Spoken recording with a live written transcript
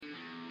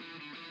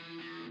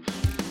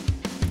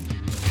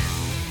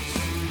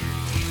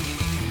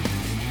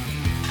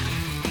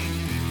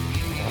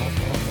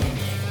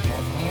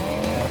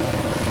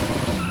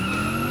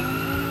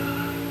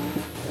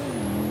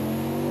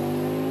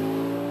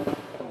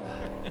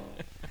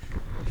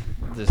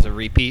This is a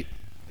repeat.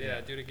 Yeah,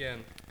 do it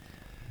again.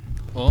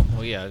 Oh,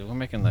 yeah, we're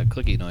making the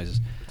clicky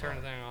noises. Turn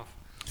the thing off.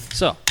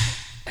 So,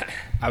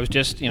 I was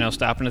just,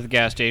 stopping at the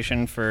gas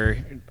station for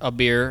a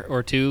beer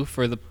or two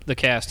for the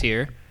cast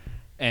here.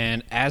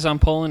 And as I'm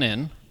pulling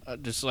in,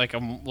 just like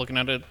I'm looking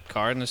at a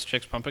car and this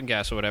chick's pumping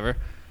gas or whatever,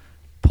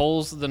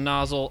 pulls the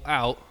nozzle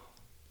out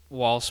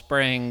while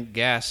spraying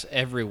gas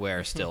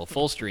everywhere still,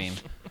 full stream.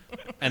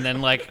 And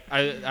then,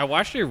 I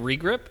watched her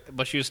regrip,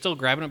 but she was still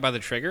grabbing it by the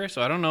trigger.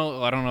 So I don't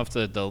know if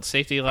the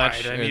safety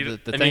latch or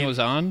the thing was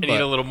on. I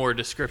need a little more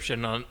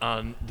description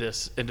on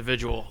this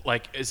individual.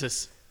 Like, is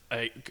this...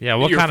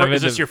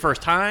 is this your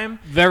first time?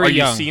 Very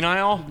young. Are you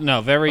senile?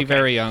 No,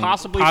 very young.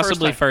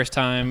 Possibly first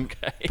time.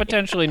 Okay.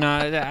 Potentially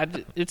not.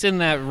 It's in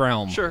that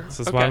realm. Sure.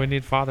 This is why we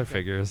need father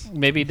figures.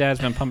 Maybe Dad's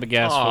been pumping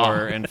gas for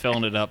her and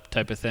filling it up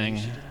type of thing.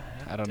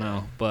 I don't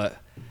know, but...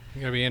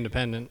 You gotta be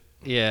independent.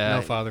 Yeah.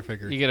 No father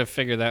figure. You gotta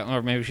figure that,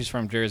 or maybe she's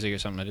from Jersey or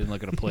something. I didn't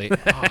look at a plate.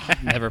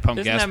 Never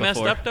pumped gas before. Isn't that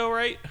messed up, though,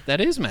 right? That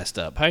is messed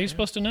up. How are you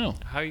supposed to know?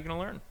 How are you going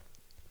to learn?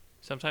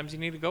 Sometimes you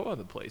need to go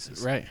other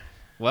places. Right.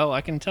 Well,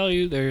 I can tell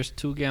you there's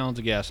 2 gallons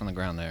of gas on the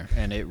ground there,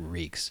 and it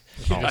reeks.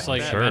 She just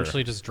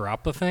eventually just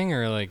drop the thing,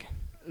 or like...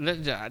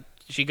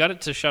 She got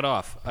it to shut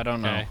off. I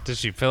don't know. Did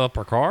she fill up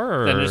her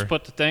car? Or? Then just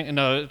put the thing...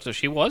 No, so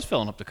she was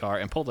filling up the car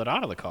and pulled it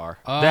out of the car.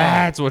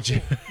 That's what you...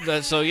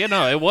 So,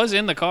 it was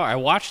in the car. I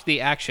watched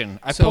the action.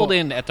 I pulled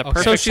in at the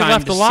perfect time to see it. So she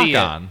left the lock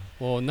on.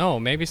 Well, no,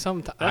 maybe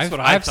some... That's what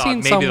I've seen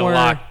maybe somewhere the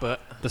lock,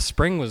 but... The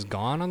spring was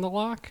gone on the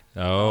lock.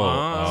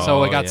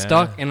 So it got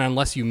stuck, and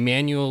unless you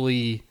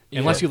manually...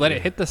 Unless you let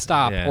it hit the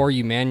stop or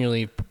you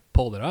manually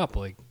pulled it up,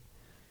 like...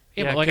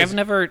 Yeah, but I've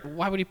never...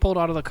 Why would he pull it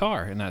out of the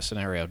car in that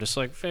scenario? Just,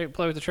 play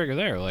with the trigger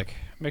there.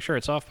 Make sure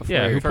it's off before...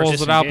 Yeah, who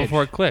pulls it out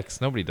before it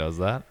clicks? Nobody does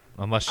that.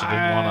 Unless you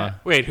didn't want to...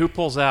 Wait, who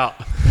pulls out?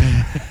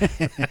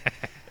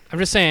 I'm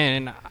just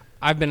saying,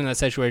 I've been in that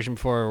situation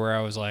before where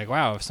I was like,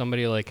 wow, if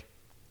somebody,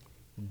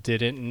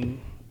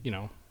 didn't,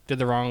 did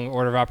the wrong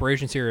order of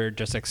operations here or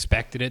just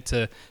expected it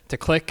to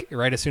click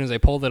right as soon as they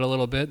pulled it a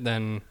little bit,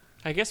 then...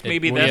 I guess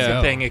maybe that's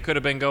the thing. It could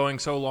have been going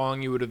so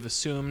long you would have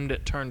assumed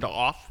it turned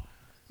off.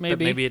 Maybe.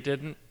 But maybe it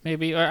didn't.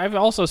 Maybe. I've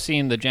also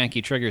seen the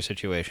janky trigger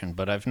situation,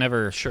 but I've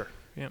never... Sure.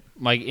 Yeah.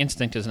 My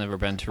instinct has never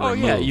been to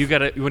remove. Oh, yeah. You got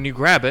to... When you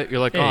grab it, you're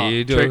like,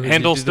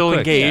 handle's still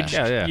engaged.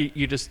 Yeah.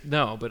 You just...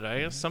 No, but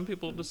I guess some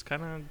people just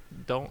kind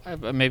of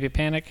don't... Maybe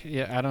panic.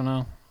 Yeah, I don't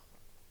know.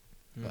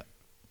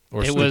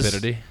 Or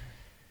stupidity.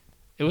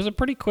 It was a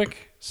pretty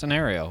quick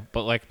scenario,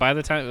 but by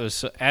the time...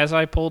 As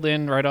I pulled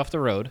in right off the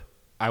road,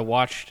 I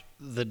watched...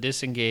 the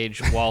disengage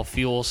while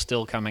fuel's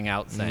still coming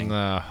out thing.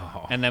 No.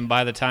 And then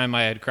by the time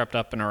I had crept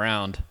up and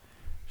around,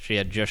 she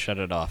had just shut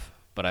it off.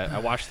 But I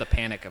watched the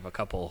panic of a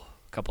couple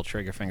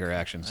trigger finger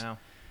actions. Wow.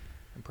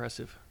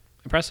 Impressive.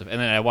 And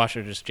then I watched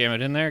her just jam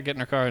it in there, get in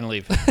her car, and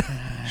leave.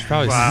 She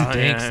probably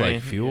stinks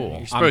like fuel.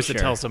 You're supposed to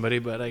tell somebody,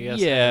 but I guess...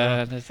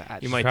 Yeah.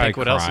 You might think,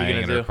 what else are you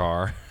going to do? Her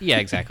car. Yeah,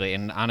 exactly.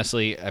 And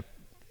honestly,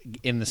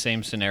 in the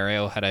same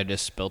scenario, had I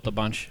just spilt a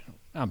bunch...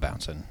 I'm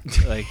bouncing.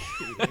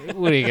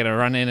 What are you gonna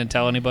run in and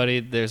tell anybody?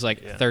 There's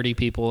 30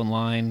 people in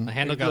line. The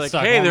handle got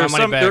stuck. Hey,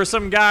 there's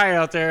some guy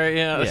out there.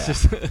 Yeah.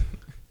 Just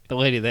the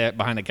lady there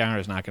behind the counter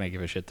is not gonna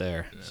give a shit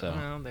there. So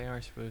well, they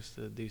are supposed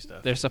to do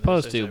stuff. They're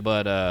supposed to,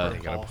 but they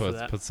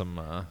gotta put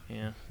some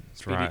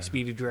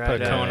speedy dry.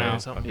 Put a cone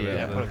out.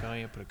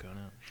 Put a cone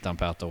out.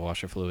 Dump out the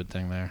washer fluid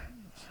thing there.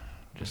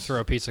 Just throw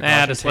a piece of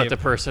caution just tape. let the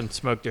person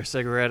smoke their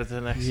cigarette at the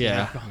next.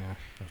 Yeah. Oh,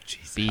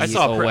 I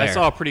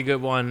saw a pretty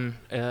good one.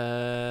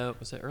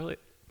 Was it early?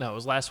 No, it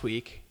was last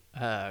week.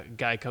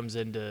 Guy comes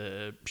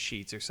into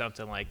Sheetz or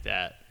something like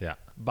that. Yeah.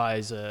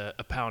 Buys a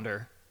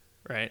pounder,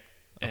 right?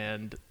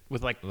 And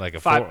with like a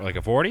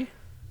 40?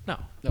 No,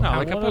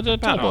 like a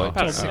tall boy.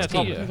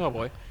 Tall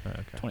boy.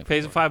 Okay.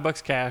 Pays him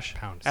 $5 cash.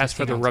 Asks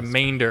for the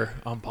remainder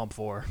on pump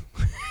 4.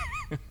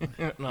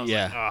 And I was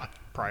like,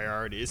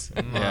 priorities.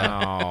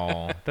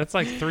 No, that's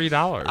like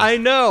 $3. I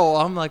know.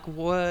 I'm like,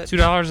 what?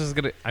 $2 is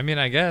gonna. I mean,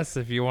 I guess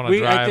if you want to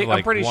drive,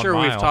 I'm pretty 1 sure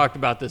mile. we've talked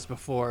about this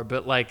before,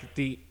 but I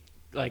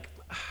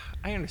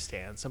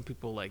understand some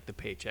people like the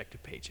paycheck to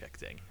paycheck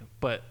thing,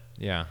 but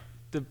yeah,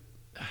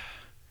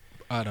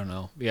 I don't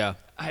know. Yeah,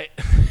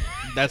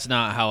 that's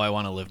not how I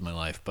want to live my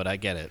life, but I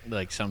get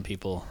it. Some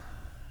people,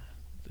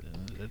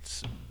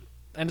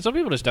 and some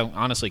people just don't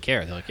honestly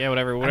care. They're like, yeah,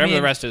 whatever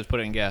the rest is, put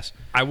it in gas.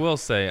 I will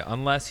say,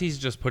 unless he's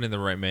just putting the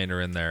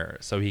remainder in there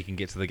so he can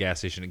get to the gas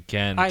station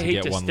again I to hate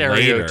get to one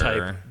stereotype,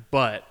 later.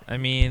 But I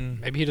mean,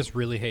 maybe he just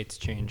really hates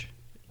change.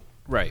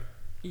 Right.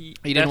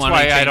 That's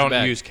why I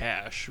don't use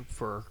cash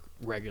for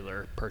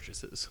regular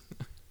purchases.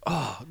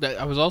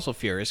 I was also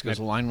furious because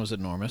the line was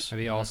enormous.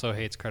 Maybe he also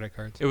hates credit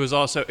cards. It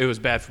was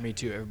bad for me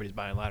too. Everybody's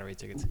buying lottery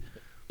tickets.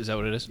 Is that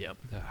what it is? Yep.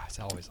 It's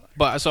always like.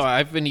 But so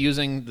I've been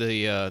using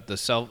the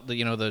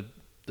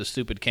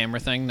stupid camera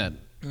thing that.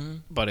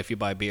 But if you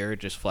buy beer, it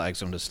just flags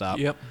them to stop.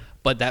 Yep.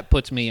 But that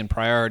puts me in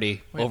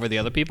priority over the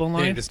other people in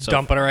line. You just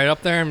dump it right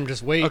up there and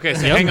just wait. Okay,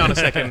 so hang on a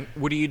second.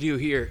 What do you do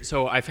here?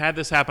 So I've had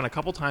this happen a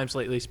couple times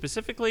lately,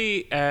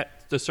 specifically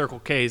at the Circle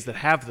K's that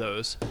have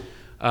those,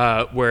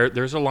 where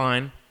there's a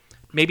line.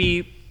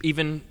 maybe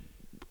even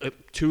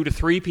 2 to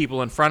 3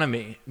 people in front of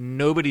me.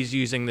 Nobody's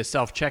using the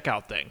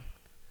self-checkout thing.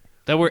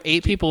 There were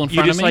 8 people in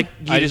front of me.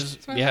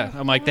 Yeah.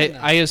 I'm like,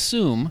 I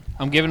assume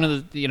I'm giving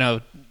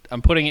the,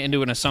 I'm putting it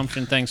into an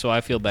assumption thing, so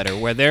I feel better.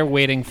 Where they're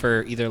waiting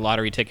for either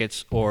lottery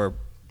tickets or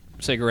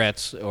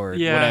cigarettes or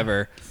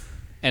whatever,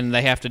 and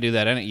they have to do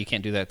that. And you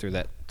can't do that through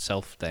that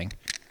self thing.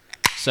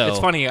 So it's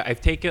funny.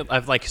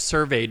 I've like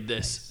surveyed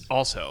this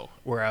also,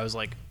 where I was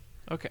like,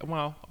 okay,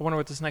 well, I wonder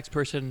what this next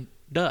person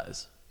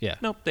does. Yeah.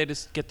 Nope, they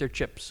just get their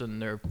chips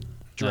and their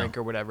drink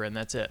or whatever, and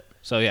that's it.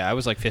 So yeah, I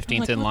was like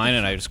 15th in line,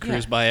 and I just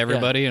cruised by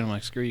everybody, and I'm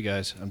like, screw you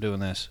guys, I'm doing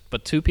this.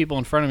 But 2 people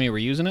in front of me were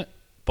using it.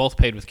 Both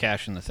paid with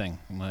cash in the thing.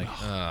 I'm like,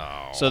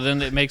 So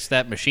then it makes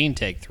that machine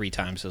take 3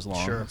 times as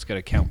long. Sure. It's got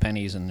to count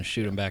pennies and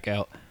shoot them back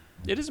out.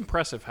 It is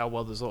impressive how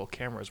well those little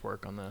cameras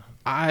work on the.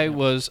 I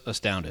was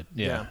astounded.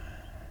 Yeah.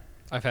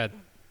 I've had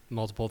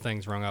multiple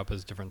things rung up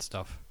as different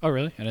stuff. Oh,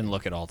 really? I didn't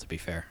look at all, to be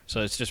fair.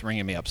 So it's just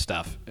ringing me up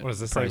stuff. What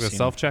is this, like the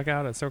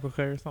self-checkout at Circle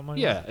K or something like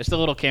that? Yeah, it's the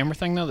little camera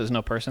thing, though. There's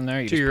no person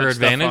there. You To just your put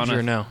stuff advantage on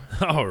or no?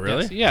 Oh,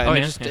 really? Yes. Yeah, Oh,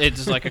 and yeah.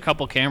 it's like a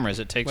couple cameras.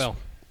 It takes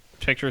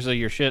pictures of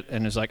your shit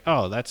and is like,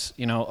 oh, that's,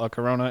 a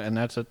Corona and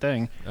that's a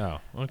thing. Oh,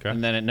 okay.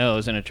 And then it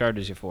knows and it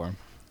charges you for them.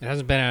 It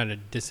hasn't been at a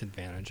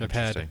disadvantage. I've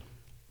had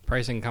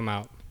pricing come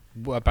out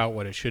about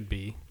what it should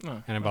be,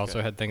 and I've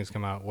also had things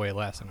come out way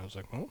less, and I was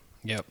like, oh,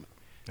 yep.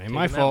 Ain't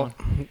my fault.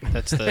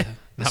 That's the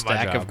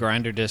stack of job.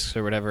 grinder discs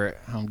or whatever at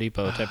Home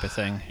Depot type of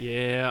thing.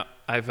 Yeah,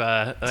 I've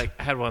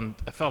had one.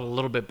 I felt a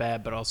little bit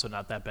bad, but also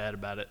not that bad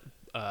about it.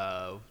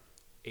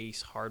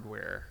 Ace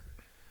Hardware.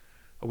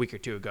 A week or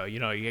 2 ago, you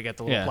get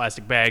the little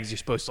plastic bags. You're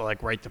supposed to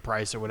like write the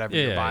price or whatever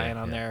you're buying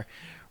on there.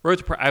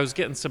 Wrote the I was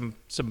getting some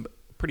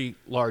pretty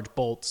large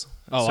bolts.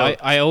 Oh, so,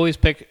 I always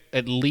pick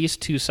at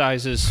least 2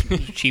 sizes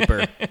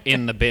cheaper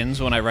in the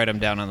bins when I write them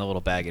down on the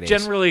little bag it is.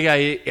 Generally,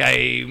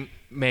 I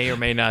may or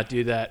may not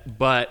do that,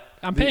 but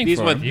I'm paying these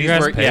for were, them. You these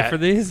guys were, pay for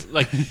these?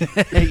 Like,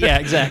 yeah,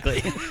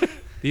 exactly.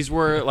 these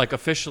were like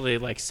officially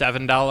like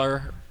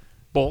 $7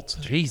 bolts.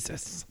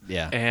 Jesus.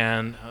 Yeah.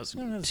 And I was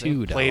going to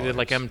 $2. plated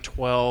like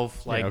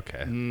M12, like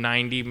okay.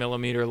 90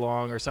 millimeter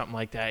long or something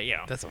like that.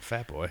 That's a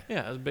fat boy.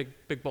 Yeah, it was a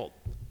big bolt.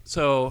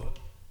 So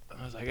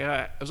I was like,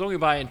 I was only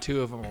buying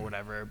 2 of them or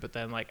whatever. But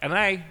then and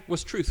I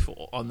was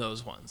truthful on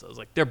those ones. I was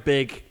like, they're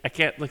big. I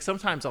can't,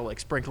 sometimes I'll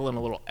sprinkle in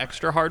a little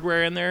extra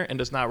hardware in there and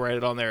just not write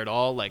it on there at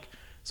all. Like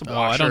some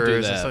washers I don't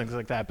do that. and things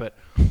like that. But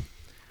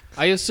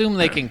I assume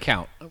they can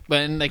count,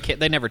 but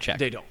they never check.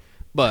 they don't.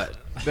 But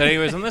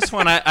anyways, on this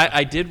one,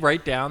 I did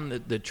write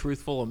down the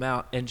truthful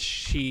amount, and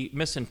she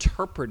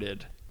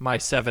misinterpreted my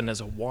 7 as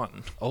a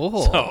 1.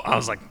 Oh. So I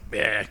was like,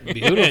 yeah.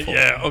 Beautiful.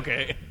 Yeah,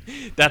 okay.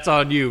 That's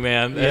on you,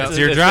 man. It's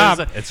your job.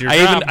 It's your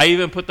job. I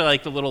even put the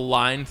little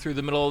line through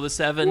the middle of the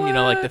 7,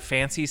 like the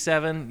fancy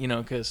 7,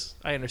 because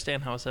I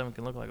understand how a 7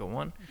 can look like a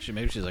 1.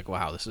 maybe she's like,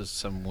 wow, this is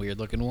some weird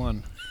looking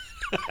one.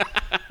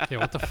 Yeah,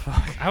 what the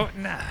fuck?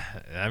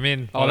 I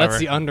mean, Oh, whatever. that's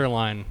the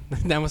underline.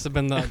 That must have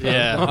been the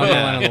Yeah.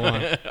 underline of the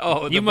one.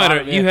 Oh, You might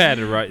have. You had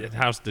to write.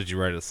 How did you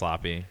write it?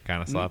 Sloppy,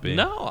 kind of sloppy.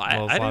 No, A I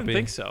little didn't sloppy?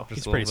 think so. Just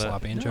He's a pretty little bit?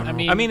 sloppy in No,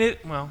 general. I mean,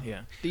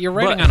 yeah. You're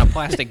writing But- on a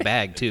plastic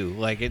bag too,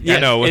 like it. Yeah. I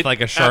know, with it- like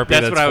a Sharpie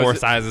that's that's what I 4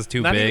 was- sizes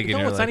too Not big. even, and no,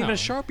 you're it's like, not even a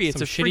Sharpie. It's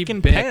Some a shitty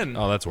freaking bic. pen.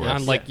 Oh, that's worse.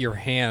 on like your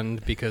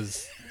hand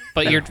because.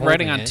 But they're you're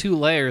writing on holding it. 2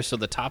 layers, so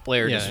the top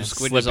layer Yeah, just it's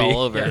squidges slippy.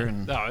 all over. Yeah.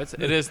 And, No,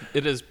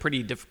 it is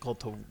pretty difficult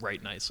to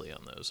write nicely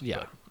on those.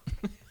 Yeah.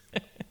 but-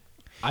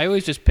 I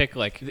always just pick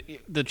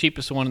the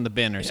cheapest one in the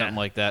bin or something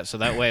like that, so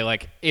that way,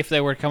 if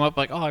they were to come up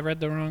I read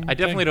the wrong. I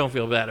definitely thing. don't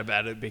feel bad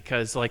about it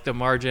because the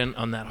margin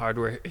on that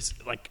hardware is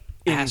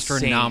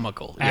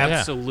Astronomical. insane. Yeah.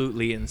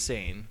 Absolutely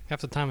insane.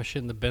 Half the time, I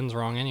shit in the bin's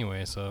wrong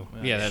anyway. So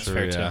Yeah, that's True,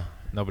 fair yeah. too.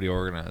 Nobody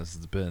organizes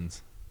the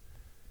bins.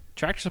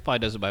 Tractor Supply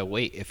does it by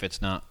weight if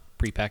it's not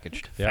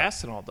prepackaged. Yeah.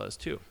 Fastenal does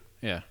too.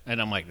 Yeah,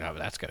 and I'm like, no,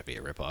 that's got to be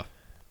a ripoff.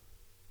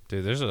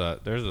 Dude, there's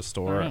a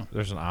store. know.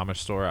 There's an Amish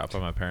store out by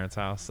my parents'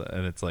 house,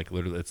 and it's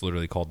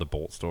literally called the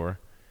Bolt Store,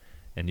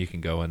 and you can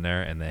go in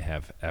there and they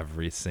have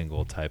every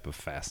single type of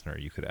fastener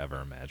you could ever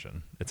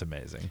imagine. It's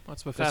amazing.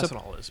 That's what That's a-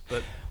 Fastenal is.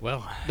 But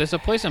well, There's a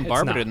place in It's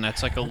Barberton not.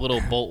 that's like a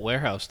little bolt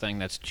warehouse thing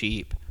that's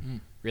cheap,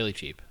 really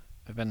cheap.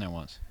 I've been there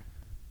once.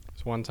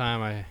 it's one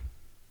time I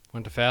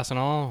went to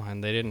Fastenal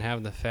and they didn't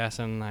have the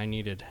fasten I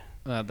needed.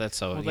 That's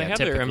so. well, yeah, they have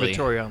their typically,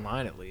 inventory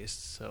online at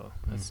least, so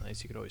that's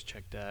nice. You could always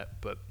check that.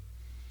 But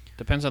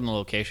Depends on the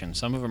location.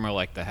 Some of them are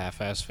like the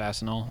half-ass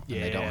Fastenal,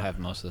 and they don't Yeah. have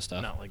most of the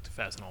stuff. not like the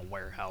Fastenal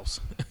warehouse.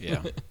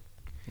 Yeah.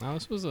 No,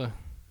 this was a.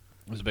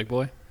 Was it a big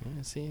boy?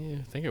 Yeah, see,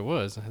 I think it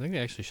was. I think they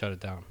actually shut it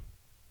down.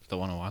 The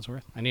one in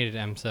Wadsworth? I needed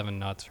M7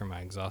 nuts for my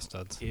exhaust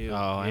studs. Ew,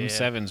 Oh, yeah.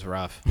 M7's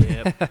rough.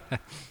 Yep.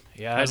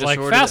 Yeah, I was just like,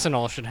 ordered it.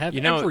 Fastenal should have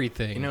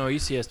everything.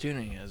 ECS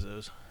Tuning has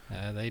those.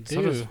 They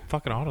So does do.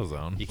 fucking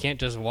AutoZone. You can't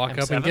just walk up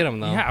M7? and get them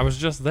though. Yeah, I was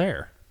just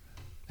there.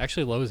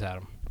 Actually, Lowe's had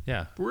them.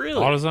 Yeah. Really?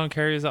 AutoZone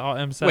carries all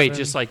M7. Wait,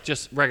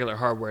 just regular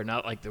hardware,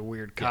 not like the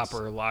weird Yes.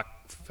 copper lock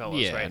fellas,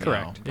 Yeah, right? no.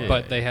 Correct. Yeah.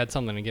 But they had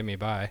something to get me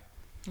by.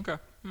 Okay.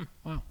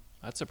 Wow.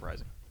 That's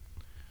surprising.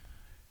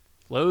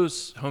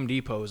 Lowe's, Home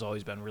Depot has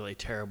always been really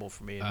terrible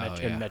for me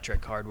in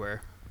metric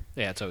hardware.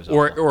 Yeah, it's always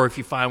or if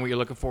you find what you're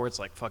looking for, it's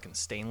like fucking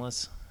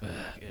stainless.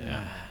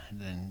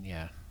 Then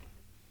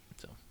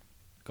So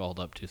Gold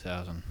Up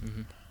 2000.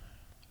 Mm-hmm.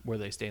 Were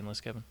they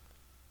stainless, Kevin?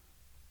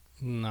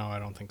 No, I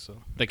don't think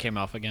so. They came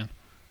off again.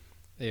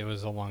 It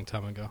was a long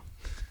time ago.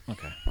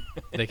 Okay.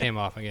 They came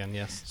off again,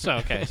 yes.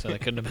 So they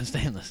couldn't have been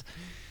stainless.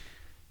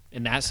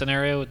 In that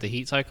scenario with the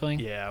heat cycling?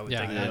 Yeah, I would Yeah,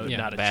 think yeah, that yeah.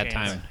 not a Bad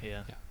chance. time.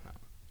 Yeah.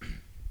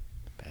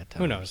 Bad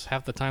time. Who knows?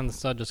 Half the time the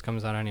stud just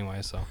comes out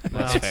anyway, so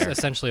That's it's fair.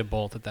 essentially a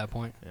bolt at that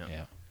point.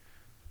 Yeah.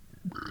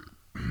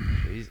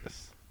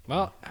 Jesus.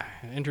 Well,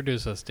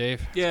 introduce us,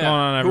 Dave. Yeah. going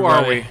on, Who are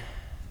everybody? we?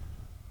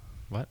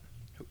 What?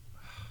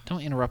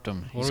 Don't interrupt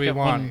him. What He's do we got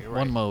want?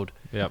 one mode.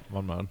 Yep,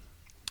 one mode.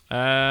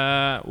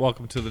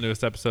 Welcome to the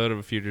newest episode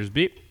of Futures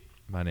Beat.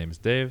 My name is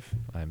Dave.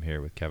 I'm here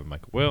with Kevin,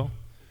 Michael, Will,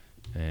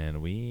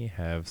 and we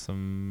have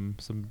some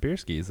beer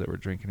skis that we're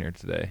drinking here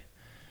today.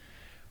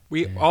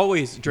 We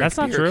always drink That's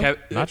not beer. true.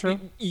 Not true.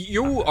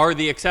 You are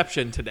the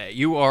exception today.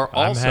 You are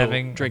I'm also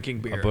having drinking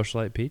beer. a Busch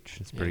Light Peach.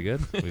 It's pretty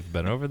good. We've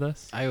been over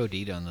this. I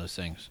OD'd on those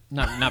things.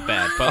 Not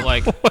bad, but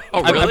like,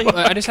 Oh, really?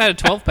 I just had a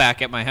 12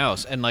 pack at my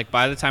house, and like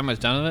by the time I was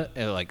done with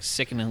it, it was like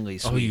sickeningly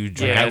sweet. Oh, you Yeah,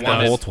 drank I the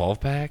wanted- whole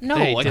 12-pack? No,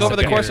 They like over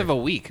the disappear. course of a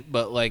week,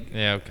 but like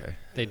Yeah, okay.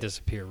 They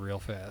disappear real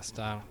fast.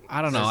 I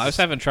don't know. I was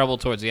having trouble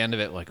towards the end of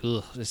it. Like,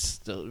 ugh, this is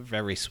still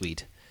very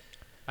sweet.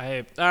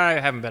 I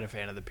haven't been a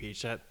fan of the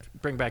peach.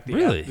 Bring back the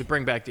Really?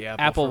 bring back the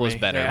apple. Apple for was me.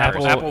 better. Yeah,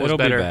 Apple- apple was it'll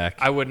be better. back.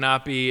 I would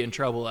not be in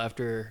trouble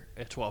after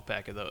a 12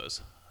 pack of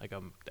those. Like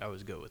I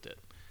was good with it.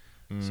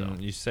 So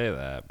You say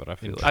that, but I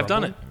feel like I've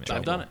done it. I mean,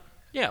 I've done it.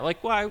 Yeah,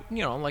 like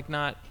I'm like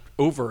not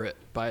over it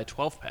by a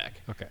 12 pack.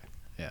 Okay.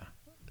 Yeah.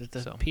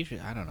 The So. peach,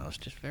 I don't know. It's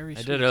just very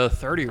I sweet. did a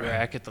 30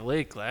 rack at the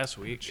lake last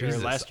week.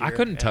 Jesus. Or last year. I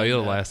couldn't tell you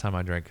and, the last time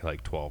I drank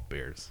like 12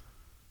 beers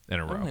in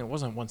a I mean, row. it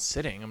wasn't one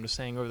sitting. I'm just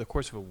saying over the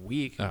course of a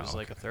week, it Oh, was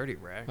like a 30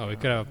 rack. Oh, we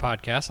could have a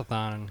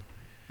podcast-a-thon. And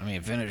I mean,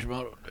 vintage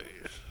moto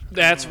days.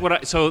 That's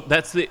what So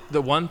that's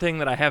the one thing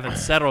that I haven't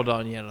settled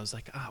on yet. I was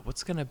like,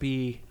 what's gonna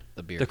be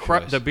The beer the of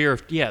choice. the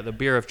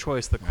beer of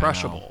choice, the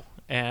crushable.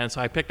 And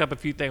so I picked up a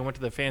few things. I went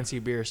to the fancy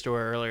beer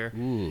store earlier,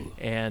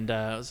 and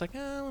I was like,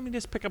 let me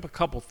just pick up a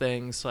couple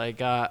things. So I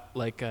got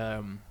like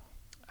I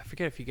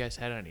forget if you guys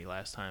had any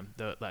last time.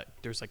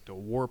 There's like the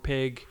War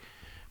Pig,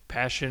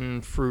 passion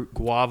fruit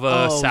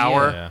guava Oh,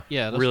 sour,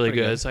 Yeah, that's really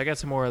pretty good. So I got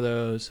some more of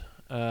those,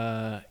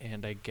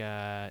 and I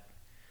got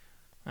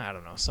I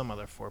don't know some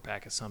other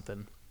 4-pack of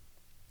something.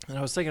 And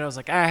I was thinking, I was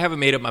like, I haven't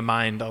made up my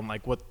mind on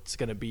like what's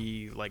gonna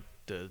be like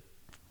the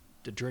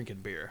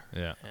drinking beer.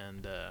 Yeah.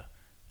 And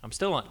I'm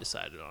still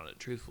undecided on it.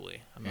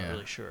 Truthfully, I'm not Yeah.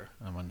 really sure.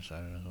 I'm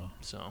undecided as well.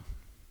 So.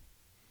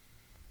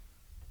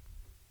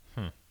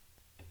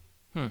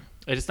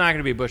 It's not going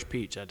to be Bush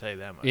Peach, I'll tell you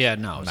that much. Yeah,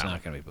 no, it's No.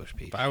 not going to be Bush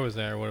Peach. if I was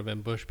there, it would have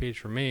been Bush Peach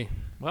for me.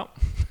 Well,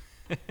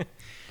 If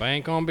I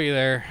ain't gonna be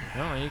there,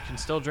 no, you can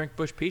still drink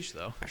Bush Peach,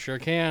 though. I sure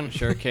can.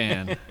 Sure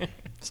can.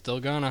 Still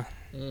gonna.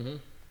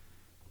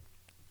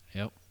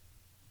 Yep.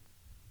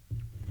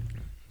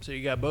 So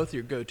you got both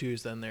your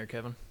go-tos then there,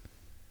 Kevin.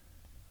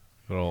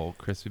 Good old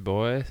crispy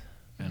boy.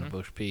 And a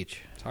Bush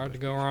Peach. It's hard to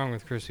go wrong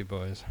with Chrissy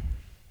Boys.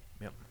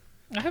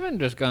 I haven't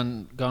just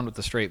gone with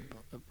the straight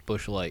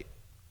Bush Light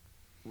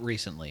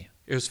recently.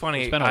 It was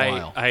funny. It's been a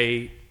while.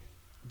 I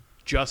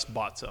just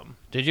bought some.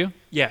 Did you?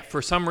 Yeah,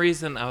 for some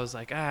reason, I was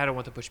like, I don't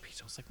want the Bush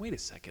Peach. I was like, wait a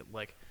second.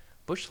 Like,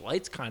 Bush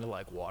Light's kind of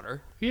like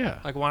water. Yeah.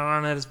 Like, why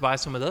don't I just buy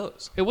some of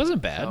those? It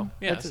wasn't bad. So,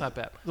 yeah, it's not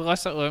bad. The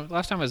last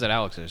time I was at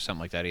Alex's or something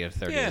like that, he had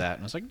 30 Yeah. of that.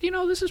 And I was like,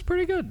 this is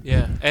pretty good.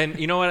 Yeah, and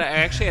you know what?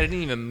 I didn't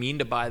even mean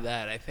to buy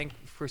that. I think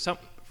for some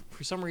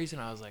reason,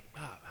 I was like,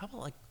 how about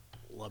like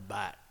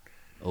Labatt?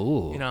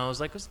 Ooh. You know, I was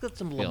like, let's get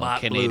some Feel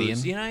Labatt Canadian.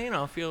 blues. You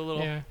know, feel a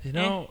little. Yeah. You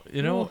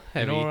know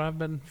heavy. what I've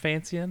been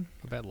fancying?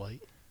 A bad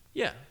light.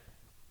 Yeah.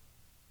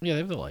 Yeah, they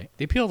have the light.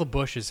 The appeal of the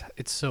Bush is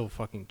it's so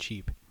fucking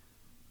cheap.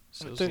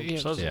 So,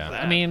 Yeah.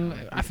 I mean,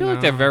 I feel like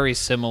they're very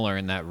similar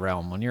in that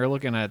realm. When you're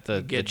looking at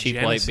the get cheap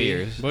light Genesee.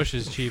 beers. Bush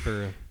is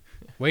cheaper,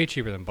 way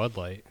cheaper than Bud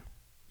Light.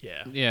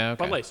 yeah. Yeah, okay.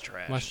 Bud Light's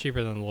trash. Much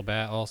cheaper than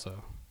Labatt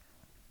also.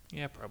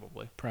 Yeah,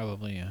 probably.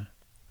 Probably, yeah.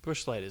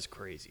 Bush Light is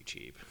crazy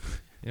cheap.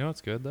 You know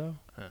what's good though?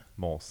 Huh.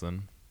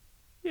 Molson.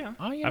 Yeah.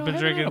 Oh, I've been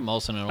drinking a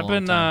Molson in a I've long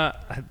been time.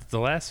 the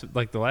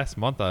last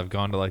month I've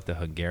gone to like the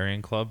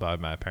Hungarian club by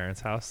my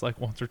parents' house like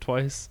once or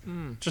twice.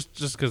 Just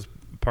because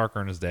Parker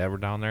and his dad were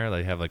down there,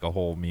 they have like a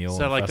whole meal. Is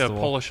that and like festival.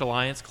 the Polish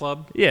Alliance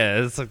Club?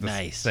 Yeah, it's like the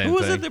Nice. same Who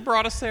was thing. it that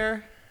brought us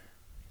there?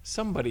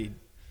 Somebody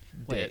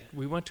Wait. did.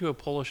 We went to a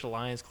Polish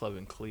Alliance Club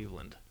in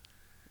Cleveland.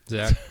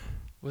 Zach.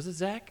 Was it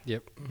Zach?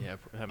 Yep. Yeah,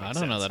 that makes I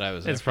don't know sense. that I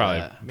was. It's there for probably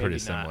that. pretty Maybe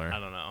similar. Not. I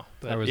don't know.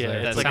 I was yeah, there.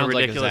 it's That like a sounds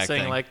like a ridiculous Zach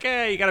thing. thing. Like,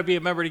 you got to be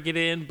a member to get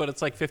in, but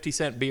it's like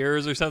 50-cent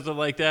beers or something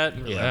like that.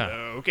 And we're Yeah. like,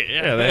 okay.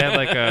 Yeah,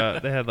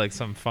 they had like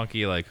some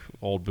funky like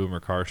old boomer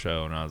car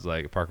show, and I was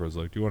like, Parker was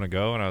like, "Do you want to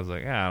go?" And I was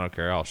like, "Yeah, I don't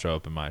care. I'll show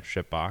up in my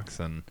ship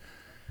box." And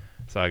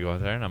so I go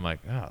out there, and I'm like,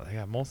 "Oh, they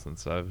got Molson."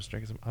 So I was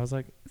drinking some. I was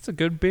like, "It's a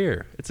good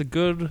beer. It's a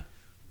good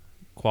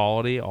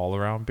quality all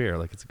around beer.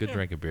 Like it's a good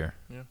drinking beer."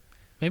 Yeah.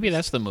 Maybe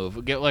that's the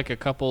move. Get like a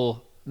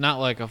couple, not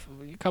like a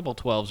couple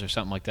 12s or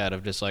something like that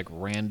of just like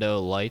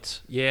rando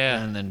lights.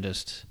 Yeah. And then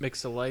just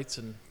Mix the lights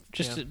and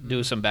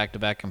do some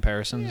back-to-back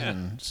comparisons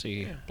and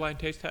see. Yeah. Blind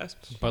taste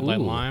tests. Bud Light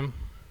Lime.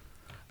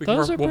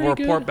 Those are We'll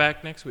pretty report good.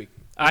 back next week.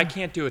 I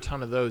can't do a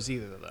ton of those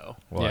either, though.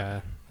 What?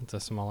 Yeah, it's a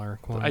smaller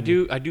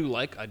quantity. I do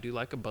like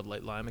a Bud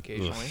Light Lime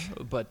occasionally,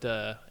 but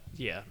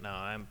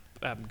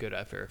I'm good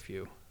after a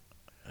few.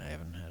 I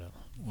haven't had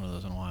one of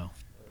those in a while.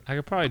 I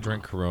could probably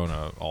drink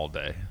Corona all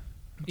day.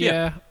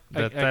 Yeah,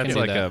 I That's can do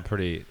like that. a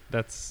pretty.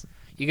 That's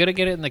You got to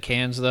get it in the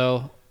cans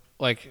though.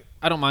 Like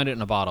I don't mind it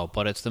in a bottle,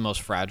 but it's the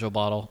most fragile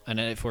bottle. And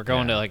if we're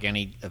going to like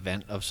any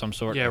event of some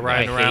sort, Yeah, I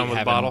riding hate around with a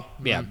having- bottle.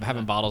 Yeah,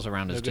 having bottles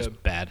around is They're just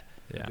good. bad.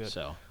 Yeah. Good.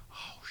 So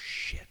Oh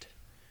shit!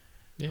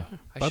 Yeah.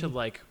 I should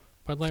like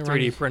Bud Light 3D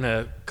runs. print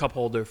a cup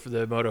holder for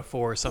the Moto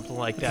 4 or something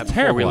like that before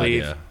terrible we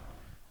leave. idea.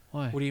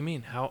 why? What do you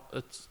mean? How?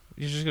 It's,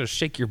 You're just gonna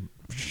shake your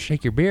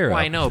beer. well,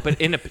 up. I know, but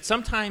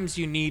sometimes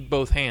you need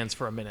both hands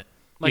for a minute.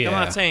 Like I'm Yeah.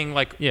 not saying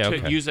like Yeah, to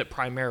okay. use it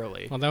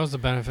primarily. Well, that was the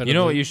benefit. You of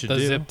know the, what you should the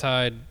do? zip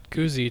tied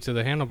koozie to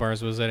the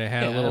handlebars was that it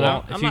had a little.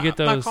 well, I'm if you not, get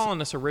I'm not those- calling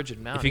this a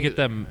rigid mount. If you get either.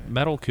 them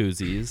metal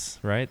koozies,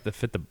 right, that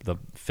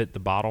fit the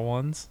bottle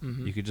ones,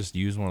 you could just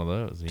use one of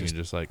those. You can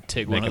just like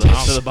Take make one of a those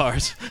mouth. to the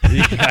bars.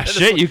 Yeah,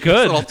 shit, you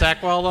could. little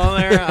tack weld on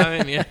there.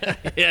 I mean,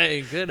 yeah,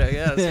 you could, I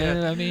guess.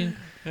 Yeah, I mean,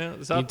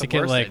 it's Need not to the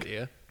get, worst like,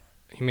 idea.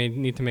 You may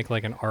need to make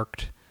like an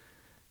arced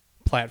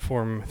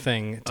platform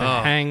thing to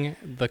Oh. hang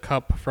the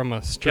cup from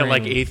a string. Get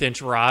like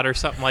 1/8-inch rod or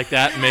something like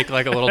that, and make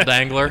like a little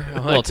dangler.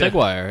 a little TIG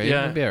wire.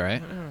 Yeah. It'd be all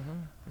right.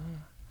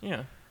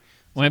 Yeah,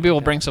 Well, maybe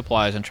we'll bring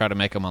supplies and try to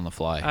make them on the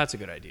fly. that's a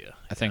good idea.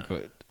 I think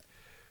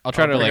I'll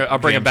try to I'll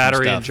bring a jam some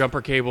battery and stuff.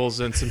 jumper cables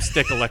and some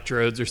stick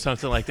electrodes or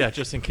something like that,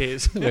 just in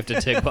case. We have to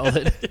TIG weld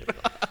it,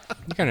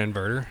 You got an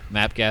inverter.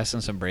 map gas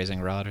and some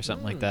brazing rod or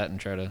something like that,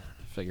 and try to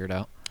figure it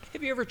out.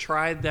 Have you ever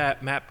tried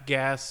that MAP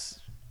gas,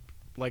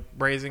 like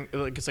brazing?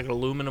 Like it's like an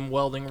aluminum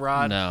welding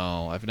rod.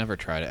 No, I've never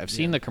tried it. I've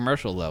seen the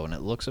commercial though, and it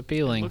looks It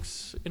appealing.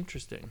 looks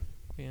interesting.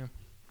 Yeah.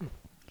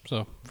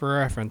 So, for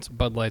reference,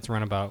 Bud Lights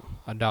run about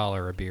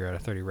 $1 a beer at a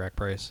 30 rack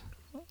price,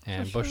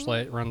 and Busch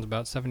Light runs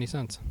about 70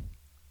 cents.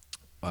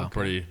 Wow.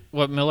 Pretty.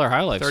 What Miller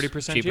High Life's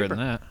 30% cheaper cheaper. than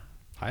that.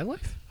 High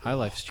Life? High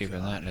Life's cheaper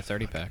than that in a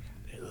 30 pack.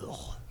 I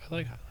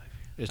like High Life.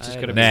 It's just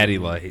I gonna Natty be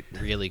Light.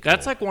 really cool.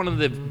 That's like one of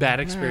the bad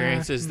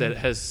experiences that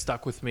has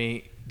stuck with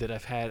me that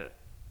I've had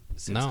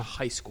since No.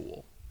 high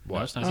school.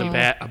 What? It's It's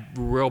a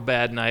real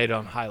bad night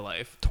on High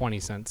Life, 20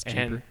 cents cheaper.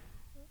 and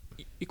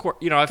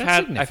I've That's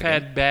had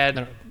significant. bad.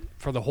 No,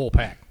 for the whole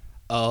pack,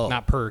 Oh.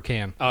 not per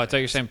can. Oh, I thought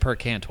you were saying per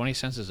can. 20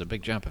 cents is a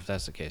big jump if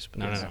that's the case. But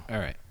No, no, that's- no.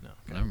 All right. No.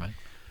 Never mind.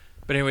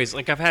 But anyways,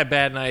 like I've had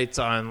bad nights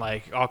on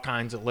like all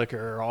kinds of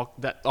liquor,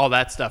 all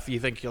that stuff. You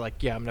think you're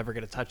like, yeah, I'm never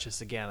gonna touch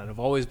this again, and I've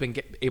always been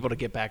able to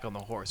get back on the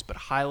horse. But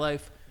High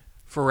Life,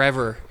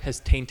 forever has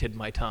tainted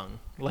my tongue.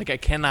 Like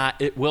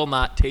it will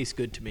not taste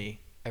good to me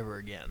ever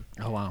again.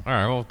 Oh, wow. All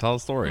right, well, tell the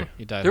story.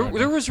 You died.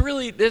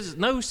 There's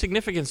no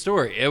significant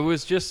story. It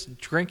was just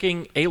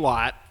drinking a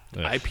lot.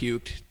 Ugh. I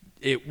puked.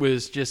 It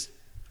was just,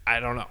 I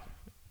don't know.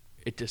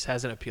 It just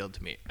hasn't appealed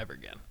to me ever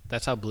again.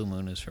 That's how Blue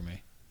Moon is for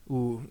me.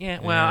 Ooh, yeah.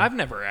 Well, I've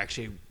never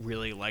actually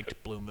really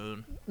liked Blue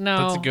Moon. No.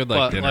 That's a good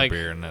but, dinner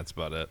beer, and that's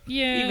about it.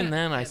 Yeah. Even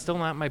then, I still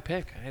not my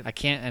pick. I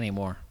can't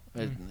anymore.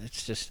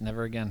 It's just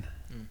never again.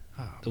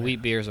 The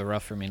wheat beers are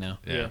rough for me now.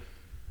 Yeah.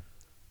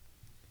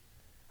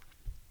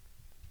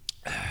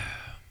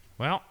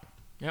 Well,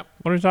 Yep.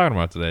 what are we talking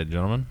about today,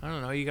 gentlemen? I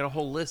don't know. You got a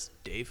whole list,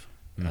 Dave.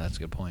 No, that's a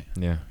good point.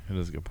 Yeah, it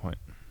is a good point.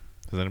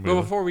 Does anybody?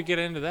 But before we get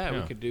into that,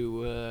 Yeah. we could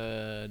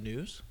do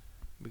news.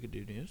 We could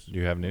do news. Do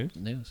you have news?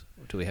 News.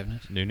 Do we have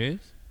news? New news?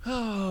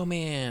 Oh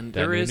man, That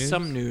there new is news?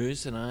 some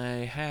news, and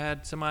I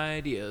had some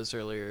ideas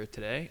earlier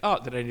today. Oh,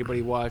 did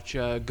anybody watch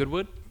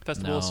Goodwood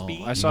Festival No. of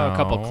Speed? I saw a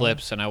couple No.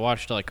 clips, and I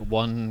watched like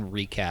one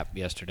recap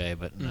yesterday,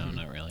 but no,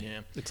 not really.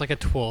 Yeah, It's like a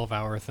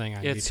 12-hour thing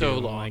on it's YouTube. so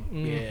I'm long. like,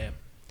 Yeah,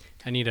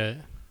 I need a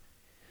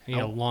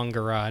long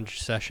garage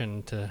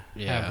session to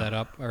Yeah. have that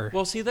up. Or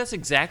well, see, that's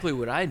exactly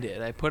what I did.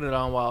 I put it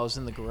on while I was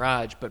in the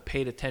garage, but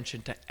paid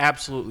attention to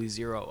absolutely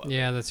zero of it.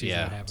 yeah, that's usually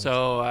Yeah. what happens.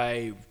 So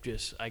I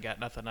got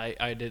nothing.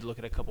 I did look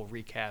at a couple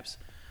recaps.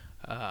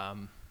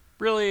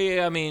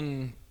 Really, I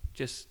mean,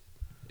 just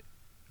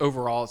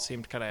overall, it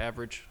seemed kind of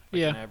average.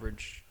 Like Yeah. an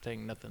average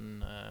thing.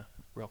 Nothing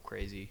real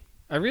crazy.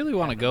 I really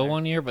want to go there.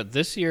 one year, but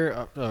this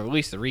year, or at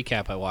least the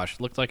recap I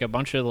watched, looked like a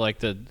bunch of like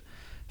the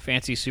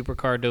fancy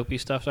supercar dopey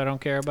stuff I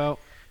don't care about.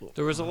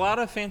 There was a lot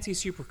of fancy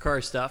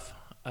supercar stuff.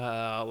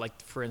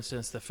 Like, for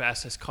instance, the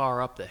fastest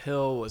car up the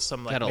hill was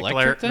some like That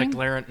electric thing?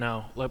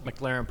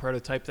 McLaren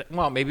prototype thing.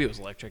 Well, maybe it was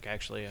electric,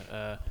 actually.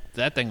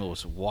 That thing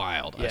was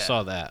wild. I Yeah.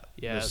 saw that.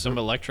 Yeah, There's some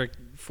electric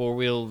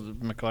four-wheel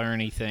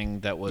McLaren-y thing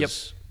that was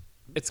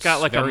Yep. It's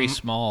got like very a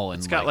small. And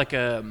It's got like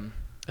a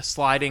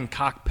sliding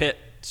cockpit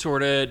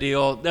sort of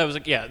deal. That was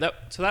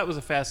so that was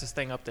the fastest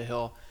thing up the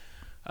hill.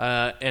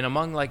 And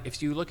among like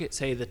if you look at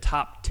say the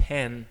top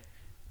 10,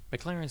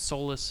 McLaren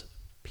Solus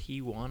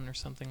P1 or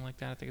something like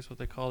that, I think is what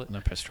they called it. No,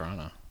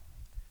 Pastrana.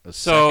 Was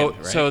So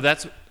second, right? so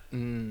that's I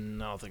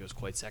don't think it was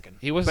quite second.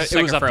 He was But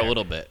second up for a there.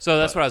 little bit. So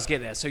that's what I was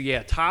getting at. So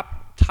yeah,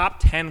 top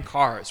 10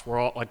 cars were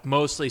all like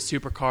mostly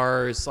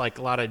supercars, like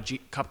a lot of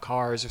Cup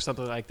cars or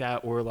something like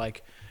that, or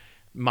like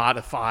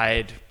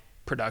modified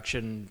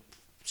production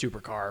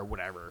supercar,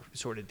 whatever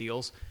sort of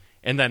deals.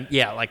 And then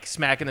like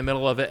smack in the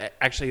middle of it,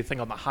 actually, I think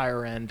on the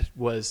higher end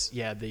was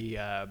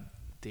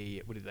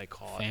the what do they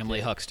call it? Family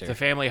Huckster. The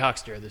Family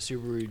Huckster, the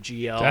Subaru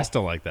GL. I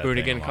still like that thing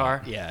a Hoonigan lot.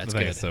 car. Yeah, I it's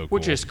think good. it's so cool.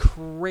 Which is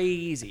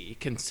crazy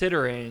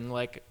considering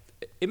like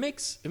it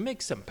makes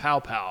some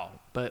pow,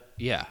 but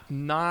Yeah.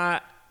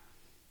 not.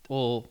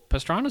 Well,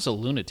 Pastrana's a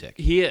lunatic.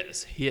 He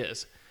is,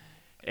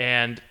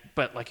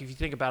 but like if you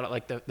think about it,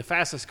 like the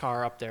fastest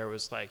car up there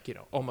was like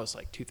almost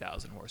like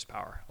 2,000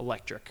 horsepower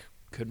electric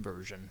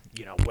conversion,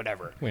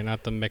 whatever. Wait,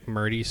 not the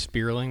McMurdy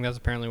Spearling? That's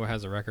apparently what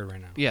has the record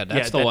right now. Yeah,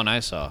 that's the that- one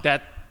I saw.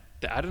 That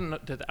I don't know.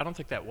 I don't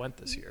think that went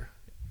this year.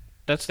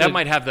 That's That the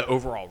might have the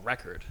overall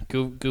record.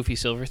 goofy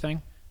silver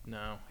thing.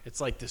 No, it's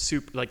like the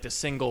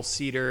single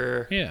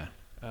seater. Yeah,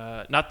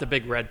 Not the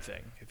big red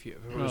thing. If it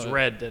was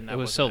red, then that it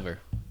was wasn't silver.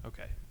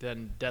 Okay,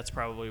 then that's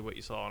probably what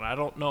you saw, and I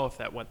don't know if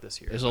that went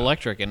this year. It was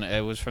electric, and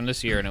it was from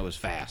this year, and it was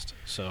fast.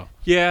 So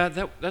Yeah,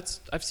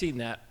 that's I've seen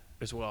that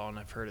as well, and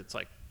I've heard it's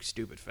like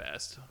stupid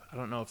fast. I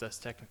don't know if that's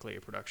technically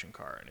a production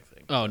car or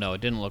anything. oh no,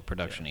 it didn't look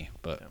production-y,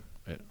 but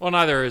Well,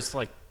 neither is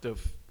like the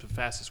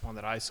fastest one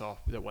that I saw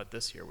that went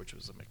this year, which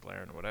was a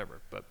McLaren or whatever.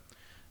 But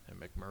the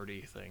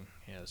McMurdy thing,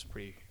 it's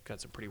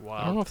got some pretty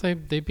wild. I don't know if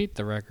they beat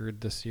the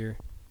record this year.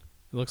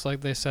 It looks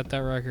like they set that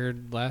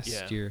record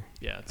last year.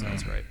 Yeah, that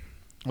sounds right.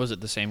 was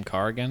it the same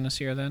car again this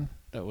year? Then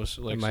that was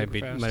like It might super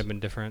be fast? might have been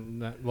different.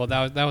 That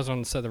was one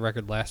that set the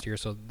record last year.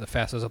 So the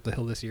fastest up the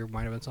hill this year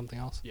might have been something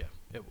else. Yeah,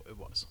 it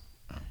was.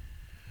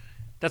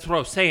 That's what I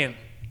was saying.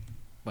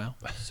 Well,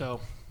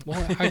 So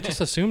Well, I just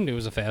assumed it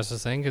was the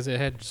fastest thing because it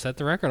had set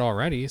the record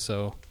already.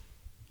 So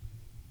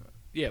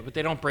yeah, but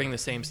they don't bring the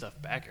same stuff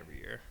back every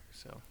year.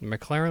 So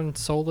McLaren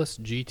Solus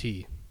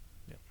GT.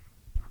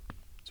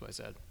 that's what I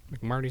said.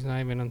 McMurdy's not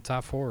even in the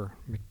top four.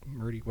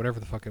 McMurdy, whatever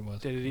the fuck it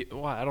was.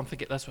 Well, I don't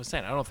think that's what I'm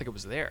saying. I don't think it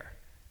was there.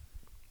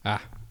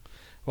 Ah,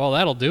 well,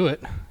 that'll do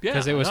it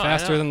because Yeah, it was I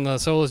faster know. than the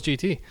Solus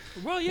GT.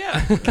 Well,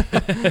 yeah.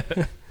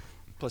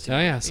 Plus, Oh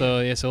yeah,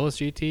 so Solus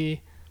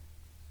GT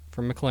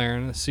from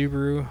McLaren,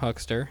 Subaru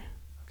Huckster,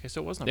 Okay,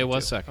 so it was It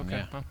was two. second, Okay,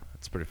 yeah. well,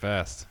 It's pretty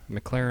fast.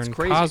 McLaren It's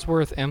crazy.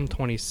 Cosworth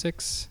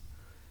M26,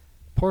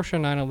 Porsche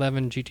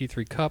 911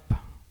 GT3 Cup,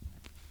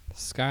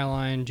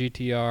 Skyline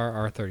GTR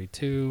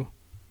R32,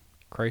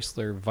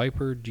 Chrysler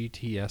Viper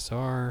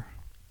GTSR,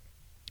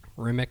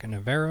 Rimac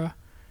Navara,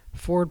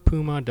 Ford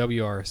Puma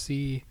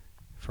WRC,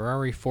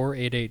 Ferrari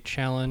 488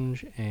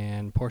 Challenge,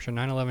 and Porsche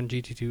 911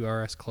 GT2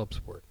 RS Club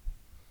Sport.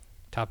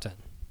 Top 10.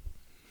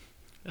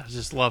 I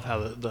just love how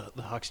the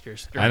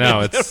Hucksters. I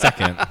know it's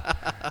second.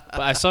 but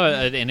I saw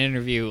an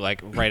interview like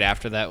right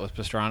after that with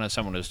Pastrana.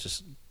 Someone was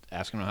just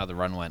asking him how the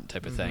run went,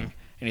 type of thing,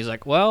 and he's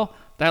like, "Well,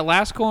 that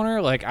last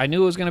corner, like I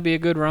knew it was going to be a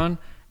good run,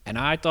 and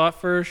I thought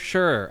for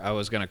sure I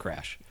was going to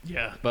crash,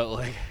 Yeah. but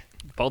like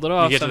pulled it You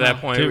off." get to somehow.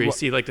 that point Dude, where you what-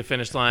 see like the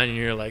finish line and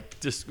you're like,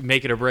 just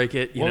make it or break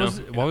it. You What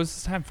know? was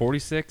this time?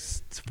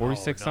 46?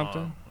 46 No,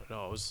 something?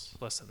 No, it was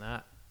less than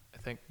that. I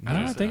think. I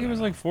don't know. I think it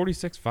was like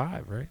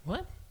 46.5, right?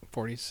 What?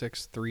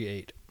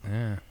 46.38.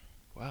 Yeah.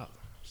 Wow,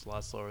 it's a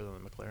lot slower than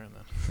the McLaren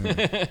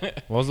then.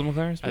 What was the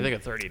McLaren speed? I think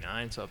at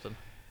 39 something.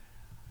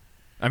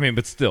 I mean,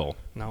 but still.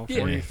 No, Yeah.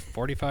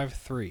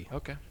 45.3.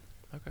 Okay.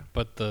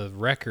 But the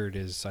record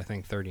is, I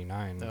think,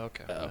 39.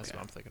 Okay. That's Okay.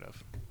 what I'm thinking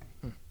of.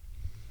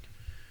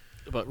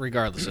 But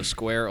regardless, a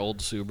square old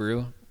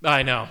Subaru.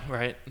 I know,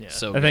 right? Yeah.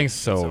 So That thing's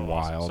so, So awesome,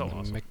 wild. so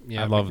awesome.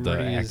 Yeah, I love the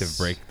McMurdy's active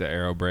brake, the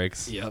aero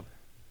brakes. Yep,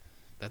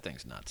 that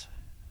thing's nuts.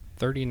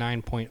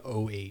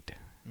 39.08.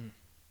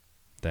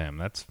 Damn,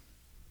 that's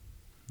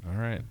all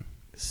right.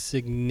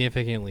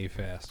 Significantly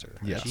faster.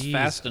 Yes. It's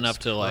fast enough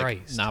to like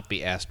Christ. not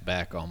be asked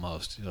back.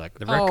 Almost You're like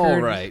The All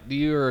record- right,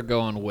 you're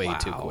going way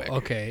too quick.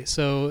 Okay,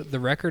 so the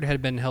record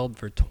had been held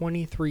for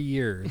 23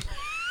 years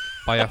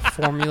by a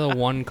Formula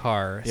One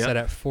car Yep. set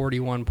at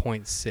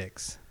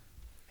 41.6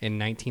 in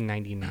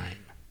 1999.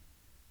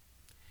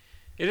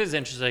 It is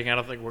interesting. I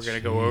don't think we're going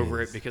to go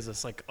over it because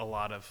it's like a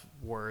lot of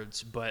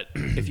words. But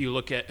if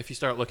you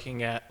start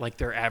looking at like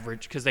their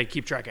average, because they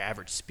keep track of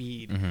average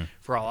speed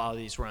for a lot of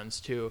these runs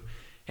too,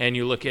 and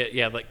you look at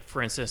like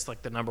for instance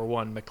like the number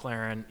one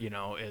McLaren,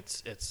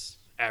 its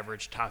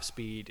average top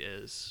speed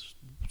is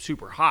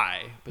super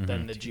high, but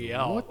then the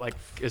GL like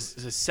is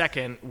a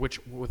second,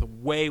 which with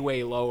way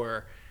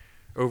lower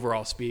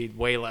overall speed,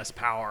 way less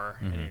power,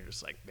 and you're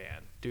just like,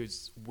 man,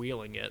 dude's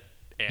wheeling it.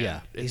 And Yeah,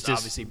 he's it's just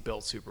obviously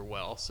built super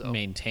well. So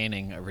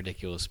Maintaining a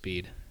ridiculous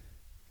speed.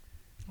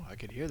 oh, I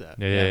could hear that.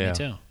 Yeah. Me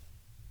too.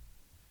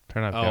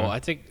 Turn up. Oh, Kevin. I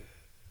think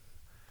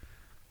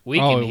we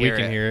can hear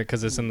it. hear it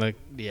because it's in the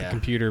Yeah.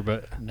 computer,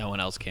 but No one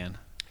else can.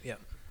 Yeah.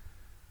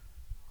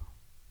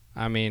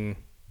 I mean,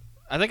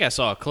 I think I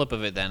saw a clip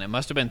of it then. It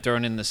must have been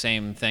thrown in the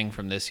same thing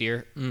from this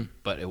year,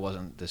 but it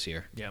wasn't this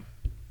year. Yeah.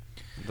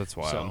 That's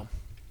wild. So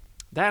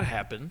that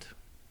happened.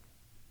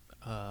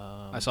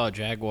 I saw a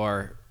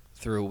Jaguar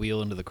threw a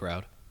wheel into the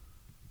crowd.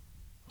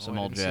 Some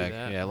I old didn't see Jag.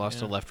 that. Yeah, I lost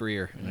Yeah. the left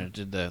rear, and it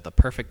did the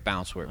perfect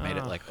bounce where it made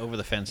it Oh. like over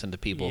the fence into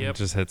people. Yep.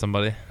 Just hit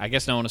somebody. I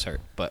guess no one was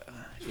hurt, but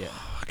yeah,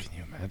 Can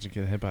you imagine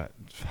getting hit by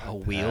a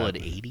wheel at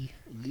 80.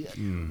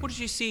 What did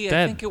you see? I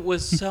Dead. think it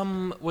was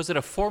was it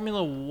a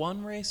Formula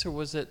One race or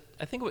was it?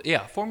 I think it was,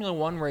 yeah, Formula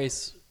One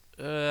race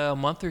a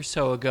month or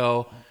so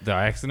ago. The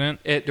accident?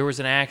 There was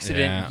an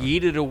accident, Yeah.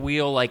 yeeted a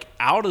wheel like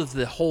out of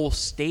the whole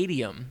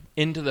stadium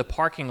into the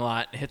parking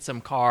lot, and hit some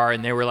car,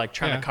 and they were like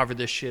trying Yeah. to cover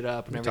this shit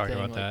up and We talked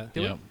everything. about like, that. did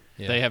we? Yep.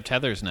 Yeah. They have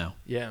tethers now.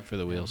 Yeah. For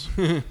the wheels.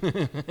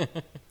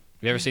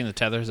 You ever seen the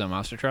tethers on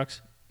monster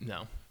trucks?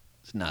 No.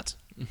 It's nuts.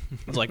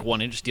 It's like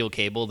 1-inch steel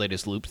cable. They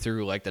just loop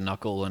through like the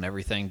knuckle and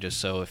everything, just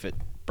so if it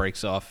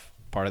breaks off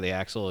part of the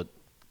axle, it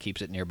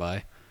keeps it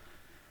nearby.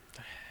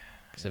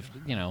 Because if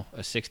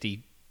a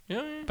 60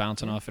 Yeah, yeah.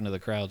 bouncing off into the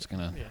crowd's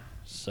gonna Yeah.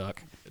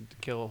 suck. To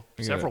kill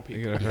You several gotta-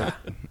 you people. gotta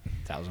hurt.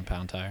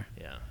 1,000-pound tire.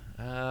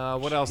 Yeah.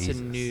 What else Jesus.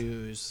 in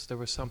news? There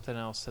was something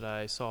else that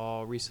I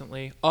saw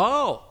recently.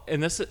 Oh,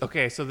 and this is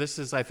okay. So this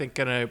is, I think,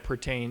 going to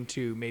pertain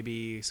to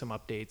maybe some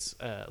updates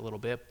a little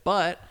bit.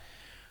 But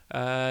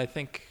I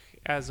think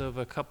as of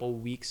a couple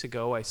weeks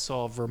ago, I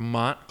saw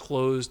Vermont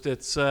closed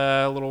its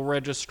little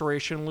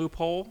registration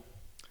loophole.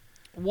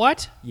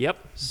 What?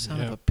 Yep.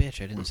 Son of a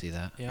bitch! I didn't see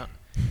that. Yeah.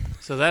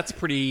 So that's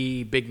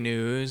pretty big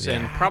news,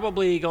 and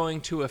probably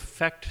going to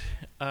affect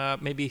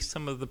maybe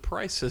some of the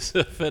prices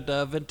at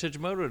Vintage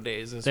Moto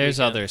Days. There's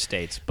other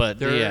states, but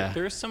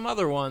There's some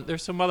other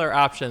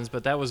options,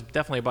 but that was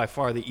definitely by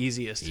far the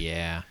easiest.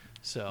 yeah.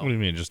 So What do you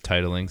mean, just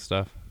titling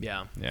stuff?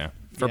 yeah. Yeah.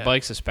 For Yeah.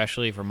 bikes,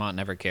 especially, Vermont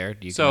never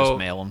cared. You can So just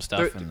mail them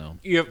stuff, and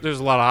they'll. there's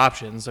a lot of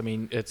options. I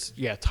mean, it's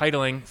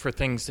titling for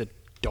things that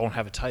don't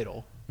have a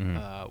title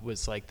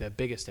was like the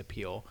biggest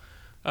appeal,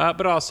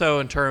 but also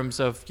in terms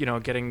of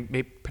getting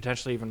maybe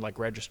potentially even like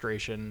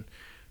registration,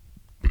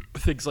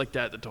 things like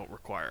that don't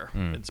require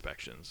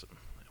inspections and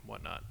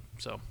whatnot.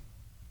 So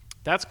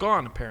that's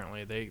gone.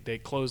 Apparently, they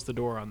closed the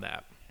door on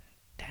that.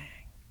 Dang.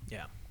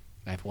 Yeah.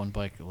 I have one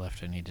bike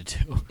left I need to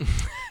do.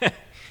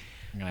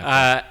 I'm gonna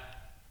have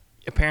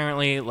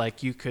Apparently,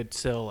 like you could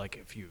still, like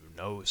if you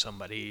know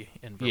somebody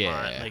in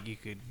Vermont, Yeah. like you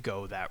could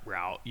go that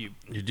route. You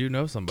You do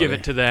know somebody. give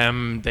it to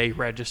them, they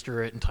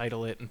register it and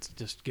title it, and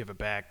just give it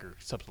back or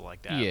something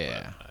like that.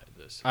 Yeah.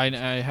 But,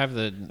 I have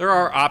the. there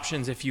are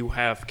options if you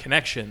have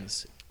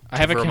connections. I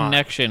have to a Vermont.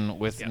 connection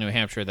with Yeah. New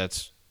Hampshire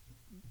that's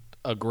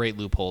a great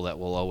loophole that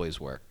will always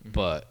work.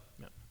 But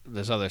Yeah.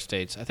 there's other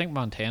states. I think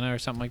Montana or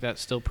something like that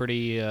still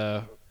pretty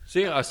So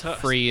yeah, I was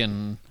free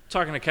and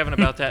talking to Kevin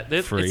about that.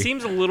 It Free.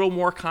 seems a little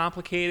more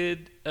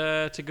complicated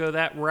to go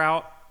that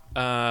route.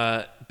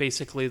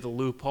 Basically, the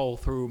loophole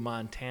through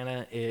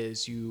Montana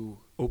is you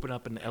open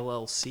up an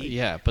LLC.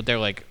 yeah, but they're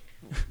like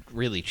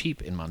really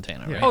cheap in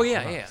Montana, right? Oh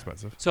yeah, Not yeah.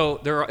 expensive. So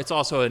it's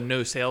also a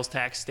no sales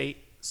tax state.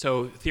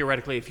 So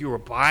theoretically, if you were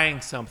buying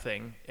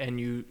something and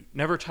you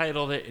never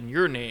titled it in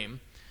your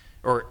name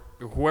or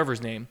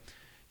whoever's name,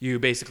 you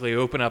basically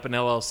open up an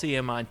LLC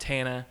in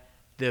Montana.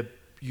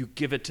 You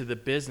give it to the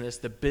business.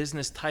 The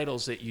business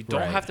titles it. You don't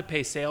Right. have to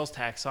pay sales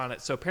tax on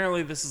it. So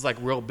apparently, this is like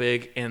real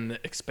big in the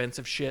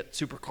expensive shit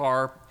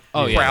supercar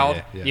Oh, yeah,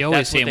 crowd. yeah. You always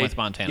That's see what them with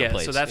Montana yeah,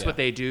 plates. so that's yeah. what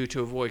they do to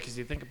avoid. Because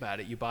you think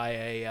about it, you buy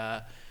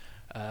a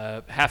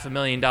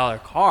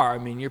 $500,000 car. I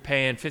mean, you're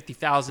paying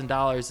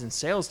 $50,000 in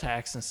sales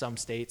tax in some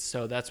states.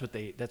 So that's what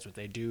they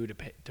do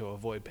to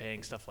avoid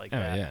paying stuff like Oh,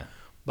 that. yeah.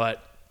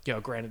 But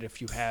granted,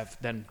 if you have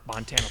then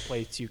Montana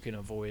plates, you can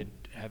avoid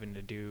having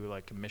to do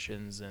like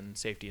emissions and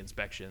safety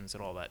inspections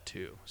and all that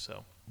too.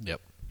 So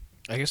Yep.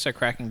 I guess they're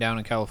cracking down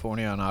in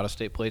California on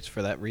out-of-state plates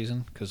for that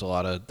reason, because a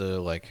lot of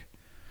the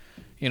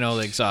the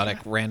exotic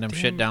random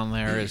shit down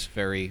there is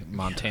very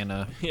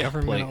Montana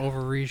Government plate.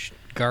 overreach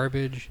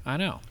garbage. I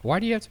know. Why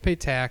do you have to pay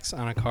tax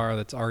on a car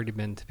that's already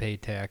been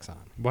paid tax on?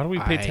 Why do we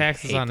pay I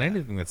taxes hate on that.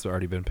 anything that's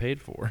already been paid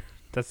for?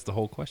 That's the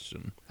whole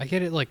question. I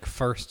get it like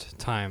first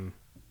time.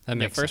 That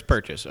makes first sense.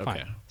 purchase. Okay.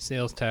 Fine.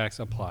 Sales tax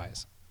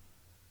applies.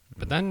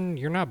 But then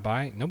you're not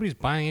buying. Nobody's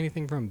buying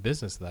anything from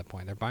business at that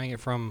point. They're buying it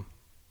from,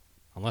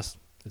 unless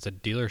it's a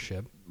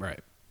dealership, Right.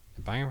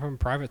 they're buying it from a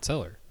private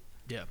seller.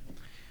 yeah,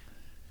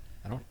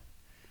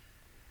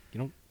 You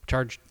don't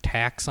charge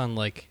tax on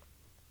like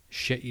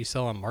shit you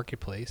sell on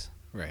marketplace.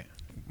 Right.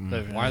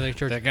 Why are they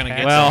charging? They're gonna tax?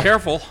 get Well-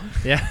 careful.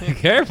 Yeah,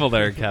 careful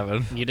there,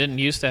 Kevin. You didn't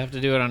used to have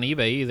to do it on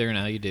eBay either.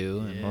 Now you do.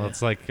 And Well,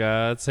 it's like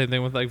same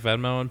thing with like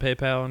Venmo and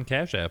PayPal and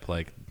Cash App.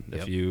 Like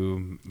Yep. if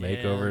you make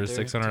Yeah, over they're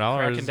 $600,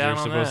 cracking down you're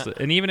on supposed that.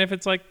 to. And even if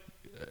it's like,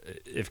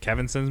 if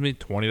Kevin sends me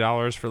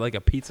 $20 for like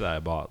a pizza I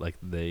bought, like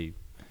they,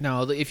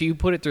 No, if you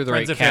put it through the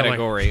Friends right and family.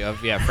 category of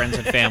friends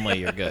and family,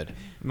 you're good.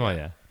 well,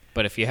 yeah,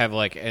 But if you have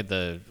like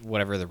the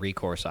whatever the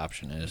recourse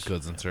option is,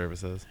 goods and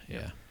services.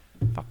 yeah.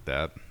 Fuck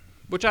that.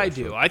 Which I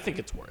do. I think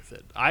it's worth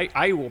it.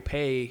 I will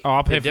pay. Oh,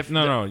 I'll pay.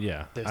 the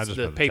Yeah. The, I just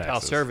the pay PayPal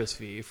taxes. service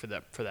fee for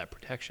that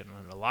protection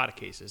in a lot of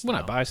cases. When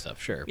I no. buy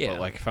stuff, sure. Yeah. But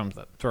like if I'm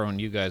throwing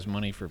you guys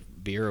money for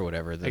beer or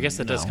whatever, then I guess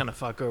that does no. kind of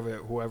fuck over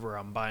whoever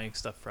I'm buying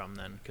stuff from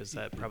then, because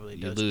that probably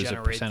You does lose a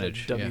generate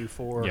percentage, the yeah.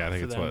 W4 Yeah, I think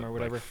for it's them what, or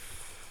whatever.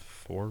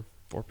 like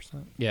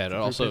 4%. Yeah, it Through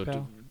also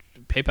PayPal?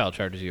 PayPal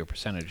charges you a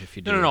percentage if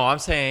you do. No. I'm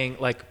saying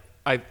like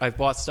I've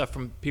bought stuff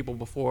from people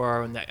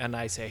before, and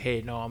I say,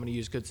 hey, no, I'm going to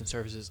use goods and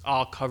services.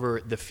 I'll cover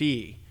the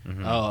fee.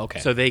 Mm-hmm. Oh, okay.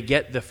 So they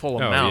get the full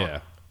amount. Yeah.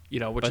 You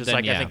know, which But is then,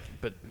 like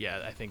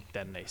yeah. I think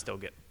then they still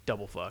get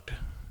double fucked.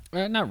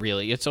 Not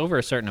really. It's over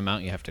a certain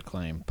amount you have to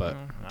claim, but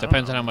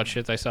depends on how much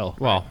shit they sell.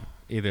 Well,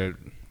 either,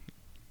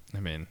 I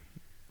mean,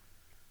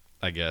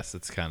 I guess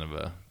it's kind of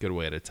a good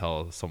way to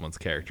tell someone's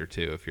character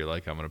too. If you're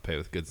like, I'm going to pay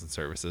with goods and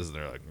services, and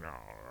they're like, no,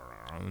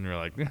 and you're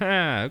like,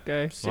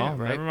 okay, well,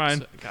 right? never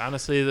mind. So,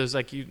 honestly, there's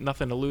like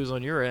nothing to lose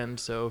on your end.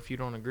 So if you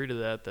don't agree to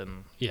that,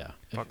 then Yeah.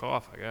 fuck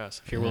off, I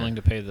guess. If you're willing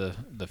to pay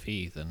the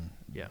fee, then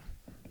Yeah.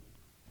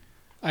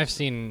 I've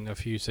seen a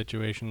few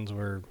situations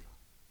where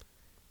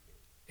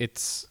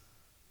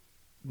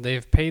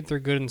they've paid their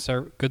goods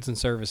and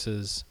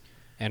services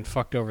and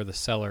fucked over the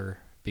seller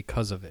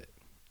because of it.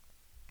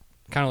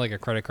 Kind of like a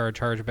credit card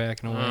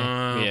chargeback in a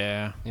way.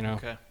 yeah. You know,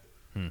 Okay.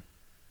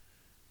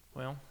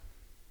 Well,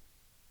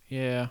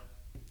 Yeah.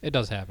 it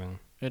does happen.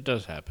 It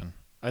does happen.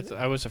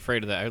 I was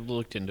afraid of that. I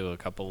looked into a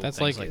couple That's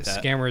things like, like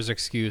that. scammers'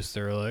 excuse.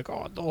 They're like,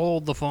 "Oh, to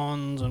hold the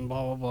funds and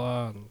blah blah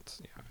blah." And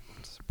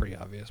it's pretty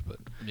obvious, but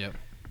Yep.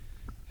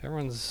 if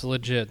everyone's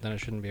legit, then it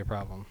shouldn't be a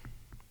problem.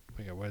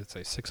 We got what did it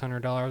say,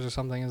 $600 or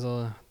something is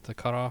the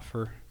cutoff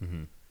for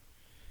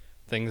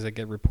things that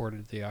get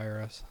reported to the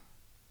IRS.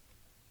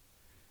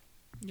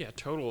 yeah,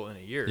 total in a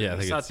year. Yeah, I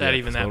think it's not it's that yeah,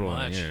 even that total in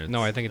a much. year.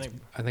 No, I think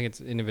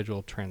it's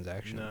individual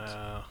transactions.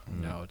 No.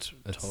 No, it's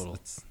total.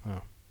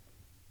 Oh.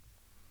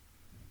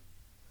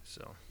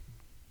 So.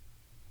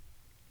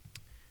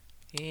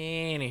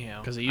 Anyhow,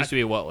 Because it used to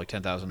be what, like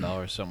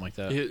 $10,000, something like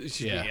that.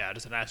 yeah,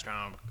 just an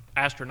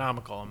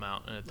astronomical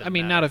amount. And it I doesn't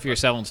mean, matter. not if you're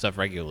selling stuff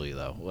regularly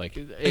though. Like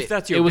If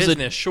that's your it was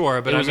business,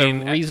 sure. But it was I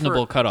mean, a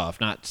reasonable for- cutoff,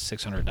 not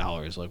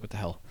 $600. Like what the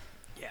hell?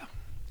 Yeah,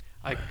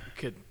 I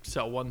could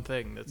sell one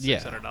thing that's Yeah.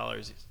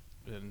 $600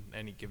 in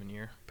any given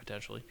year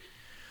potentially.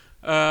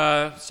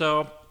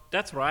 So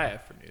that's what I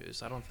have for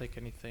news. I don't think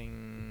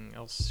anything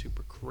else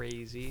super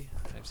crazy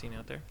I've seen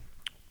out there.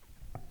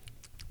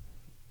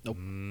 Nope.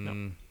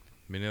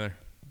 Me neither.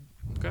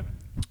 Okay,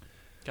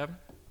 Kevin.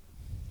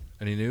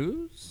 Any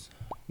news?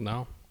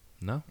 No,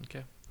 No.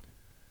 Okay,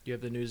 you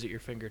have the news at your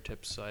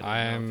fingertips. So I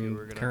didn't know if you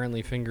were I'm gonna.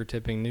 currently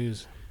fingertipping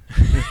news.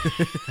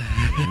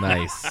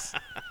 Nice.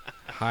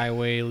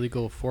 Highway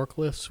legal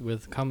forklifts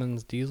with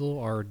Cummins diesel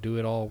are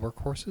do-it-all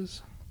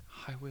workhorses.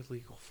 Highway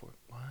legal for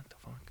what the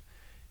fuck?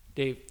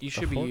 Dave, you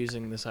should be fork?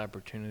 using this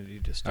opportunity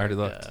to I start. already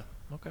looked.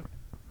 Okay.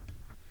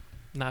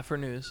 Not for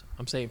news.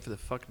 I'm saying for the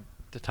Topic?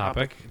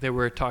 topic that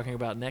we're talking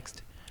about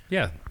next.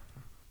 Yeah.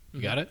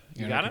 You got it?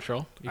 You You're got under it?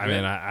 control? You I good?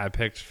 mean, I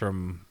picked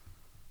from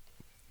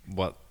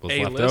what was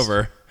A left list?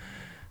 over.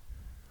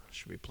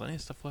 Should be plenty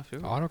of stuff left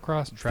over.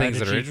 Autocross tragedy. Things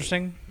that are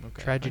interesting.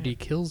 Okay. Tragedy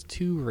kills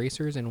 2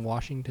 racers in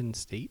Washington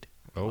State.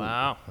 Oh,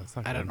 Wow. That's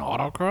not At good. an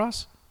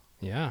autocross?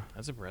 Yeah.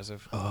 That's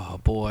impressive. Oh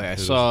boy, I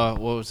saw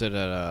what was it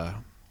at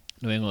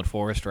New England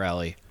Forest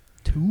Rally?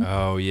 2?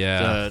 Oh,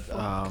 yeah.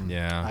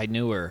 Yeah. I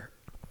knew her.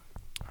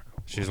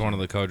 She's one of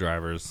the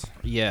co-drivers.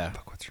 Yeah,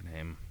 Fuck, what's her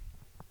name?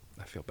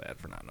 I feel bad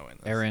for not knowing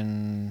this.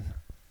 Erin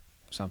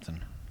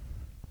something.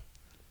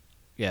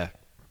 Yeah,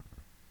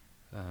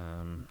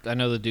 I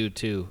know the dude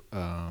too.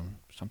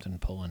 Something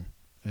Pullen,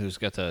 who's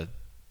got the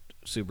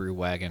Subaru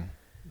wagon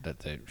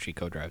that she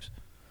co-drives.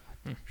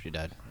 She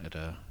died at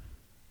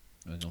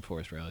New England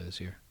Forest Rally this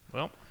year.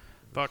 Well,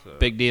 fuck.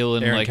 Big deal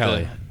in Erin like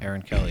Kelly.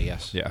 Erin Kelly,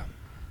 yes. Yeah.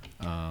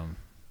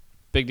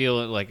 Big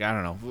deal, like I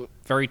don't know,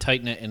 very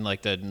tight knit in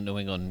like the New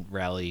England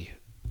rally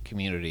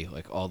community.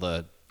 Like all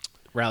the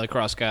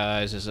rallycross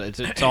guys,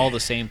 it's all the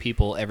same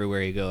people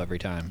everywhere you go every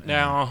time. And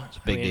Now, it's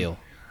a big deal.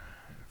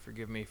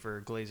 Forgive me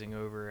for glazing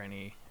over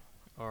any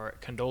or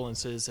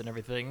condolences and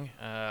everything,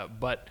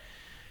 but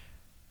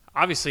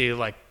obviously,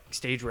 like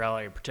stage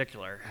rally in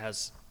particular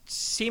has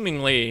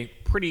seemingly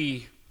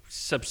pretty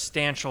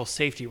substantial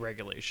safety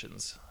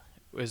regulations.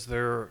 Is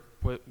there?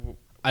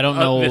 I don't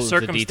know the the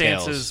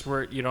circumstances details.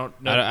 where you don't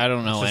know. I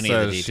don't know Just any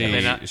of the says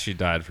details. she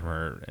died from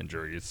her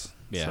injuries.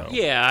 Yeah. So.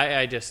 Yeah,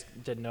 I just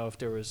didn't know if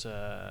there was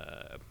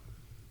I've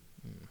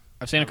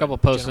seen a couple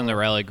posts in the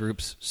rally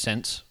groups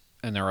since,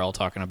 and they're all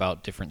talking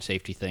about different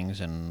safety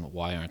things and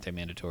why aren't they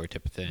mandatory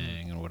type of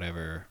thing and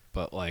whatever.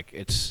 But like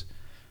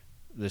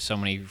there's so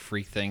many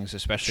freak things,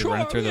 especially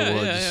running through the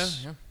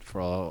woods. yeah.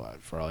 For all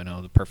I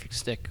know, the perfect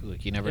stick.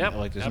 Like you never Yep,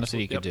 like there's nothing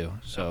you could absolutely,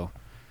 do. So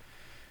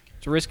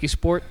it's a risky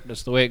sport.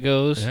 That's the way it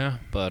goes. Yeah.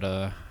 But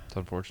It's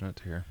unfortunate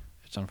to hear.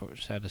 it's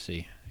unfortunate, sad to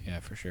see. Yeah,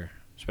 for sure.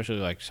 Especially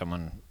like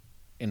someone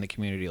in the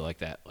community like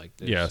that. Like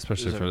Yeah,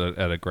 especially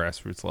at a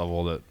grassroots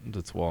level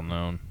that's well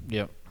known.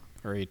 Yep,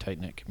 very tight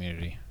knit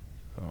community.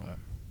 So.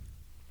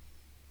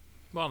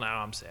 Well,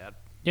 now I'm sad.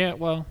 Yeah,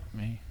 well,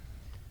 me.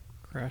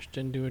 Crashed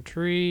into a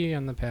tree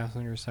on the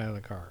passenger side of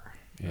the car.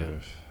 Yeah.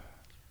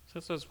 So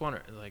that's what I was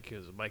wondering,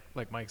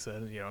 like Mike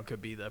said, it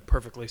could be the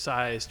perfectly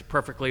sized,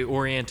 perfectly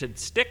oriented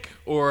stick,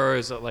 or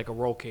is it like a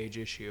roll cage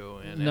issue?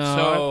 And No, if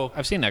so,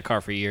 I've seen that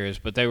car for years,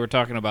 but they were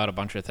talking about a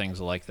bunch of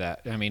things like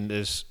that. I mean,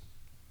 there's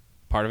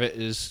part of it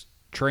is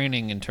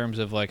training in terms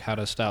of like how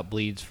to stop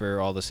bleeds for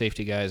all the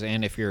safety guys,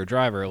 and if you're a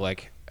driver,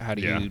 like how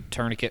do you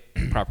tourniquet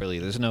properly?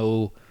 There's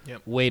no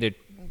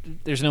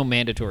there's no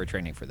mandatory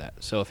training for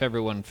that. So if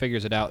everyone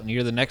figures it out, and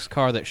you're the next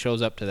car that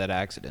shows up to that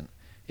accident,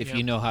 if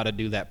you know how to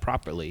do that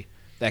properly,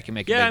 that can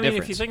make a big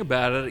difference. If you think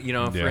about it,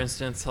 for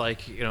instance,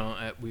 like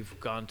we've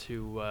gone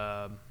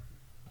to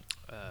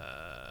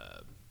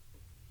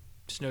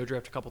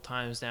Snowdrift a couple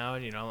times now,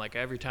 and like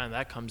every time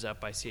that comes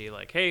up, I see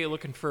like, hey,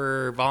 looking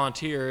for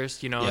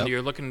volunteers, and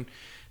you're looking.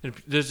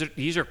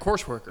 These are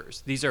course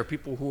workers. These are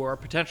people who are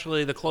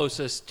potentially the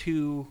closest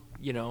to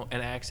an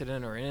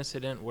accident or an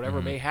incident,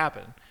 whatever may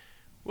happen,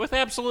 with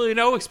absolutely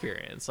no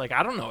experience. Like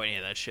I don't know any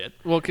of that shit.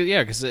 Well,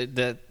 because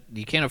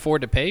you can't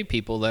afford to pay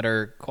people that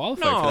are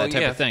qualified for that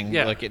type of thing.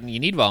 Yeah. Like you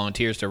need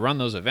volunteers to run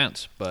those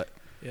events, but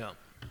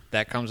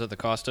that comes at the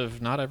cost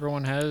of not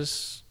everyone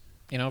has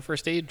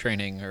first aid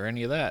training or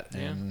any of that,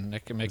 and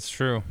that can make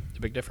a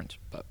big difference.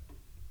 But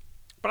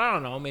I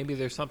don't know. Maybe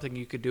there's something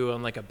you could do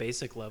on like a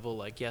basic level.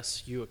 Like,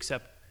 yes, you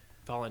accept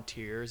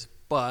volunteers,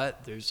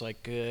 but there's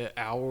like an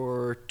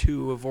hour or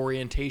two of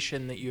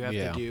orientation that you have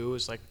to do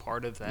as like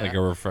part of that. Like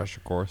a refresher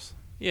course.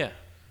 Yeah.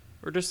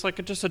 Or just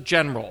like just a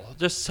general,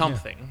 just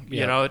something.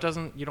 Yeah. It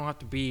doesn't. You don't have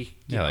to be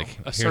like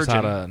a here's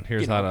surgeon.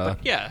 How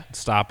to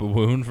stop a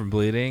wound from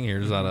bleeding.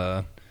 Here's how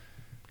to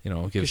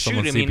give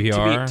someone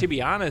CPR. To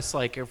be honest,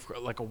 like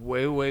a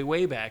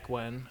way back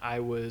when I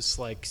was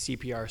like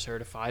CPR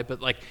certified,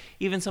 but like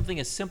even something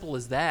as simple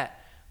as that,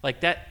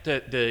 like that,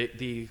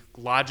 the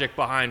logic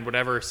behind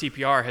whatever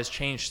CPR has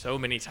changed so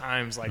many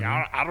times. Like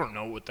I don't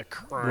know what the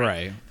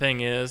current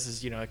thing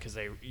is because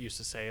they used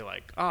to say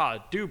like,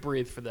 do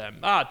breathe for them,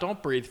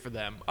 don't breathe for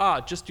them,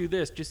 just do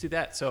this, just do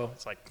that. So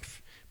it's like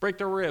break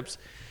their ribs.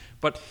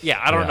 But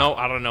I don't know.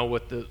 I don't know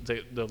what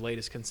the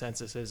latest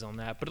consensus is on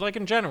that. But like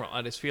in general,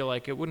 I just feel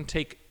like it wouldn't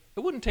take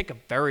a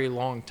very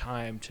long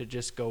time to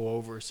just go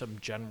over some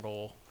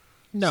general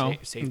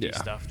safety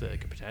stuff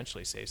that could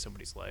potentially save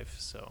somebody's life.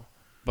 So,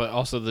 but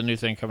also the new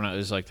thing coming out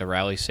is like the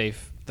Rally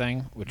Safe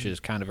thing, which is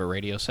kind of a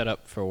radio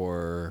setup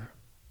for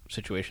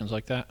situations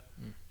like that,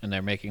 and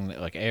they're making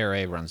like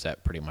ARA runs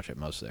that pretty much at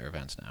most of their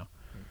events now,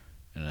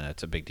 and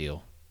that's a big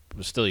deal.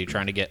 But still, you're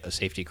trying to get a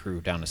safety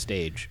crew down a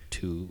stage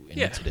to an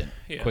incident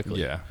quickly.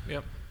 Yeah.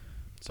 Yep.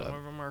 Some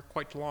of them are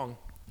quite long.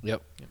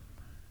 Yep.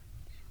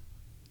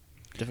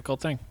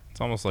 Difficult thing. It's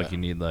almost like you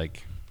need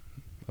like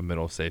a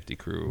middle safety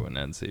crew, an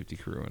end safety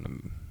crew,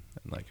 and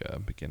like a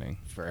beginning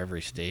for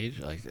every stage.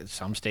 Like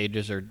some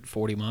stages are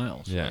 40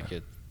 miles. Yeah. Like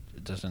it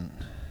doesn't.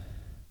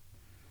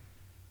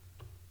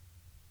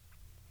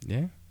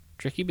 Yeah.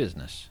 Tricky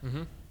business.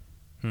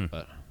 Mm-hmm.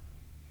 But.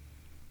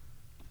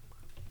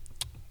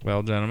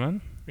 Well,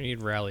 gentlemen. We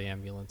need rally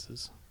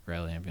ambulances.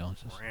 Rally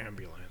ambulances.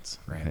 Ambulance.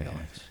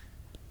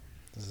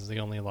 This is the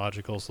only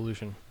logical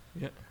solution.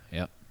 Yep.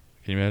 Can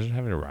you imagine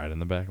having to ride in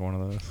the back of one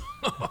of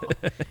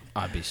those?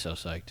 I'd be so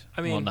psyched.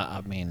 I mean,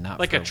 not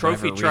like for a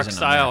trophy truck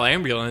style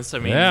ambulance. I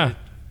mean, it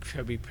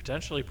could be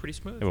potentially pretty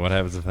smooth. Yeah, what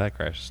happens if that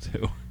crashes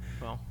too?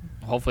 Well,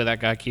 hopefully that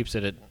guy keeps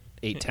it at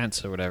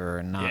 8/10 or whatever,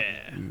 and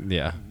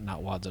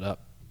not wads it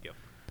up. Yep.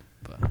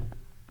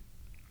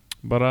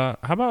 But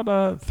how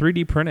about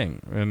 3D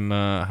printing and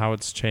how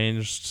it's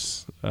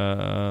changed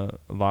a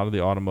lot of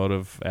the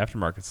automotive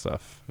aftermarket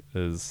stuff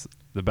is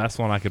the best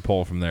one I could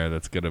pull from there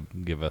that's going to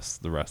give us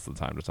the rest of the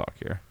time to talk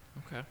here.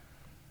 Okay.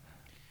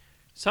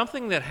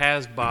 Something that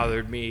has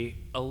bothered me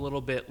a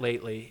little bit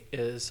lately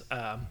is,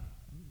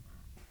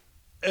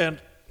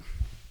 and,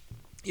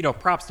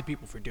 props to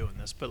people for doing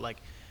this, but like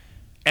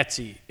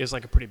Etsy is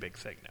like a pretty big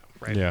thing now,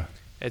 right? Yeah.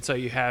 And so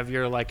you have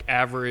your like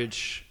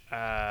average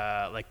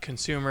like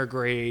consumer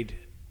grade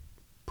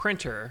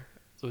printer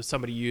that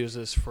somebody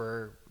uses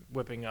for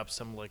whipping up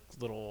some like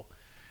little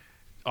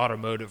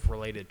automotive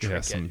related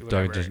trinket, some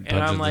whatever. Dungeons And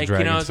I'm like,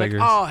 Dragons it's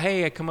figures. like, oh,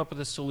 hey, I come up with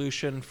a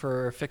solution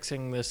for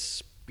fixing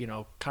this,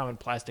 common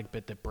plastic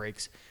bit that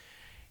breaks.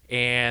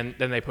 And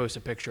then they post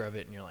a picture of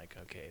it, and you're like,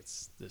 okay,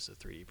 this is a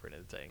 3D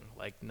printed thing,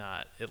 like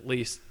not at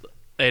least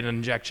an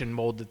injection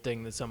molded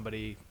thing that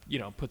somebody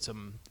put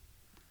some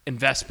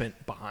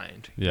investment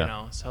behind.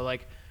 So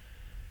like.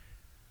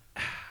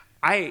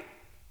 I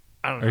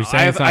don't know. Are you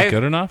saying it's not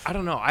good enough? I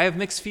don't know. I have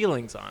mixed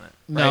feelings on it.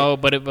 No,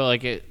 but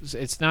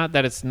it's not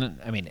that it's.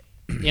 I mean,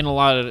 in a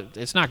lot of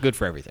it's not good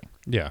for everything.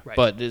 Yeah. Right.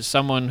 But as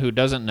someone who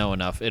doesn't know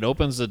enough, it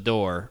opens the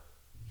door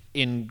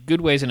in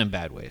good ways and in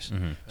bad ways.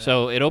 Mm-hmm.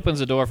 So it opens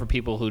the door for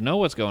people who know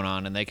what's going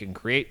on and they can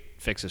create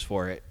fixes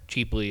for it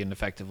cheaply and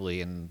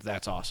effectively, and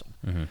that's awesome.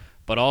 Mm-hmm.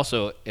 But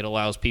also, it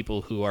allows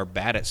people who are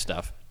bad at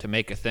stuff to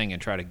make a thing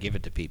and try to give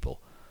it to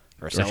people.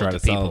 Or sell it to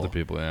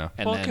people. Yeah.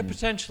 And well, it could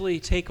potentially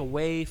take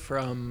away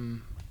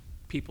from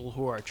people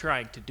who are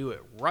trying to do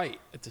it right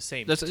at the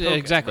same time.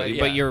 Exactly. Right?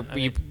 But Yeah.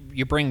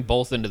 you bring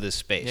both into this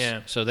space.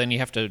 Yeah. So then you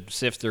have to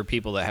sift through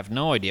people that have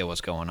no idea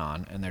what's going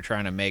on, and they're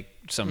trying to make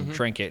some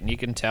trinket, and you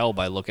can tell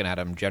by looking at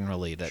them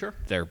generally that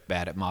they're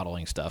bad at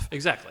modeling stuff.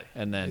 Exactly.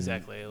 And then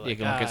exactly. you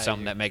can look at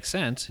something that makes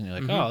sense, and you're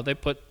like, oh, they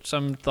put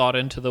some thought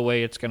into the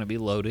way it's going to be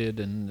loaded,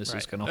 and this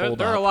is going to hold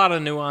There up. are a lot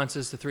of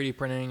nuances to 3D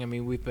printing. I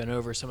mean, we've been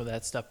over some of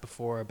that stuff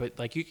before, but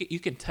like you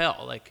can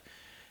tell, like,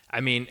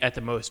 I mean, at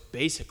the most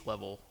basic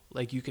level,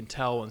 like you can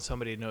tell when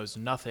somebody knows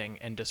nothing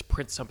and just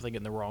prints something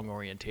in the wrong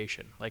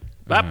orientation. Like,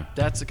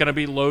 that's going to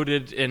be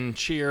loaded in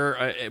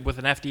shear with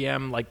an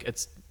FDM. Like,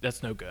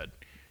 that's no good.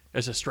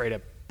 It's just straight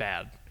up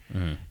bad.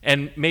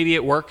 And maybe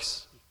it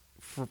works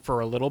for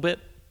a little bit,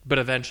 but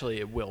eventually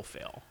it will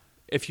fail.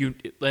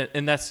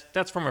 And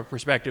that's from a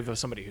perspective of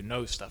somebody who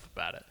knows stuff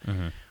about it.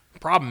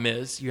 Problem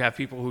is, you have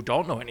people who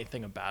don't know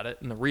anything about it,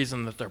 and the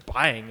reason that they're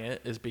buying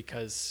it is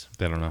because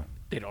They don't know.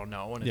 they don't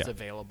know and it's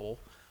available.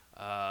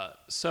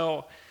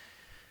 So,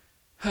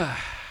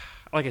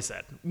 like I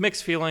said,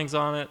 mixed feelings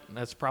on it.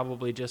 That's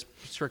probably just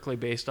strictly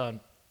based on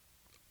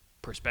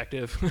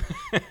perspective.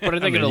 But I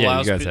think it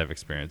allows. you guys have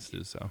experience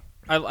too, so.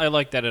 I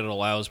like that it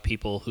allows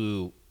people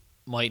who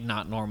might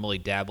not normally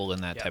dabble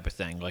in that type of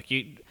thing, like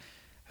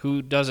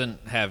who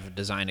doesn't have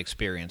design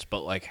experience,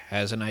 but like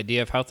has an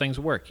idea of how things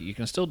work. You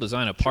can still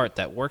design a part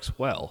that works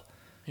well.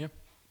 Yeah.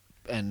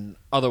 And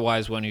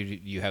otherwise, when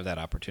you have that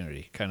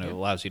opportunity, kind of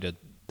allows you to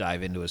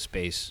dive into a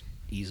space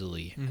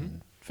easily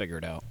and figure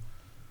it out.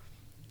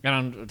 And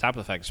on top of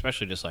the fact,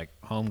 especially just like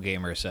home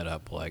gamer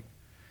setup, like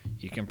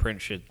you can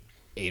print shit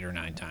 8 or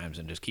 9 times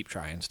and just keep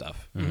trying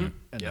stuff, and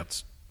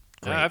that's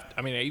great.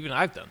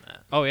 I've done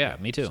that. Oh yeah,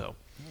 me too. So.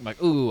 I'm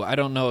like, ooh, I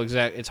don't know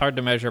exactly. It's hard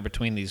to measure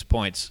between these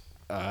points.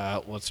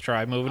 Let's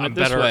try moving it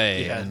this better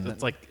way. Yeah, and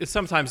it's like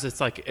sometimes it's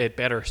like a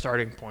better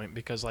starting point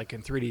because like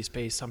in 3D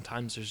space,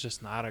 sometimes there's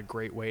just not a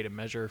great way to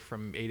measure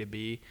from A to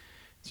B.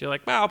 So you're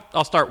like, well,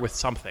 I'll start with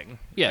something.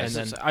 yeah, and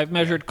then I've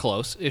measured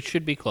close. It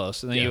should be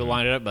close, and then you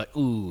line it up. Like,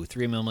 ooh,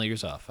 3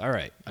 millimeters off. All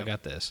right, I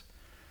got this.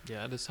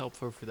 yeah, it is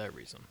helpful for that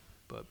reason.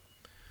 But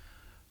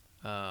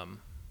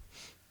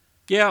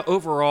yeah,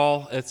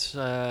 overall, it's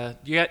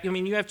you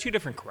have 2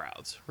 different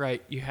crowds,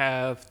 right? You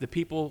have the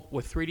people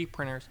with 3D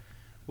printers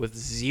with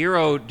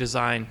zero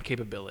design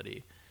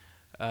capability,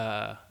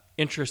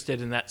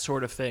 interested in that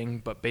sort of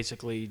thing, but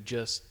basically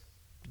just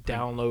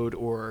download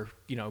or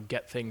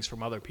get things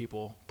from other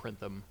people, print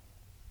them.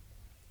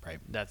 Right.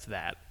 That's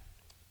that.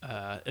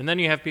 And then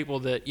you have people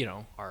that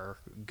are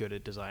good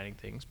at designing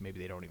things. Maybe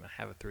they don't even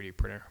have a 3D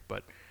printer,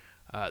 but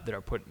that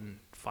are putting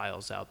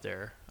files out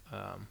there,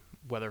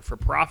 whether for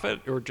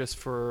profit or just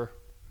for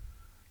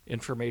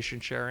information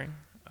sharing.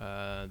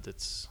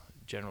 That's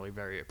generally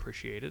very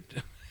appreciated.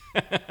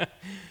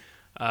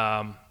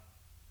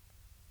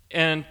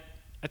 And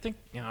I think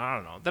I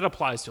don't know, that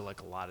applies to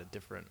like a lot of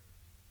different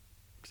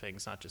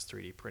things, not just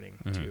 3D printing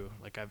too.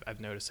 Like I've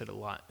noticed it a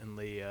lot in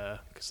the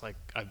because like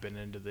I've been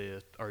into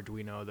the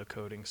Arduino, the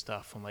coding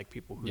stuff, and like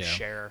people who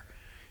share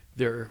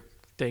their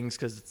things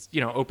because it's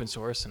open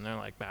source, and they're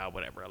like,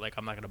 whatever, like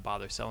I'm not going to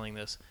bother selling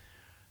this.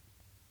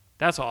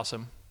 That's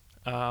awesome.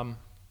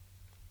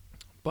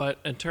 But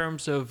in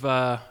terms of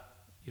the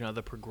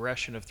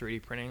progression of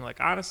 3D printing, like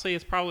honestly,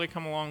 it's probably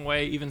come a long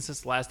way even since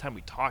the last time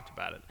we talked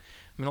about it.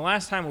 I mean, the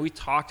last time we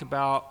talked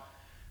about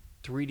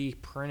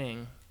 3D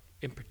printing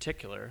in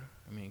particular,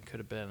 I mean, it could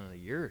have been a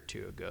year or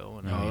 2 ago.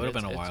 And No, it would have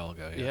been a while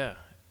ago. Yeah.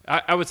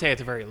 I would say at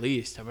the very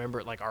least. I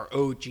remember like our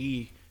OG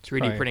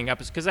 3D printing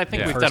episodes, because I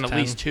think we've First done at 10.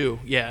 least 2.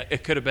 Yeah,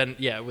 it could have been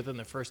within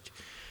the first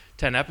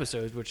 10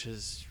 episodes, which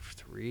is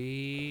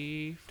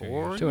 3,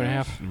 4,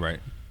 2.5. Right.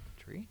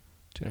 3.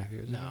 2.5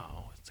 years. ago.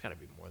 No, it's got to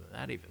be more than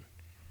that even.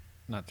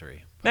 Not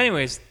 3.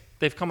 Anyways,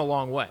 they've come a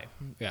long way.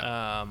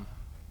 Yeah.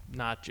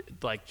 Not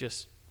like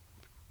just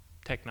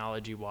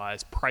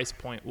technology-wise, price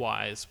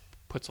point-wise,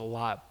 puts a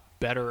lot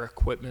better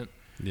equipment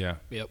Yeah.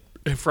 Yep.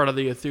 in front of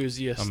the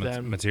enthusiasts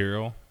than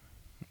Material.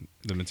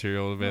 The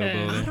material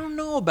availability. I don't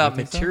know about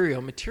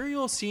material. So?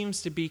 Material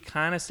seems to be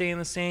kind of staying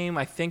the same.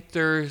 I think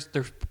there's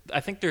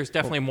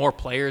definitely more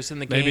players in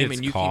the maybe game,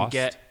 it's and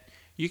cost.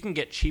 you can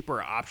get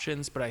cheaper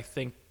options, but I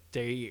think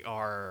they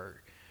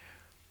are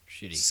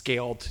Shitty.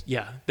 scaled.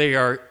 Yeah, they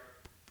are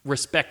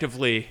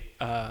respectively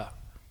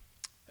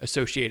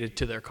associated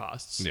to their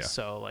costs. Yeah.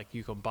 So like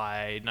you can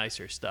buy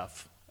nicer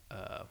stuff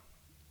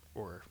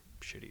or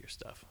shittier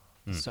stuff.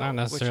 So, Not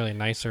necessarily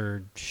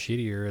nicer,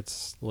 shittier.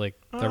 It's like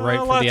they're a right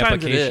lot for of the times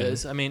application. It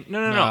is. I mean,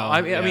 no. No,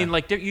 I yeah. mean,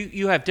 like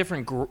you have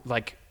different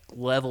like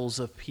levels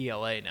of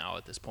PLA now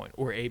at this point,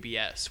 or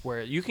ABS,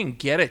 where you can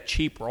get a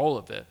cheap roll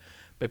of it,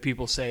 but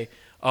people say,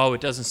 oh, it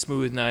doesn't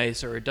smooth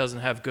nice, or it doesn't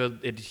have good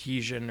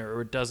adhesion,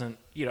 or it doesn't,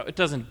 it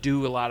doesn't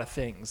do a lot of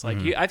things. Like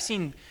I've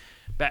seen.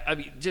 I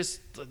mean, just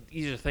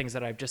these are things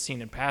that I've just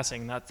seen in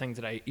passing, not things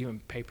that I even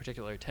pay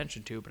particular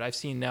attention to. But I've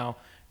seen now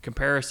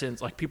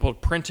comparisons, like people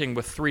printing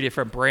with 3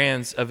 different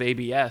brands of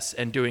ABS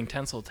and doing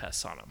tensile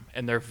tests on them,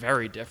 and they're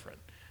very different.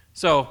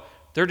 So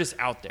they're just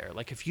out there.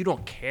 Like if you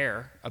don't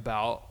care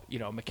about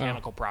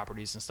mechanical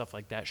properties and stuff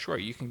like that, sure,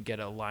 you can get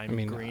a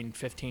lime green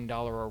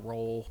 $15 a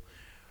roll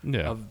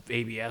of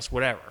ABS,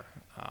 whatever.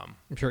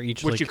 I'm sure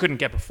each which like, you couldn't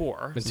get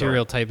before.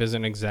 material type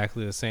isn't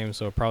exactly the same,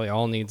 so it probably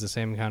all needs the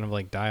same kind of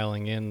like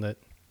dialing in that.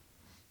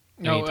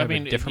 No, I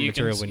mean, different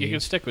material you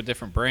can stick with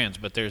different brands,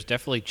 but there's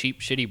definitely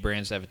cheap, shitty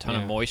brands that have a ton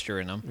of moisture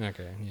in them.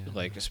 Okay, yeah.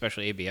 Like,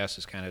 especially ABS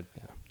is kind of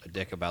a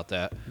dick about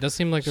that. It does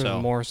seem like there's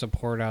So- more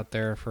support out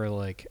there for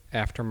like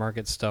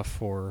aftermarket stuff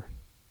for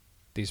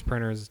these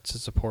printers to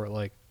support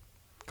like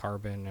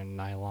carbon and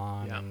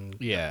nylon. Yeah. And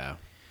Yeah.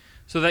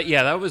 So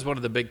that was one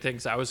of the big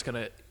things I was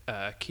gonna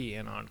key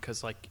in on,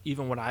 because like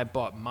even when I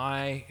bought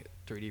my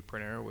 3D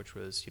printer, which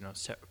was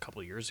a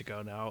couple of years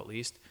ago now at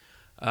least,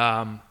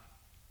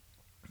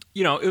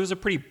 it was a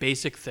pretty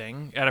basic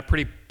thing at a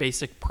pretty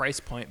basic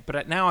price point.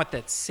 But now at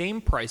that same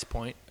price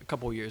point, a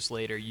couple of years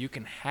later, you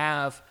can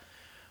have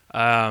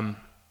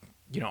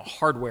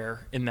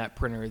hardware in that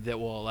printer that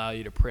will allow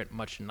you to print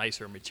much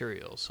nicer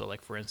materials. So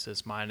like, for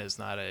instance, mine is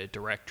not a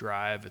direct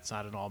drive. It's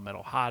not an all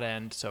metal hot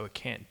end. So it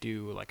can't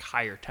do like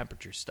higher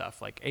temperature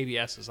stuff. Like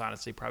ABS is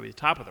honestly probably the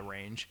top of the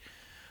range.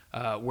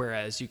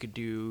 Whereas you could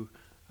do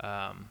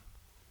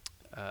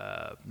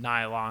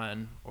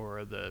nylon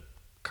or the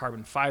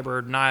carbon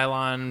fiber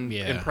nylon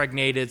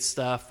impregnated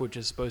stuff, which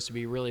is supposed to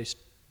be really,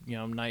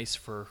 nice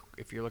for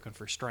if you're looking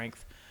for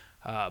strength.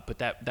 But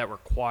that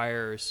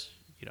requires,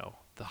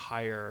 the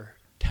higher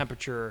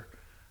temperature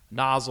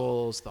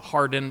nozzles, the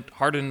hardened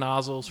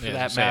nozzles for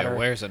that matter. It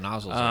wears the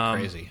nozzles like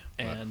crazy.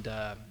 And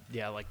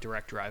like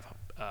direct drive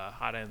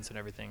hot ends and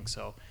everything.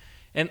 So,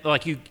 and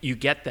like you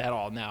get that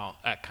all now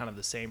at kind of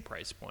the same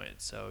price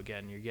point. So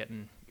again, you're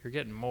getting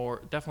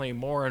definitely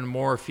more and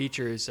more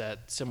features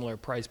at similar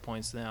price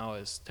points now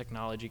as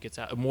technology gets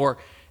out.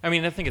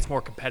 I think it's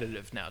more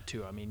competitive now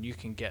too. I mean, you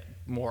can get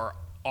more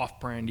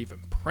off-brand even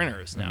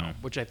printers now,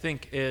 which I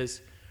think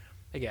is,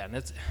 again,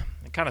 it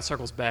kind of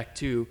circles back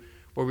to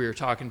what we were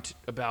talking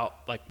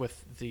about, like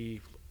with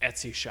the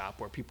Etsy shop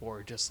where people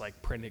were just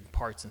like printing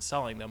parts and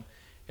selling them.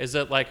 Is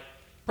that like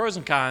pros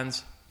and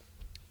cons?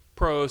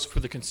 Pros for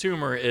the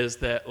consumer is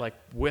that like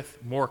with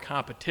more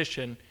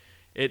competition,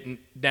 it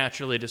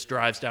naturally just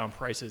drives down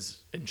prices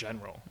in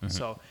general. Mm-hmm.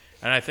 So,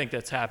 and I think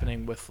that's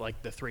happening with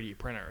like the 3D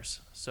printers.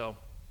 So,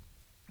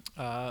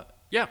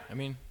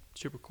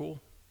 super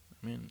cool.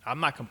 I mean, I'm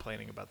not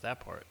complaining about that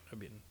part. I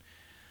mean,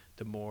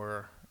 the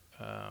more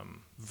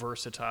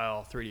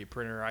versatile 3D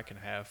printer I can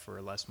have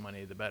for less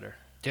money, the better.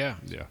 Yeah.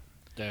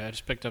 I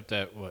just picked up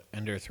that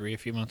Ender 3 a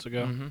few months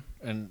ago,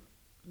 and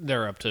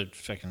they're up to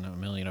fucking a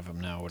million of them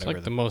now. Whatever. It's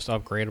like the most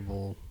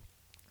upgradable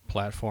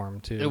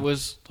platform too. It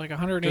was like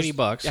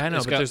 $180. Yeah, I know,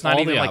 It's but got there's not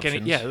all even the like any.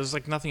 options. Yeah, there's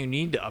like nothing you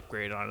need to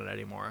upgrade on it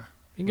anymore.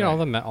 You can get all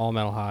the all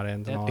metal hot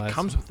ends and all It that.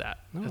 comes with that.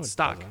 No, it's it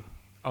stock doesn't.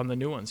 on the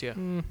new ones. Yeah.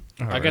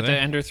 I got the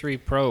Ender 3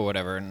 Pro,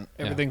 whatever, and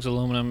everything's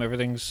aluminum.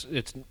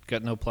 It's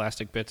got no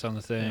plastic bits on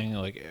the thing.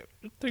 Like,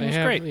 the thing was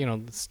great.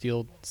 The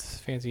steel,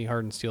 fancy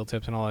hardened steel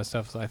tips and all that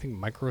stuff. So I think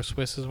Micro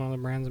Swiss is one of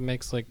the brands that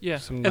makes like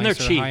some and they're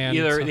nicer cheap. high-end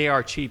Either stuff. they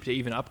are cheap to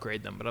even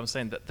upgrade them. But I'm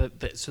saying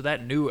so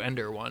that new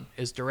Ender one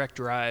is direct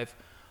drive,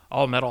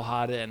 all metal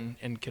hot end,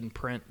 and can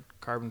print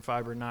carbon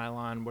fiber,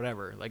 nylon,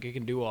 whatever. Like it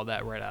can do all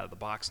that right out of the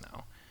box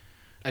now.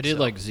 I did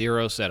like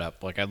zero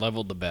setup. Like I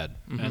leveled the bed,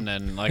 and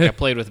then like I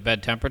played with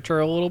bed temperature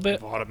a little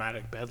bit.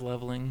 Automatic bed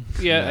leveling.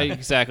 Yeah,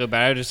 exactly. But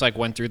I just like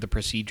went through the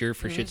procedure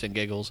for shits and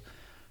giggles,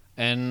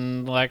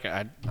 and like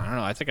I don't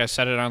know. I think I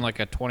set it on like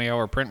a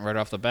 20-hour print right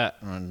off the bat,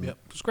 and it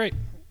was great.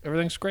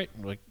 Everything's great.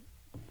 Like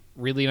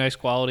really nice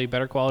quality,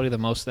 better quality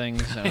than most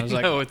things. And I was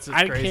like, it's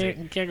I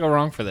crazy. can't go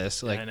wrong for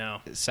this. Like I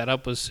know.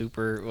 setup was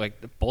super.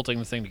 Like bolting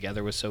the thing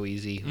together was so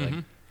easy.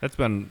 Like That's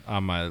been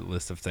on my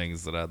list of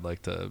things that I'd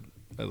like to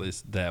at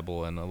least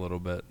dabble in a little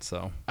bit.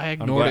 So I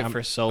ignored it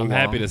for so long. I'm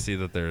happy to see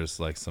that there's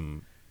like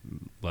some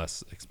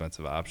less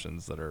expensive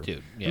options that are.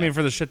 Dude, I mean,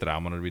 for the shit that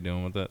I'm going to be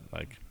doing with it,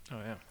 like. Oh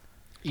yeah.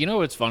 You know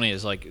what's funny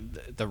is like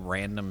the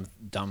random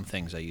dumb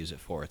things I use it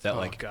for that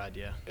Oh God,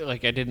 yeah.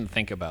 like I didn't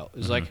think about. It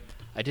was like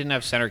I didn't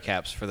have center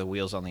caps for the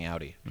wheels on the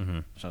Audi,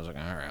 so I was like,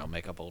 all right, I'll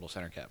make up a little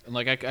center cap. And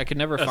like I could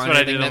never That's find what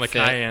I anything did on that the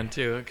fit. Cayenne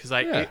too, because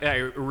I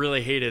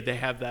really hated they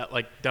have that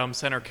like dumb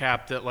center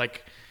cap that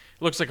like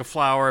looks like a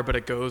flower, but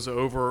it goes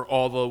over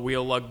all the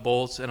wheel lug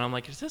bolts, and I'm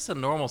like, is this a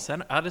normal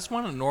center? I just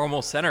want a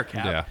normal center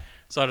cap. Yeah.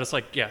 So I just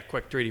like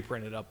quick 3D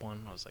printed up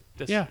one. I was like,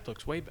 this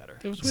looks way better.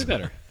 It was way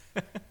better.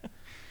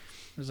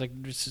 It was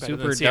like just Better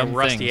super than seeing dumb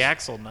rusty things.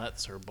 axle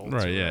nuts or bolts.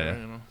 Right, or yeah, whatever,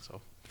 yeah. You know,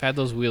 so. I've had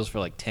those wheels for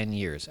like 10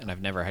 years, and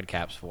I've never had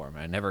caps for them.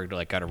 I never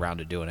like got around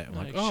to doing it. I'm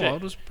like, Like, shit. I'll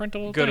just print a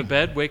little Go to thing.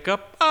 bed, wake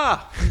up,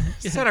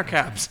 center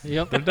caps.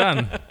 Yep. They're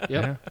done. Yep.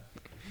 Yeah.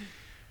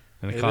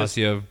 And it It costs is-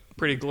 you,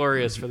 Pretty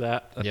glorious for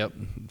that. Yep.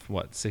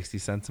 what, 60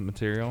 cents a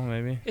material,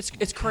 maybe? It's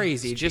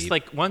crazy. It's Just cheap.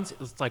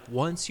 like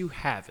once you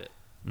have it,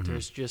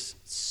 there's just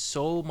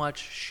so much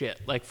shit.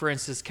 Like for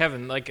instance,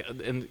 Kevin, like,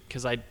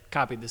 because I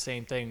copied the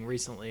same thing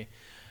recently.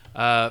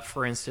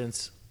 For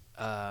instance,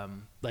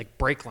 like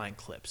brake line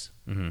clips.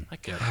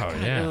 Like,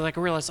 like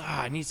I realized,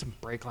 I need some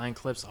brake line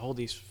clips to hold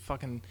these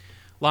fucking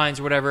lines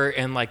or whatever.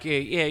 And like,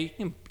 you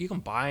can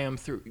buy them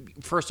through.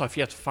 First off,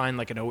 you have to find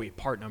like an OE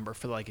part number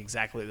for like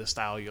exactly the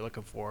style you're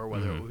looking for,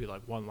 whether it would be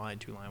like one line,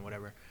 two line,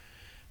 whatever.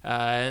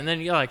 And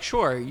then you're like,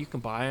 sure, you can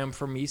buy them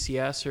from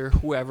ECS or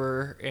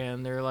whoever,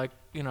 and they're like,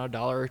 $1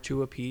 or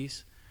 $2 a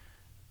piece.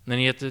 And then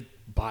you have to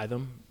buy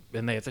them,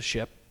 and they have to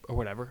ship or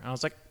whatever. And I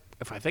was like,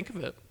 if I think of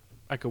it,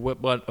 I could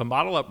whip a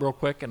model up real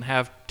quick and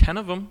have 10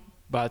 of them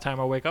by the time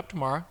I wake up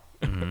tomorrow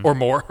or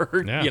more,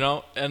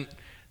 Yeah. and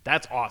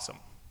that's awesome.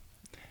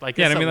 Like,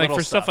 Yeah, it's I mean, the like little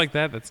for stuff like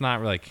that, that's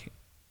not like,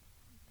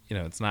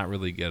 it's not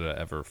really gonna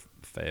ever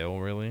fail,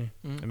 really.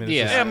 I mean, it's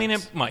Yeah. just- I mean,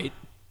 it might.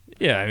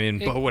 yeah, I mean,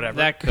 But whatever.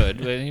 That could,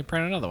 but you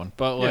print another one.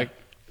 But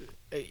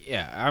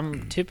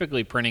I'm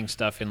typically printing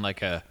stuff in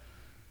like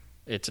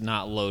it's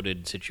not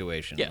loaded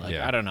situation. Yeah. Like,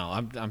 Yeah. I don't know.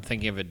 I'm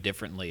thinking of it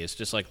differently. It's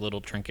just like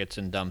little trinkets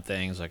and dumb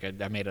things. Like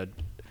I made a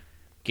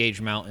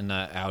gauge mount in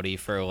the Audi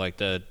for like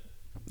the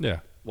yeah,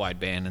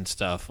 wideband and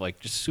stuff. Like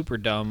just super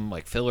dumb,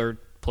 like filler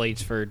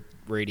plates for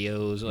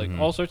radios, like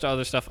all sorts of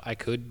other stuff I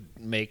could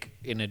make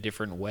in a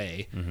different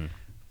way.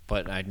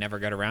 But I never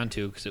got around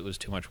to because it was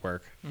too much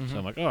work. So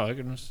I'm like, I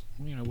can just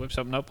whip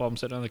something up while I'm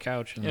sitting on the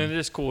couch. And And it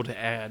is cool to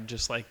add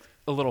just like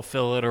a little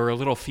fillet or a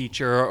little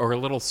feature or a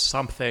little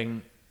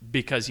something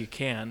because you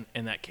can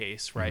in that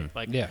case, right?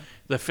 Like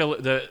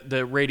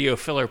the radio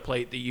filler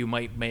plate that you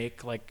might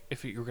make, like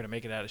if you were going to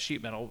make it out of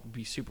sheet metal, it would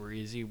be super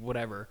easy,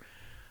 whatever.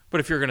 But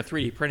if you're going to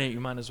 3D print it,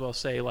 you might as well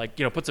say like,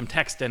 put some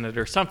text in it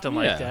or something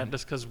like that,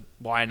 just because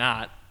why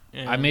not?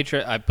 I made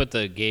sure I put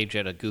the gauge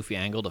at a goofy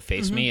angle to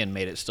face me and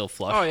made it still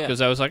flush. Oh, yeah.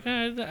 Because I was like,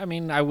 I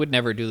mean, I would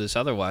never do this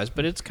otherwise,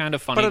 but it's kind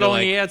of funny. But it to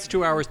only adds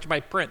 2 hours to my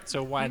print,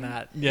 so why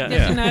not?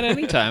 Yeah. Not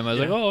any time. I was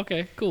like,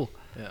 okay, cool.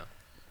 Yeah.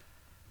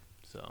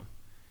 So,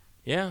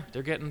 yeah,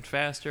 they're getting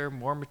faster,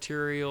 more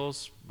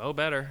materials,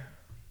 better,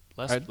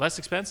 less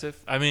expensive.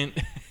 I mean,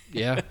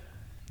 Yeah.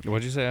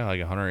 what'd you say? Like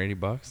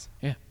 $180?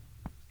 Yeah.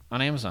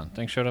 On Amazon.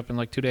 Things showed up in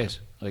like 2 days.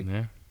 Like,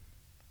 Yeah.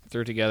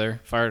 threw it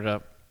together, fired it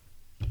up.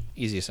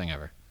 Easiest thing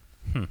ever.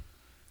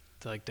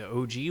 like the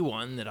OG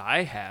one that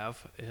I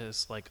have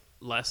is like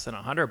less than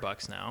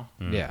 $100 now.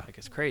 Yeah. Like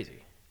it's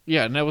crazy.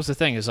 Yeah, and that was the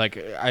thing. Is like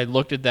I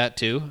looked at that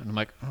too, and I'm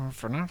like,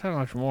 for not that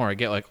much more, I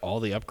get like all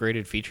the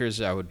upgraded features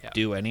I would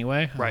do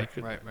anyway. Right.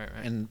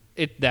 And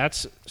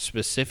that's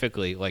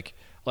specifically like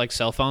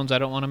cell phones. I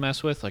don't want to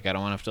mess with. Like I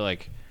don't want to have to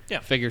like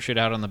figure shit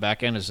out on the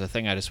back end. Is the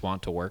thing I just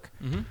want to work.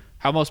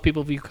 How most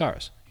people view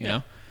cars, you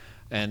know.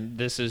 And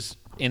this is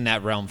in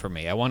that realm for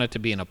me. I want it to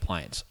be an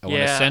appliance. I want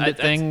to send it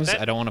things.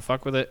 I don't want to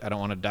fuck with it. I don't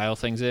want to dial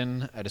things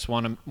in. I just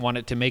want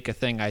it to make a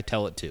thing I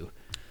tell it to.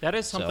 That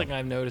is something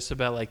I've noticed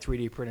about like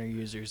 3D printer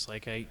users.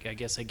 Like I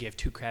guess I gave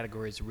 2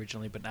 categories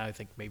originally, but now I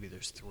think maybe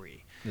there's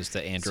 3. Is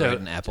the Android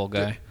and Apple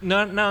guy?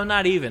 No,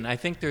 not even. I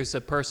think there's a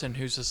person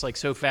who's just like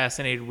so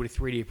fascinated with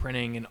 3D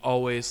printing and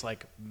always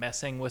like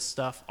messing with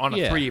stuff on a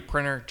 3D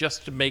printer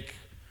just to make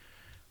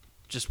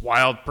just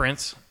wild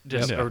prints,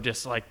 or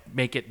just like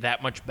make it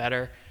that much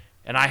better.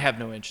 And I have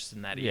no interest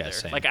in that either.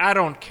 Same. Like I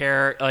don't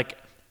care. Like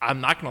I'm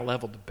not going to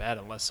level to bed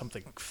unless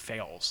something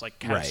fails, like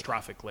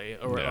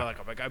catastrophically, or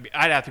like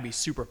I'd have to be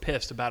super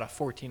pissed about a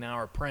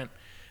 14-hour print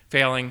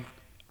failing,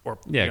 or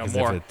because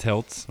more. if it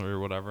tilts or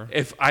whatever.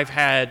 If I've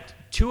had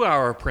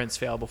 2-hour prints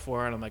fail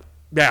before, and I'm like,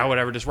 yeah,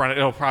 whatever, just run it.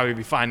 It'll probably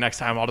be fine next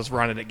time. I'll just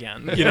run it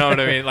again. You know what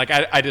I mean? Like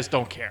I just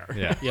don't care.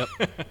 Yeah. Yep.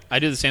 I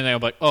do the same thing.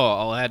 I'm like,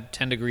 I'll add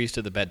 10 degrees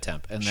to the bed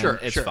temp, and then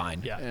it's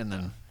fine. Yeah. And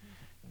then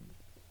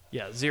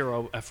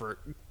zero effort.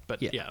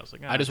 But I was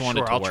like, I just want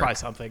it to I'll work. try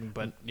something.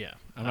 But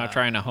I'm not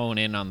trying to hone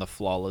in on the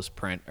flawless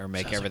print or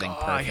make everything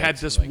perfect. I had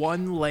this like,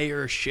 one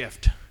layer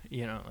shift.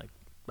 Like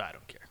I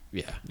don't care.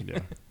 Yeah.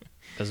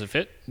 Does it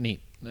fit?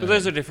 Neat. But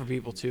those are different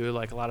people too.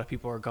 Like a lot of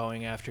people are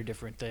going after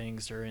different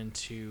things. They're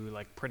into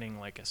like printing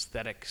like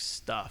aesthetic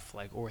stuff,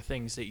 like or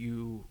things that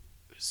you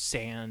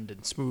sand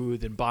and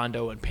smooth and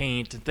Bondo and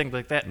paint and things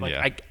like that.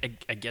 Like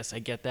I guess I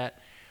get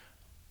that.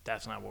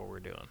 That's not what we're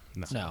doing.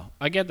 No,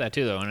 I get that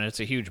too though, and it's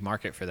a huge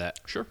market for that.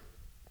 Sure.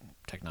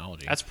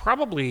 Technology. That's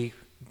probably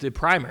the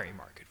primary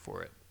market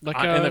for it, like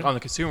on the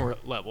consumer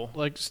level.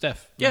 Like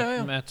Steph,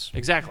 Matt's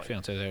exactly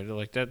fiance there. They're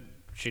like that.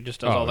 She just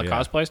does all the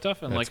cosplay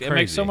stuff, and That's like it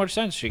makes so crazy. much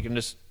sense. She can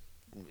just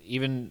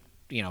even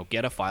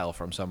get a file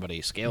from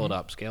somebody, scale it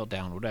up, scale it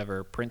down,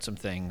 whatever, print some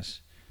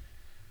things,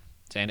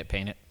 sand it,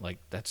 paint it. Like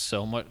that's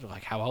so much.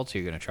 Like how else are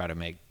you going to try to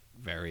make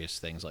various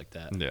things like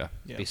that? Yeah.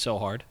 It'd be so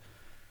hard.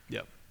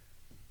 Yep.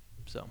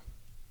 So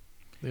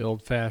The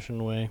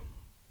old-fashioned way.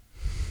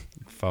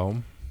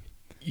 Foam.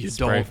 you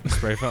Spray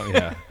foam.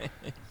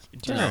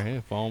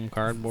 Yeah. Foam,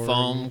 cardboard.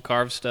 Foam,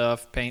 carve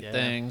stuff, paint Yeah.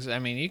 things. I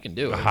mean, you can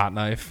do A it. hot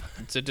knife.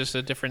 It's just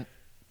a different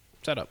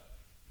setup.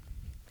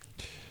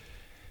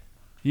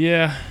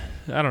 Yeah,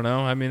 I don't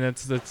know. I mean,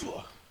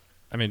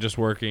 just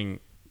working,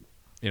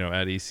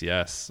 at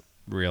ECS,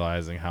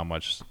 realizing how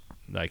much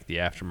like the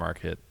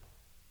aftermarket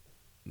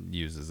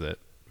uses it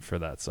for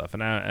that stuff,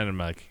 and I'm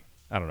like,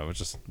 I don't know.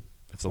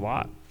 It's a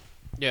lot.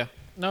 Yeah.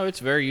 No, it's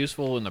very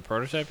useful in the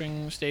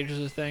prototyping stages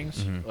of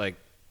things. Like,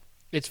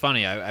 it's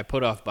funny. I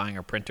put off buying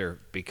a printer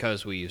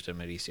because we used them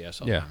at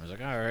ECS all the time. I was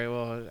like, all right,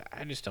 well,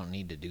 I just don't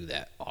need to do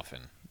that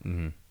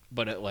often.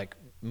 But like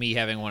me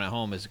having one at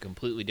home is a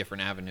completely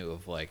different avenue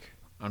of like,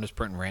 I'm just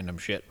printing random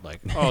shit like,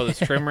 oh, this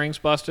trim ring's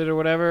busted or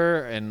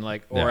whatever, and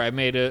like, or I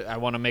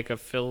want to make a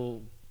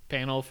fill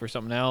panel for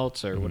something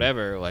else or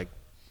whatever. Like,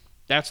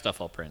 that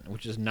stuff I'll print,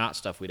 which is not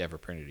stuff we'd ever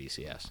print at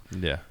ECS.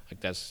 Yeah.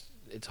 Like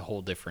it's a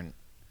whole different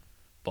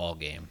ball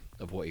game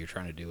of what you're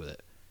trying to do with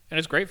it, and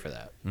it's great for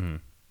that. Mm-hmm.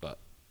 But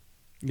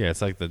yeah,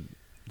 it's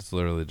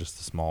literally just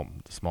the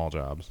small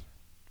jobs.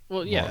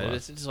 Well, yeah,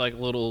 it's like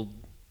little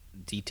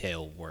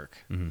detail work.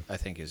 I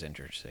think is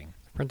interesting.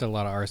 Printed a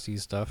lot of RC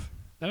stuff.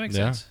 That makes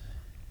sense.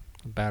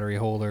 Battery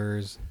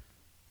holders,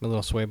 a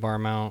little sway bar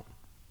mount.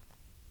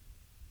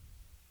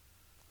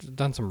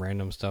 Done some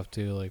random stuff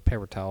too, like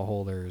paper towel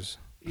holders.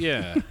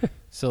 Yeah.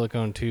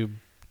 Silicone tube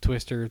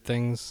twister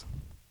things.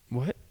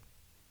 What?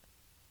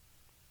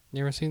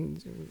 You ever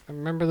seen?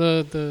 Remember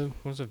the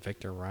what was it,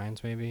 Victor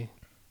Rhines maybe?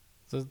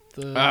 The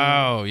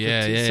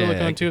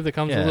silicone tube that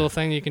comes with a little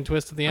thing you can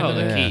twist at the end of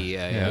it. Key.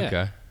 Yeah.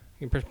 Okay.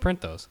 You can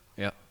print those.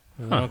 Yep.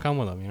 They don't come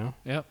with them, you know.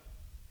 Yep.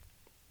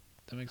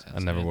 That makes sense. I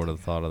never would have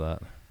thought of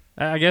that.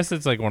 I guess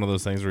it's like one of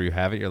those things where you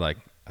have it, you're like,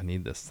 I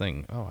need this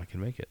thing. Oh, I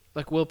can make it.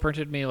 Like Will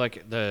printed me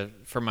like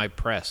for my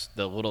press,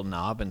 the little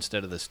knob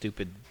instead of the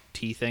stupid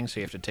T thing, so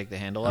you have to take the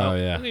handle out. Oh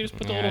yeah. And you just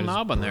put the little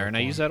knob on there, and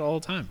I use that all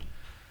the time.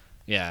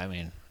 Yeah, I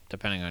mean,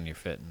 depending on your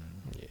fit.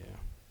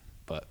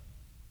 But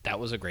that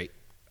was a great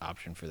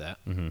option for that.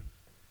 Mm-hmm.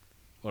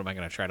 What am I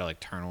going to try to like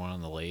turn one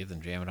on the lathe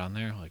and jam it on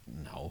there? Like,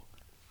 no,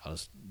 I'll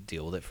just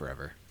deal with it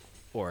forever.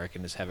 Or I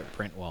can just have it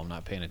print while I'm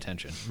not paying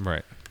attention.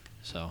 Right.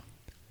 So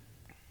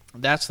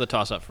that's the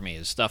toss up for me,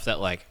 is stuff that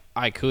like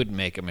I could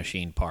make a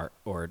machine part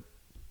or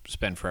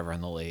spend forever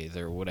on the lathe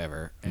or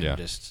whatever and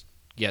just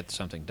get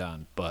something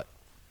done. But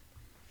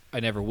I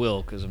never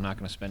will, because I'm not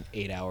going to spend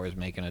 8 hours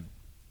making a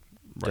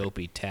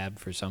dopey tab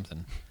for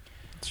something.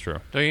 It's true.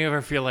 Don't you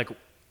ever feel like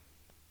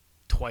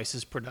twice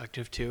as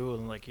productive too?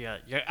 And like,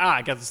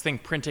 I got this thing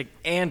printing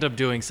and I'm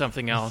doing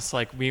something else.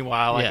 Like,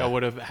 meanwhile, like I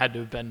would have had to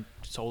have been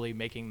solely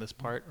making this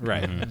part.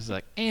 Right. It's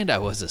like, and I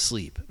was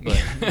asleep.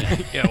 But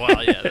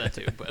that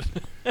too. But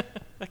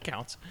that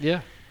counts.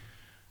 Yeah.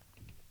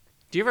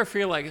 Do you ever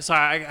feel like? So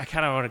I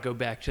kind of want to go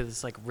back to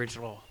this like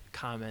original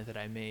comment that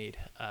I made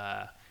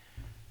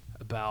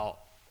about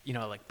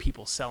like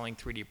people selling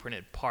 3D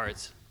printed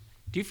parts.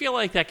 Do you feel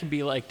like that can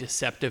be like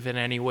deceptive in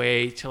any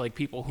way to like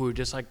people who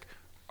just like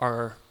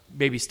are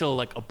maybe still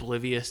like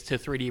oblivious to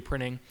 3D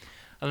printing?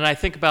 And then I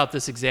think about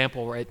this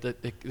example, right?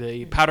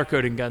 The powder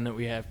coating gun that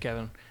we have,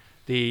 Kevin.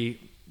 The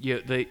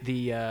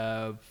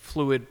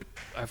fluid,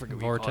 I forget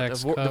what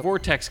Vortex you call it. cup. The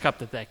Vortex cup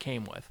that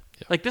came with.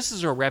 Yeah. Like, this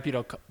is a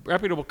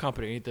reputable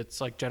company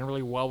that's like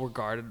generally well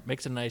regarded,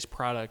 makes a nice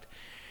product,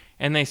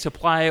 and they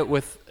supply it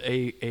with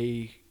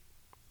an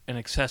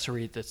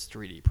accessory that's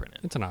 3D printed.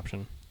 It's an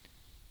option.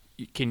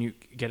 Can you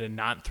get a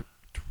not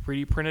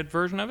 3D printed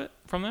version of it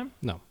from them?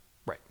 No.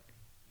 Right.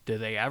 Do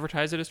they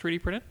advertise it as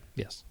 3D printed?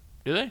 Yes.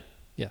 Do they?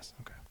 Yes.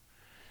 Okay.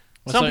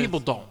 Well, Some people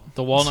don't.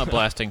 The walnut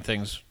blasting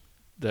things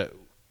that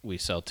we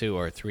sell too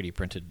are 3D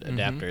printed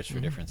adapters for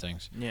different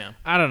things. Yeah.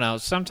 I don't know.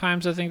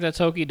 Sometimes I think that's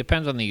hokey.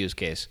 Depends on the use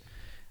case.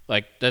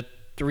 Like the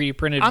 3D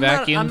printed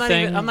vacuum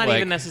thing. I'm not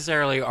even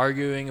necessarily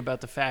arguing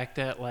about the fact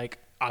that, like,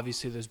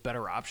 obviously there's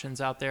better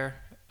options out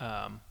there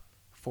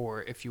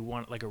for if you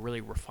want like a really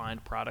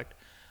refined product.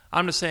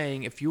 I'm just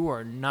saying, if you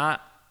are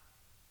not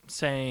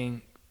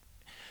saying,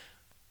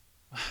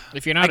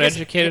 if you're not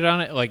educated on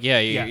it, like,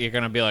 you're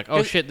going to be like,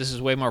 oh shit, this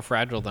is way more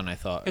fragile than I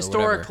thought.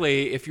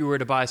 Historically, if you were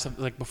to buy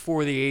something like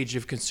before the age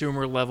of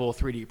consumer level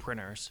 3D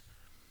printers,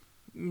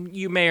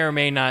 you may or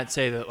may not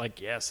say that, like,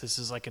 yes, this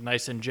is like a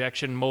nice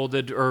injection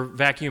molded or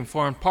vacuum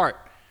formed part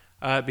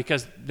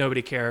because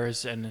nobody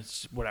cares and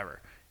it's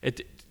whatever.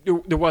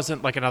 There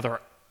wasn't like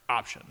another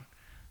option.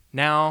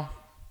 Now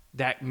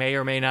that may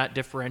or may not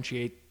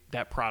differentiate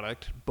that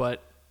product,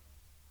 but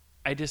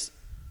I just,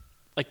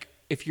 like,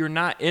 if you're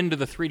not into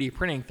the 3D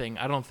printing thing,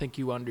 I don't think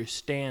you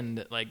understand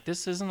that, like,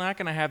 this is not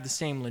going to have the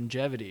same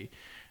longevity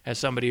as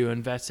somebody who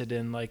invested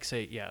in, like,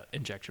 say,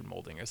 injection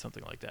molding or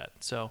something like that.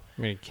 So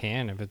I mean, it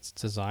can if it's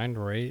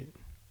designed right.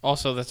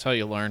 Also, that's how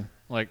you learn.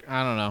 Like,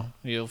 I don't know.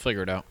 You'll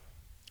figure it out.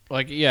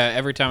 Like,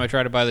 every time I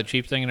try to buy the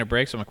cheap thing and it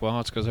breaks, I'm like, well,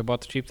 it's because I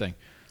bought the cheap thing.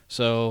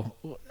 So,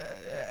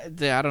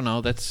 I don't know.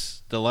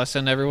 That's the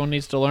lesson everyone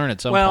needs to learn at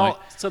some point. Well,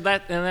 so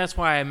that's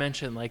why I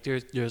mentioned, like,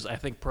 there's I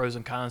think pros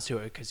and cons to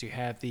it, because you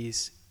have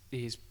these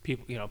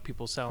people,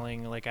 people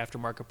selling like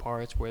aftermarket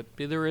parts where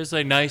there is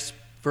a nice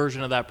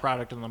version of that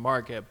product on the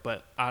market,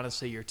 but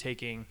honestly, you're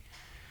taking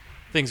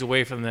things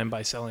away from them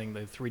by selling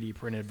the 3D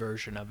printed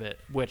version of it,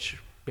 which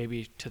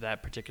maybe to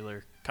that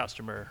particular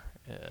customer,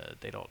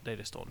 they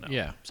just don't know.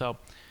 Yeah. So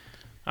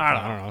I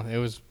don't know. It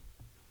was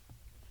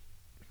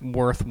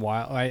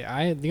worthwhile.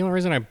 The only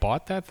reason I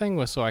bought that thing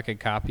was so I could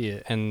copy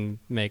it and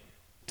make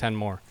 10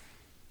 more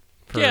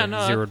for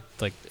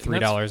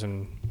 $3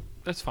 in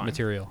that's fine.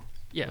 material.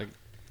 Yeah. Like,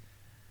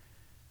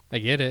 I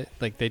get it.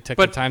 Like, they took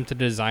the time to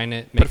design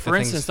it. But for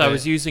instance, I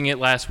was using it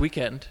last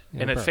weekend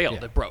and it failed.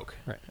 Yeah. It broke.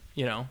 Right.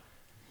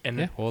 And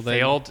Yeah, well,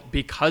 failed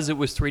because it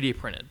was 3D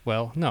printed.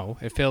 Well, no,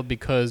 it failed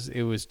because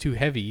it was too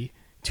heavy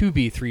to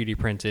be 3D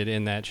printed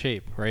in that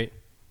shape, right?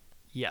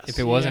 Yes. If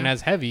it wasn't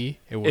as heavy,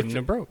 it wouldn't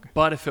have broke.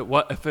 But if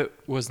it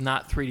was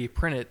not 3D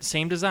printed,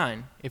 same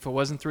design. If it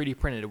wasn't 3D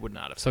printed, it would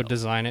not have. So failed.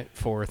 design it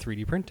for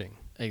 3D printing.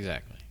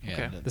 Exactly. Yeah.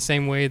 Okay. The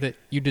same way that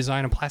you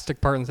design a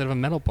plastic part instead of a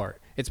metal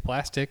part. It's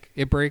plastic,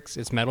 it breaks,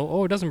 it's metal.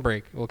 Oh, it doesn't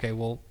break. Okay,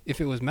 well, if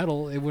it was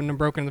metal, it wouldn't have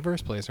broken in the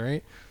first place,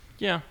 right?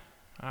 Yeah.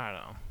 I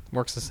don't know.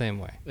 Works the same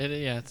way.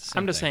 It's the same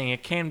I'm just thing. saying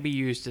it can be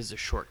used as a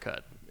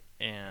shortcut,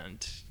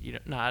 and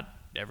not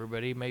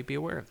everybody may be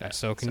aware of that.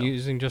 So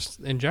using just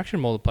injection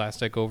molded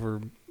plastic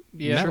over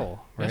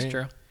metal, right? That's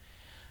true.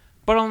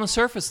 But on the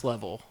surface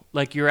level,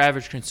 like your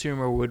average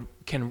consumer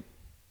can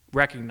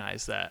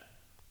recognize that.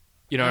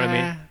 You know what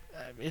I mean?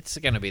 It's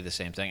going to be the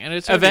same thing, and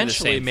it's gonna be the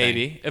Eventually, same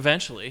maybe. thing.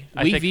 Eventually,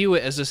 I We think view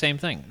it as the same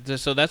thing.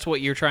 So that's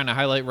what you're trying to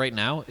highlight right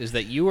now is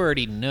that you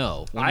already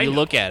know when I you know.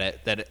 look at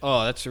it that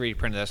that's 3D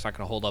printed. That's not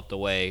going to hold up the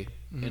way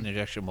an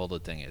injection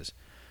molded thing is.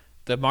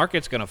 The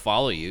market's going to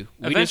follow you.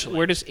 Eventually.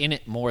 We're just in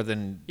it more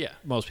than Yeah.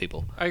 most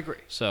people. I agree.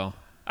 So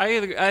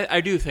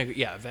I do think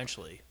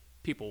eventually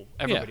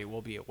everybody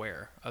will be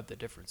aware of the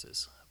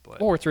differences. But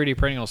or 3D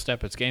printing will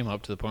step its game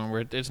up to the point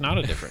where it's not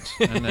a difference,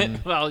 and then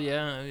well,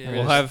 yeah.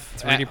 we'll have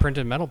 3D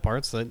printed metal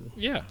parts that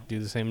yeah. do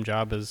the same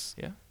job as...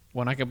 Yeah.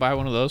 When I could buy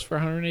one of those for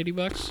 $180,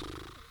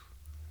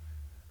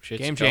 shit's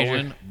Game changer.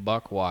 going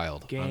buck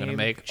wild. I'm gonna Game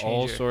make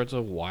all changer. sorts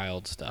of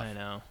wild stuff. I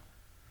know.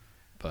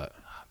 But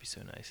That'd be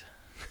so nice.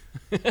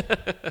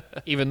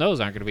 even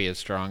those aren't going to be as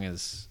strong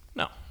as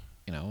No,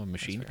 a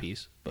machine fair.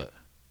 piece. But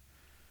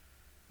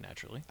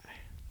naturally.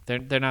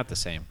 they're not the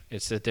same.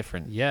 It's a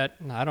different. Yet,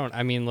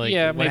 I mean, like,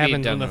 Yeah, what maybe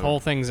happens down when the the whole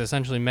road. thing's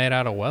essentially made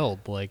out of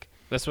weld? Like,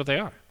 That's what they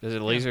are. There's a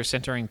laser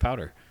sintering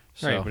powder.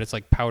 So right, but it's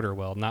like powder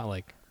weld, not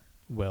like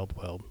weld.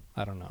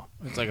 I don't know.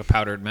 it's like a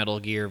powdered metal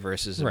gear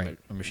versus Right.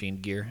 a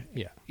machined gear.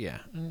 Yeah. Yeah.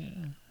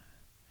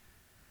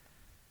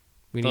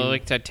 We The need,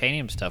 like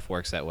titanium stuff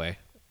works that way.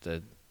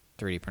 The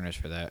 3D printers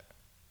for that.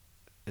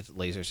 It's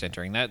laser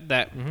sintering.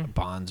 That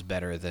bonds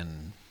better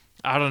than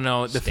I don't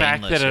know. The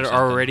fact Stainless that or it something.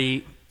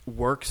 already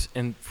works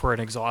for an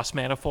exhaust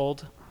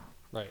manifold.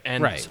 right.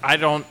 And Right.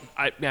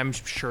 I'm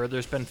sure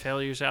there's been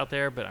failures out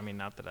there, but I mean,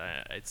 not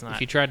that it's not.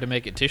 if you tried to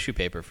make it tissue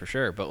paper for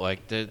sure, but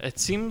like It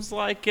seems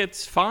like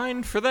it's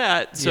fine for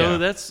that. So Yeah.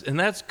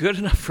 that's good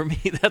enough for me.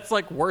 That's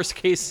like worst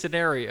case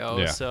scenario.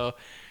 Yeah. So,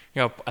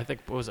 I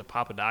think what was it?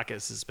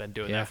 Papadakis has been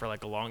doing Yeah. that for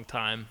like a long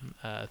time.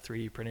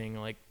 3D printing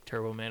like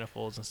turbo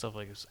manifolds and stuff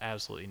like it's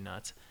absolutely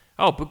nuts.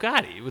 Oh,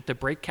 Bugatti with the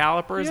brake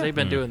calipers, Yeah. they've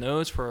been doing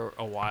those for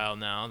a while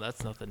now.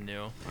 That's nothing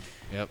new.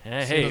 yep.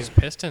 And See hey, those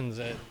pistons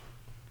at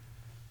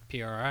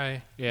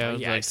PRI. Yeah, it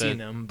was I've like seen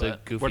them, the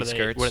but goofy what are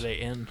skirts. What are they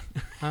in?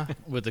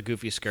 With the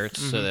goofy skirts,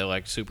 so they're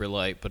like super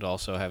light, but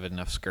also have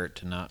enough skirt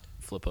to not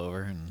flip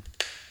over. And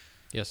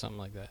Yeah, something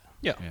like that.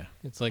 yeah,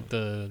 It's like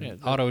the Yeah,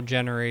 the-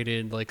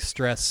 auto-generated, like,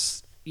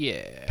 stress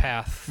yeah.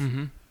 path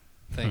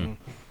thing.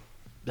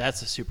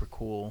 That's a super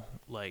cool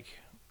like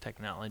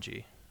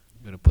technology.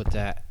 I'm gonna put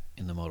that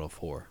in the Moto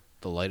 4,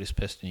 the lightest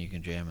piston you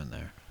can jam in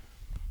there.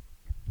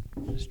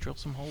 Just drill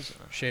some holes in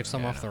it. Shave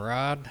some off the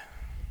rod.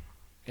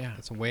 Yeah,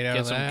 Get some weight out get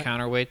of some that.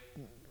 counterweight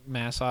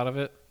mass out of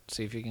it.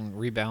 See if you can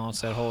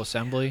rebalance that whole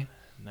assembly.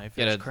 Knife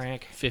Get edge a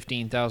crank.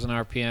 15,000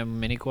 RPM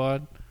mini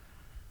quad.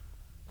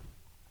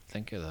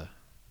 Think of the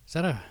Is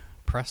that a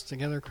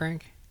pressed-together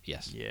crank?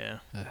 yes, Yeah.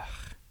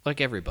 like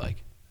every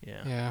bike.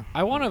 Yeah. Yeah.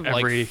 I want to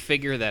Every- like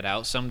figure that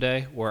out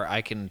someday where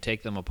I can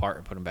take them apart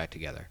and put them back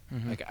together.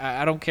 Mm-hmm. Like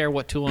I don't care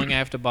what tooling I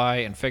have to buy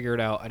and figure it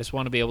out. I just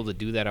want to be able to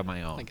do that on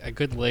my own. Like a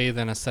good lathe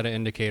and a set of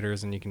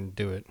indicators, and you can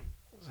do it.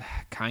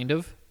 Kind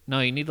of. No,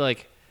 you need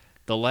like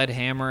the lead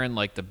hammer and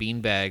like the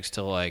bean bags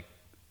to like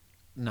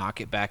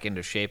knock it back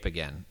into shape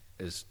again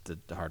is the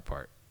hard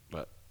part.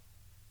 But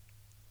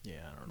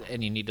Yeah, I don't know.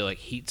 and you need to like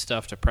heat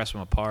stuff to press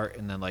them apart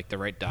and then like the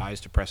right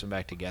dies to press them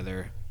back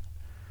together.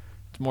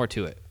 It's more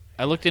to it.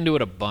 I looked into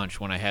it a bunch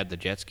when I had the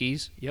jet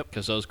skis. Yep.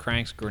 Because those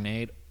cranks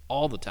grenade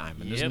all the time,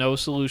 and there's Yep. no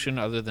solution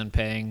other than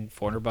paying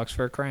 $400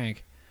 for a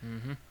crank.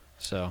 Mm-hmm.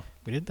 So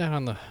We did that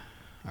on the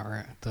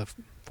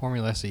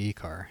Formula SE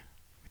car.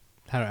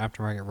 Had an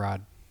aftermarket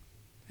rod.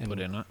 And put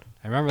in it.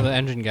 I remember the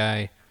engine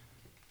guy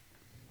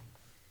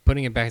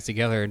putting it back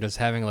together and just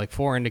having like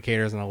 4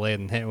 indicators on the lathe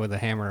and hitting it with a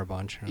hammer a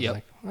bunch. And I was Yep.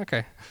 like,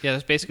 okay. Yeah,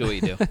 that's basically what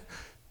you do.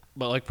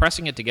 But like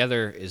pressing it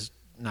together is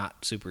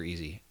not super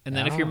easy. And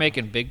then if you're Oh.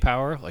 making big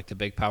power, like the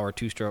big power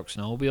 2-stroke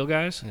snowmobile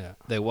guys, Yeah.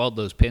 they weld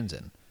those pins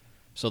in.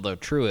 So they'll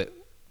true it,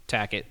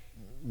 tack it,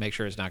 make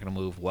sure it's not going to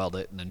move, weld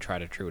it, and then try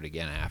to true it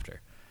again after.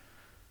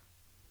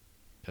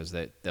 Because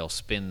they'll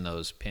spin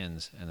those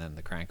pins, and then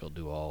the crank will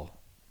do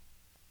all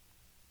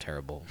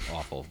terrible,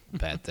 awful,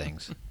 bad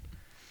things.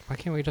 Why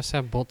can't we just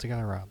have bolt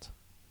together rods?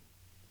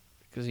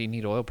 Because you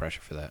need oil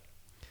pressure for that.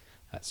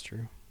 That's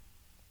true.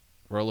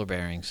 Roller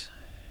bearings.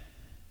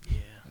 Yeah.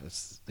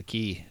 That's the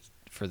key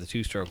for the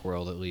 2-stroke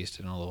world, at least,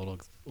 and all the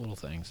little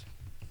things.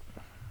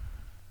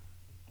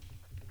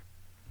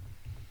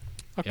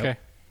 Okay.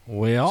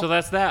 Well, So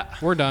that's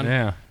that. We're done.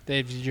 yeah.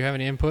 Dave, did you have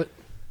any input?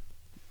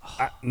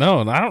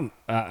 No, I don't.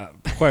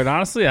 Quite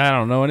honestly, I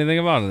don't know anything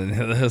about any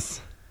of this.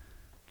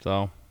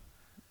 So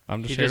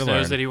I'm He just here just to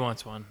knows learn. that he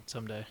wants one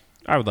someday.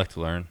 I would like to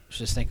learn. I was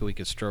just thinking we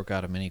could stroke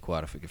out a mini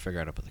quad if we could figure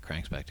out how to put the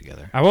cranks back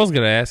together. I was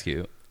gonna ask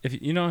you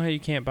if you know how you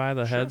can't buy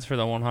the heads for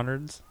the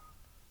 100s.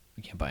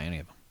 We can't buy any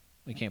of them.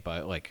 We can't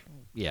buy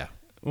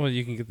Well,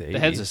 you can get the 80. The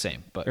head's the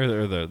same, but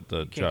or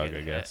the jug,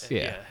 I guess.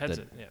 Heads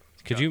the- it, yeah.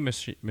 Could you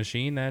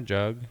machine that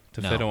jug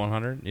to fit a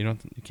 100? You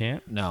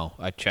can't. no,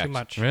 I checked. Too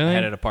much. Really? I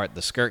had it apart.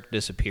 The skirt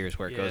disappears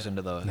where it goes Yeah.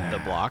 into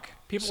the block.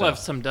 People So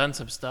have done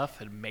some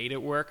stuff and made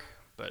it work,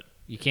 but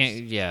You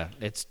can't. Yeah,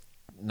 it's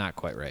not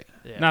quite right.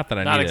 yeah. Not that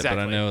I need it, but I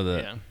exactly. know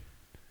that Yeah.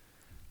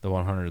 the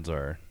 100s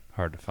are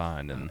hard to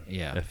find, and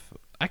Yeah. if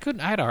I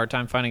had a hard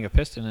time finding a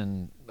piston,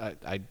 and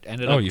I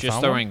ended Oh, up you just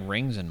found throwing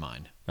rings in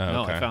mine. Oh,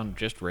 no, okay. I found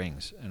just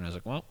rings, and I was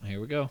like, well,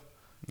 here we go.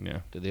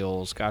 yeah, Did the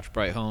old Scotch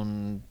Brite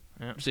hone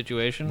Yeah.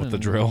 situation with the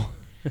and- drill.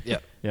 Yeah.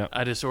 Yeah.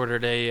 I just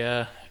ordered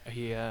a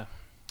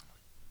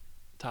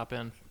top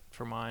end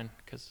for mine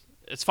because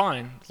it's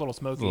fine. It's a little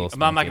smoky. It's a little I'm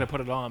not smoky. going to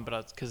put it on,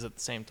 but because at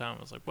the same time,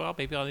 I was like, well,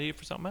 maybe I'll need it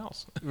for something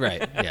else.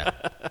 Right. Yeah.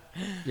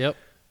 Yep.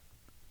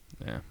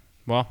 Yeah.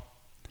 Well,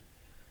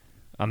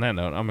 on that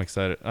note, I'm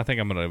excited. I think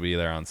I'm going to be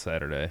there on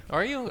Saturday.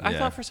 Are you? I Yeah.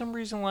 thought for some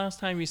reason last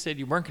time you said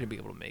you weren't going to be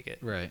able to make it.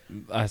 Right.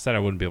 I said I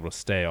wouldn't be able to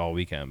stay all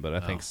weekend, but I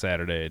Oh. think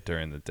Saturday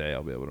during the day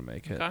I'll be able to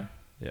make it. Okay.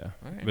 Yeah.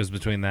 All right. It was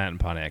between that and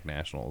Pontiac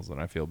Nationals, and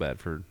I feel bad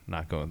for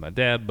not going with my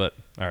dad, but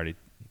I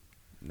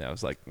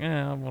was like,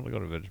 I want to go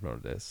to Vintage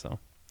Motor Days, so.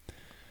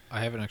 I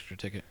have an extra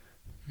ticket.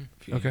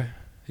 If you- Okay.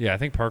 Yeah, I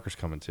think Parker's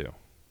coming too.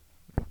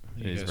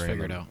 You guys bringing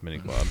figure it the out. Mini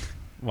quad.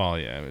 Well,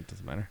 yeah, it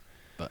doesn't matter.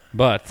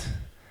 But-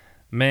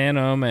 Man,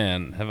 oh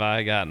man, have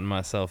I gotten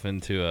myself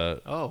into a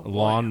Oh,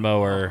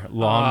 lawnmower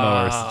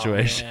Oh,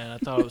 situation. Man, I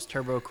thought it was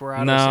Turbo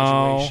Corrado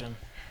No. situation.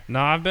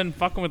 No, I've been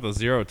fucking with a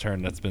zero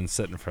turn that's been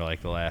sitting for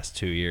like the last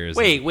 2 years.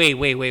 Wait.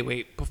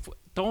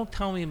 Don't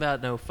tell me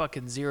about no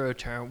fucking zero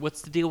turn.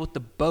 What's the deal with the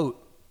boat?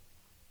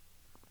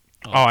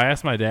 Oh, I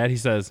asked my dad. He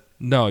says,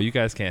 "No, you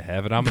guys can't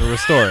have it. I'm going to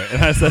restore it."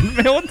 And I said,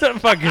 "Man, what the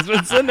fuck? It's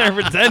been sitting there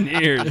for 10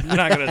 years. You're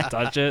not going to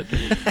touch it."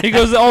 He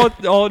goes, "All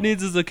it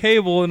needs is a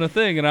cable and a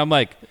thing." And I'm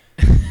like,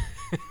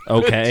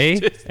 "Okay,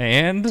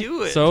 and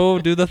do it. so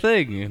do the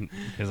thing." And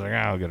he's like,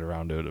 "I'll get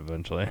around to it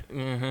eventually."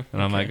 And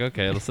I'm like,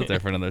 "Okay, it'll sit there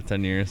for another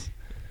 10 years."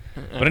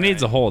 But it needs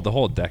the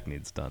whole deck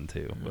needs done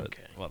too. But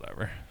Okay.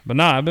 whatever. But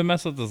no, I've been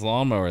messing with this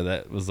lawnmower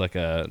that was like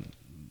a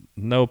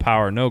no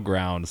power, no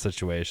ground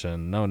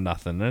situation, no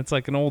nothing. And it's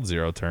like an old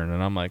zero turn,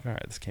 and I'm like, all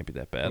right, this can't be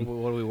that bad.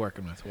 What are we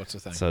working with? What's the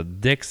thing? So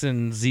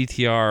Dixon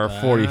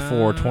ZTR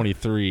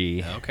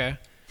 4423, Okay.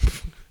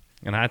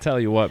 and I tell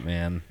you what,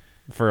 man,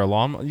 for a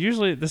lawn,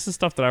 usually this is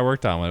stuff that I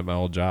worked on at my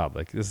old job.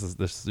 Like this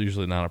is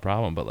usually not a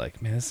problem, but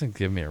like, man, this thing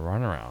give me a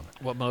runaround.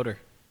 What motor?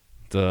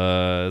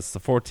 It's the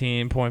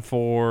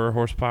 14.4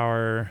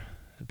 horsepower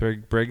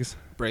Briggs.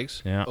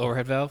 Brakes? Yeah.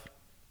 Overhead valve?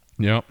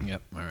 Yep.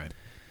 Yep. All right.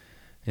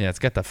 Yeah, it's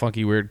got the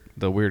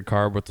weird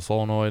carb with the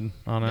solenoid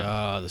on it.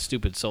 The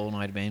stupid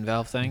solenoid main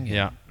valve thing?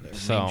 Yeah. Main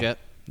So jet?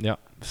 Yep.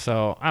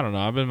 So I don't know.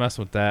 I've been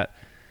messing with that,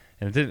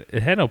 and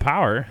it had no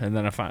power. And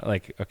then I find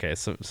okay,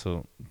 so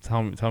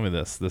tell me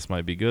this. This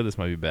might be good. This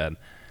might be bad.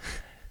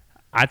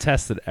 I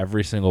tested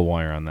every single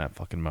wire on that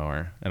fucking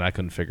mower, and I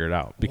couldn't figure it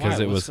out because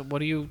Why? it was What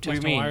do you What do you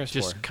test mean? wires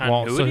Just for?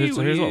 continuity?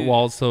 so here's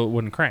what so it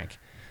wouldn't crank.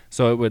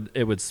 So it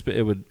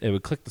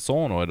would click the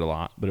solenoid a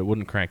lot, but it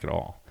wouldn't crank at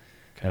all.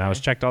 And I was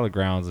checked all the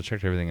grounds, I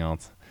checked everything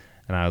else,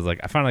 and I was like,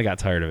 I finally got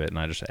tired of it, and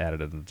I just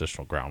added an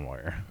additional ground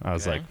wire. I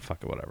was Okay. like,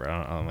 fuck it, whatever.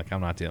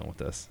 I'm not dealing with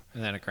this.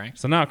 And then it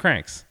cranks? So now it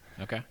cranks.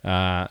 Okay.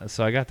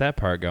 So I got that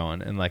part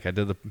going, and like I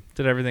did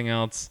everything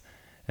else,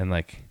 and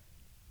like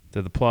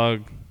did the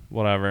plug,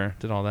 whatever,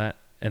 did all that,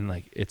 and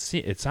like it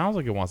sounds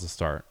like it wants to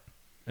start,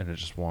 and it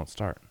just won't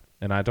start.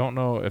 And I don't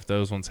know if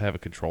those ones have a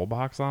control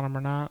box on them or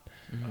not.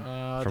 The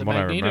From what I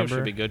magneto remember.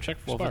 should be good. Check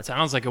for Well, if spark. it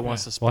sounds like it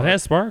wants to Well, spark. it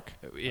has spark.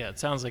 Yeah, it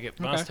sounds like it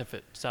must if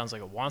it sounds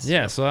like it wants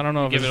Yeah, to. so I don't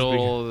know if Give it a should be-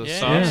 little Yeah.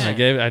 sauce. Yeah,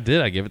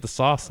 I gave it the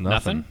sauce.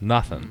 Nothing.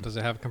 Does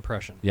it have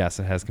compression? Yes,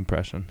 it has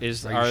compression. Are you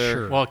there-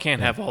 sure? Well, it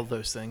can't have all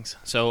those things.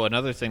 So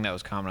another thing that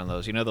was common on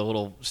those, you know the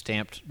little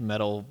stamped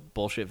metal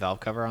bullshit valve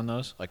cover on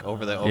those? Like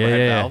over the Yeah,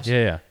 overhead valves?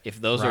 yeah. If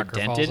those are Rocker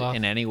falls dented off?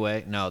 in any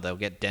way, no, they'll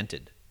get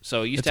dented.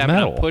 So you used It's to have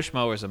metal. push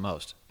mowers the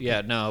most.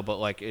 Yeah, no, but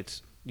like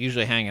it's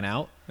usually hanging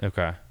out,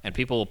 Okay. and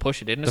people will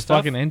push it into The stuff.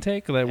 fucking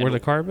intake where and the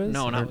carb is?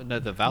 No, Or-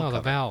 not the valve No, cover.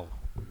 the valve.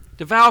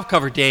 The valve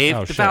cover, Dave. Oh,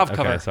 the shit. valve Okay,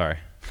 cover. sorry.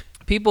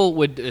 People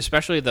would,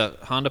 especially the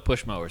Honda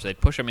push mowers,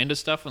 they'd push them into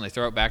stuff when they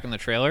throw it back in the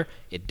trailer.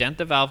 It dent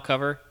the valve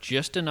cover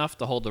just enough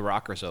to hold the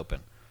rockers open.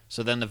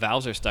 So then the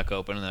valves are stuck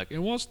open, and they're like, it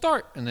won't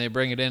start. And they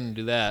bring it in and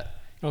do that.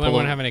 Well, they Pull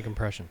won't it- have any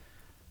compression.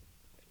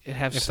 It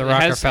has, If the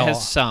rocker has, fell has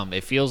off. some.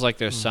 It feels like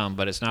there's some,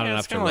 but it's not Yeah, enough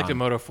it's to kind of like the run.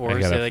 Moto I 4s.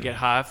 gotta- They get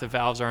hot if the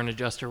valves aren't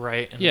adjusted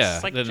right. And Yeah,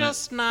 it's like then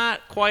just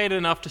not quite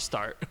enough to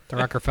start. The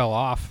rocker fell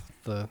off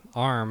the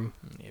arm.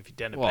 If you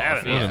dent it Well, bad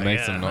if- enough. Yeah, it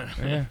makes yeah. them.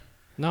 Yeah.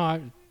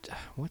 No,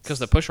 what's Because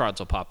the push rods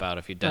will pop out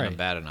if you dent them Right.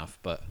 bad enough.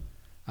 But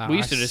I we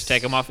used to just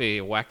take them off,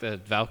 you whack the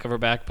valve cover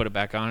back, put it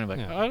back on, and be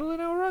like, Yeah. oh, look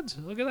how it runs.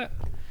 Look at that.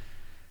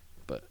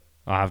 But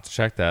I'll have to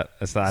check that.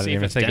 I See didn't if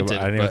even it's think about. dented,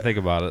 I didn't even but- think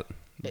about it.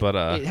 But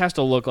it has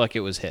to look like it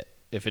was hit.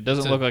 If it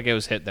doesn't So- look like it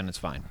was hit, then it's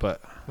fine.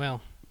 But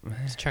well,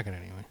 Just check it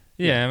anyway.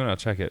 Yeah, I'm gonna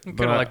check it. Kind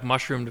But of like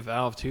mushroomed the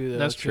valve too. Though,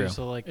 That's too, true.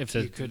 So like, If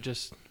you the could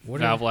just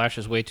valve lash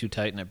is way too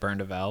tight and it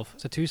burned a valve.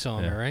 It's a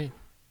 2-cylinder, Yeah. right?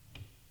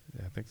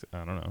 yeah, I think so.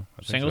 I don't know.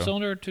 I think Single so.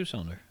 cylinder or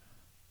 2-cylinder?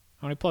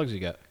 How many plugs you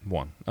got?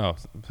 One. Oh,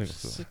 single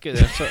cylinder. Okay,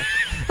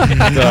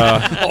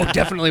 that's Oh,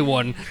 definitely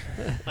one.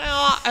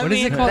 Well, What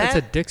is it called? It's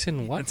a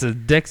Dixon what? It's a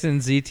Dixon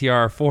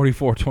ZTR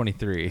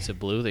 4423. Is it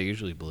blue? They're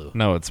usually blue.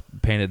 No, it's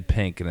painted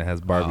pink and it has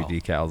Barbie Oh.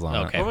 decals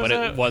on Okay, What was but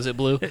that? was it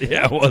blue? it.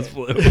 Yeah, it was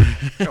blue.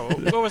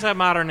 What was that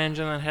modern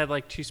engine that had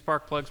like 2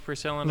 spark plugs per It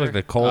cylinder? was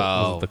like the was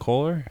Oh. it the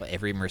Kohler? Like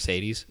every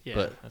Mercedes. yeah,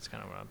 But that's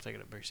kind of what I'm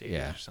thinking of, Mercedes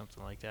Yeah. or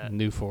something like that.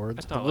 New I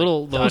Fords. thought,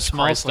 little Dodge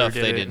small Chrysler stuff,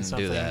 did they it didn't and do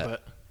something, that.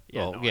 But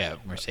yeah, well, no, I yeah, know,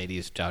 but-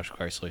 Mercedes, Dodge,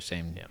 Chrysler,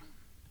 same. Yeah.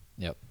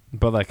 Yep.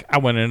 But like I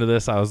went into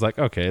this, I was like,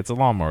 okay, it's a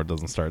lawnmower, it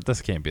doesn't start.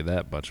 This can't be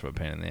that much of a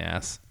pain in the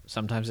ass.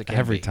 Sometimes it can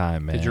Every be.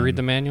 time, man. Did you read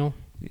the manual?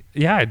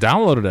 Yeah, I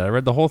downloaded it. I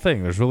read the whole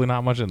thing. There's really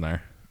not much in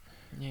there.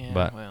 Yeah,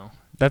 But- well,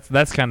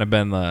 That's kind of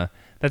been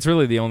that's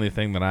really the only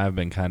thing that I've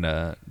been kind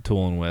of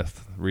tooling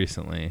with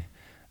recently.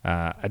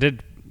 I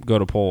did go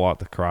to pull out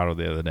the Corrado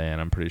the other day, and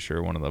I'm pretty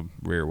sure one of the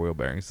rear wheel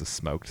bearings is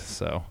smoked.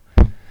 So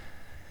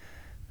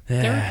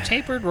They're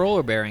tapered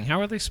roller bearing. How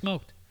are they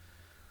smoked?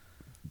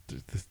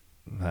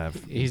 I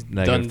have He's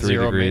negative done 3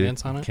 zero degree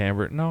maintenance on it?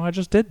 camber. No, I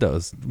just did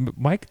those.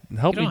 Mike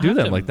helped You me don't do have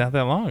them to- like that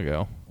long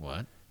ago.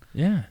 What?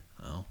 Yeah.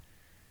 Oh.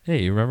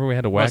 Hey, you remember we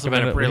had to whack Must have them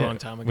been a into- pretty we long had-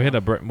 time We had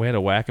ago.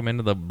 to whack them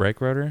into the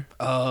brake rotor.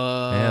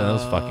 Yeah,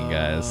 those fucking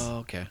guys.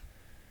 Okay.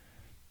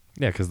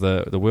 Yeah, because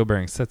the wheel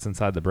bearing sits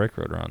inside the brake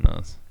rotor on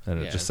those, and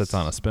it Yeah, just sits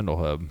it's- on a spindle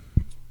hub.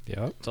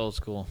 Yep. It's old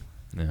school.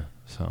 Yeah.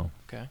 So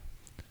okay.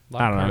 A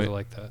lot I of don't know. cars are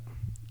like that.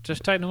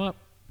 Just tighten them up.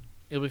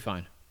 You'll be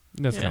fine.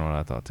 that's Yeah. kind of what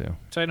I thought too.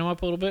 Tighten them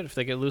up a little bit. If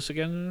they get loose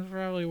again, they're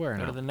probably wearing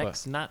Go to out. the but-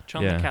 next notch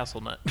on Yeah. the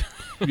castle nut.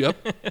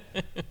 Yep.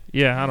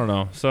 Yeah, I don't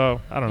know. So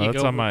I don't know. You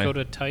That's go, on my go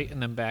to tight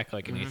and then back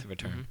like an eighth of a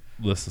turn.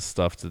 list of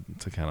stuff to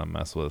kind of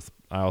mess with.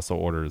 I also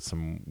ordered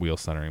some wheel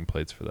centering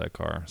plates for that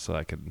car, so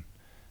I could,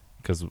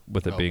 because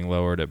with it Oh. being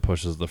lowered, it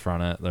pushes the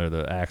front end or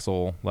the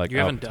axle like. You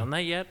haven't up. done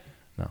that yet?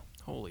 No.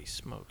 Holy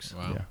smokes.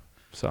 Wow. Yeah.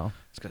 So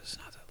It's because it's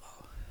not that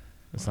low.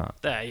 it's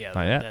not. That yeah,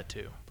 Not yet. that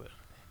too. But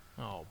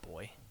oh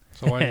boy.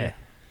 So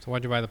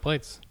why'd you buy the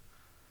plates?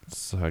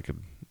 So I could,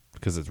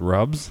 because it's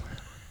rubs,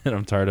 and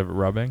I'm tired of it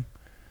rubbing.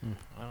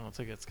 I don't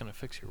think it's gonna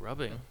fix your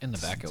rubbing. In the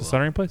back The of it.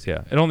 centering plates,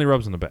 yeah, it only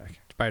rubs in the back. Did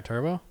you buy a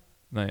turbo?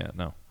 Not yet.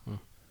 No.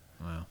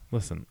 Wow.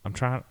 Listen, I'm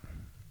trying.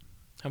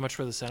 How much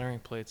for the centering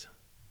plates?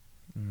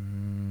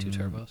 2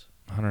 turbos.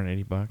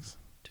 $180.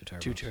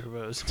 2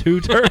 turbos.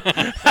 2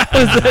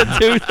 turbos.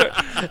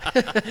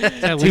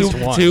 Two At least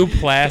one. two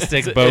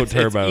plastic boat It's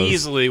turbos.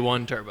 easily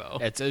 1 turbo.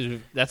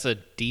 That's a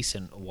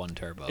decent 1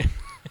 turbo.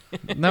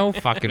 No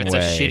fucking It's way.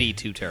 a shitty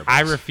 2 turbos.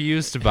 I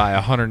refuse to buy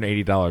a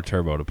 $180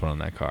 turbo to put on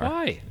that car.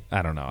 Why?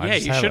 I don't know. I Yeah,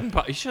 just you have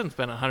shouldn't. You shouldn't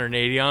spend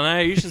 180 on that.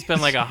 You should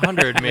spend like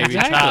 100, maybe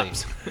Exactly.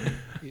 tops.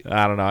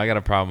 I don't know. I got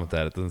a problem with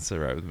that. It doesn't sit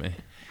right with me.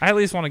 I at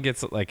least want to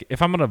get like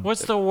if I'm gonna.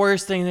 What's the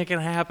worst thing that can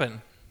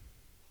happen?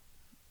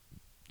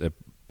 It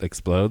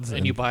explodes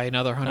And you buy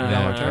another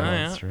 $100 turbo.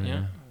 yeah, That's true,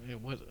 yeah.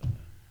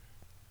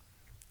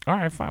 All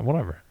right, fine,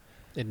 whatever.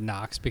 It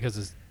knocks because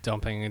it's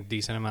dumping a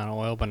decent amount of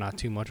oil, but not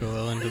too much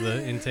oil into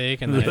the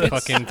intake, and then it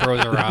fucking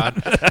throws a rod.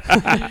 You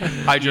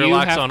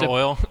Hydrolocks have on to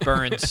oil.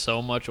 burn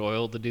so much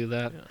oil to do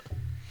that.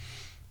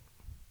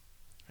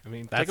 I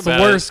mean, That's think the about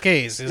it. worst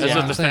case. Is Is what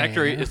it I'm the saying,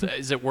 factory? yeah.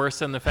 Is it worse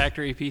than the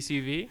factory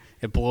PCV?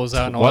 It blows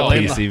out an What oil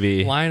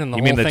PCV? line, and the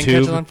you whole mean the thing tube?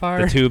 catches on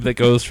fire. The tube that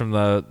goes from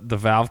the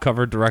valve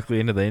cover directly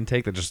into the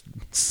intake that just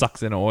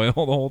sucks in oil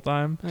the whole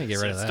time. Yeah, get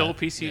rid of that. Still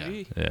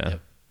PCV. Yeah.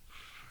 Yep.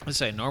 Let's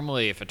say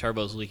normally if a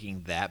turbo's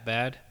leaking that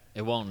bad,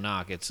 it won't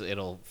knock.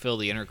 It'll fill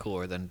the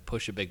intercooler, then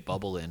push a big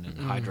bubble in and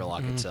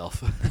hydrolock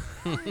itself.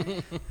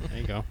 There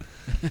you go.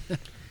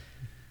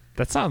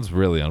 That sounds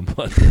really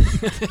unpleasant.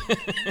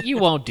 You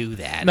won't do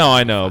that. No,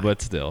 I know,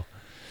 but still.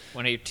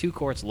 When you're 2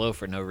 quarts low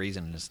for no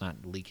reason and it's not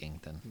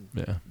leaking, then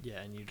Yeah.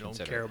 Yeah, and you don't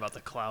Consider care it. about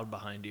the cloud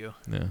behind you.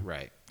 Yeah.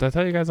 right. Did I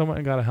tell you guys I went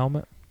and got a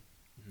helmet?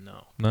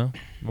 No. No?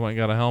 I went and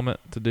got a helmet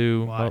to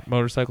do Why?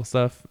 motorcycle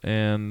stuff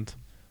and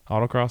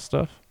autocross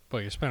stuff. But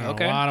you're spending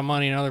Okay. a lot of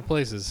money in other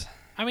places.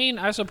 I mean,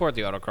 I support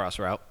the autocross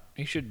route.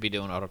 You should be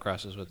doing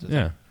autocrosses with it.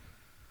 Yeah.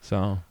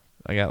 So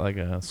I got like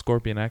a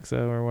Scorpion Exo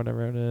or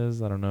whatever it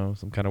is. I don't know.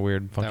 Some kind of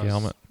weird funky That was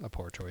helmet. a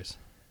poor choice.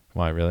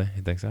 Why, really?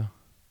 You think so?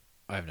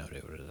 I have no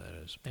idea what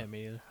that is. Yeah,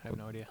 me either. I have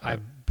no idea. I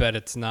bet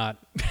it's not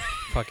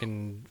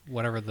fucking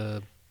whatever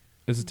the.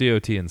 It's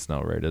DOT and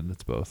snow rated.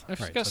 It's both. If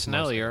it's Right, got so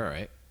Snell, most- you're all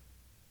right.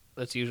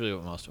 That's usually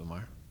what most of them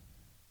are.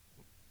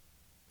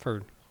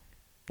 For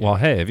Well,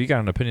 hey, if you got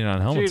an opinion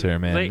on helmets Dude, here,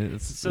 man. they-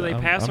 it's, so they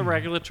pass a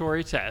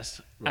regulatory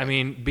test. I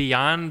mean,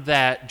 beyond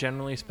that,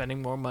 generally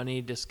spending more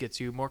money just gets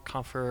you more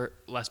comfort,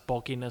 less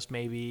bulkiness,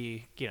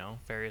 maybe,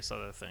 various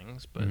other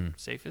things. But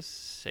safe is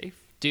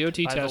safe. DOT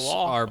By the tests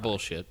law. are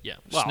bullshit. Yeah,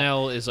 well,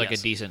 Snell is like yes.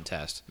 a decent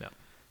test. Yeah.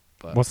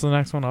 But What's the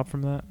next one up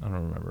from that? I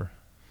don't remember.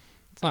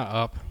 it's not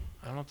up.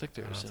 I don't think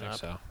I there's don't an think up.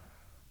 so.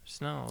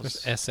 Snell's.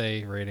 Just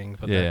SA rating,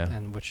 but Yeah.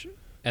 and which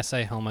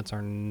SA helmets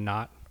are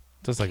not.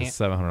 Just like a Can't-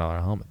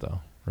 $700 helmet,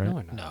 though. right?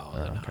 No, no. No, Oh,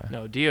 they're not. okay.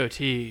 No, DOT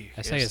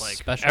SA is is like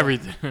special.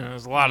 everything.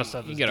 There's a lot of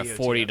stuff. You that's get a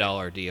DOT. $40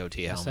 DOT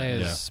SA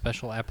helmet. is Yeah.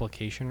 special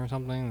application or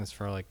something. That's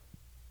for like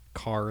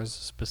cars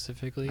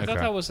specifically. I thought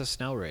Okay. that was a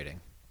Snell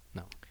rating.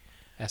 No.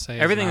 SA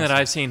is Everything not that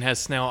I've seen has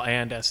Snell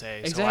and SA.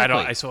 Exactly. So I don't.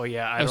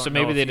 I don't so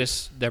know maybe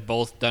if they're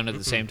both done at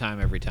the same time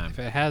every time. If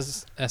it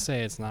has SA,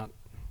 it's not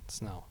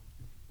Snell.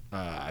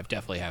 I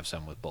definitely have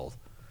some with both.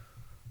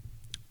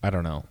 I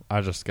don't know.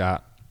 I just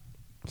got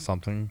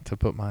something to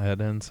put my head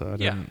in, so I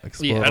didn't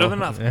explode. better than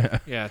nothing. Yeah.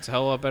 Yeah, it's a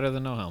hell of a lot better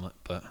than no helmet,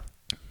 but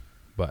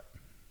But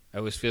I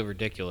always feel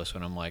ridiculous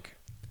when I'm like,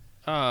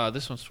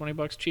 this one's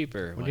 $20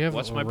 cheaper. Would you have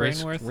What's a my race,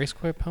 brain worth? race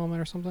quip helmet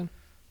or something?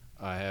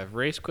 I have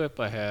Race Quip.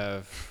 I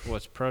have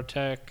what's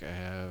ProTech. I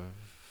have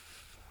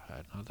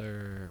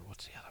another.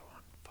 What's the other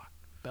one? Fuck.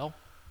 Bell.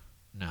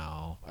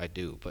 No, I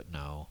do, but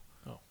no.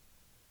 Oh.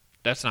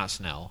 That's not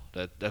Snell.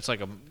 That's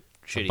like a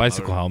shitty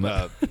bicycle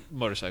helmet.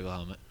 Motorcycle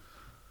helmet.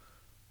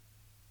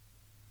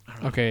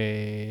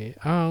 Okay.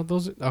 Oh,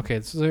 those.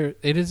 Okay, so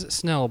it is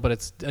Snell, but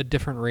it's a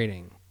different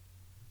rating.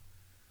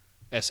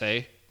 SA.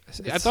 I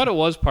It's- thought it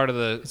was part of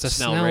the It's a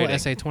Snell, Snell rating.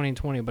 SA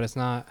 2020, but it's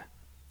not.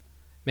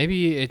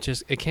 Maybe it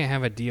can't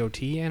have a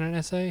DOT and an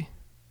SA.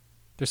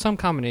 There's some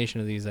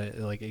combination of these that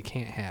like it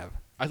can't have.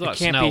 I thought It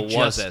can't Snell be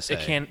was just. SA. It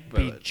can't but-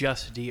 be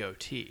just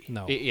DOT.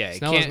 No. It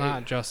Snell is can't-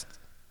 not just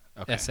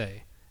Okay. SA.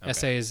 Okay.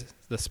 SA is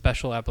the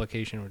special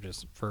application, which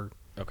is for.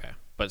 Okay,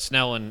 but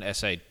Snell and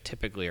SA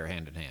typically are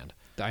hand in hand.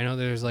 I know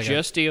there's like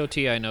Just DOT,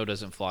 I know,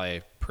 doesn't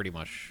fly pretty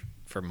much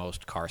for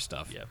most car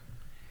stuff. Yeah.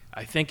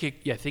 I think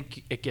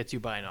it gets you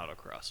by an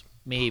autocross.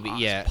 Maybe,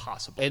 yeah.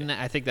 Possibly. And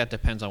I think that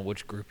depends on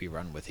which group you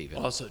run with, even.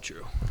 Also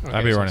true.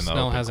 I'd be so running the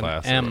Snell open has an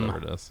class M or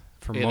whatever it is.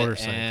 for Yeah, the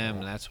motorcycle.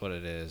 M, that's what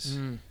it is.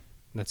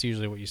 That's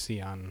usually what you see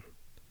on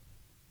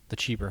the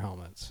cheaper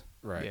helmets.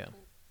 Right. Yeah.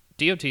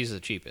 DOT is the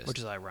cheapest. Which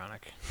is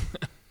ironic.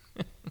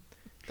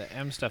 The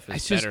M stuff is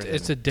It's better just than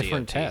it's a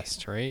different DOT.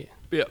 test, right?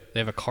 Yeah. They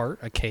have a cart,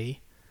 a K.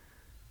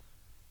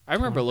 I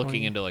remember 2020.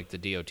 looking into like the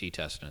DOT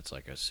test, and it's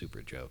like a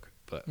super joke.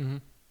 But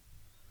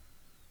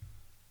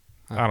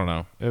I don't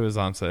know. It was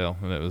on sale,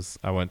 and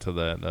I went to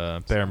that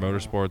Bear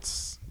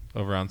Motorsports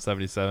over on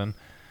 77.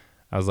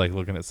 I was like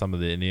looking at some of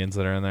the Indians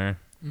that are in there.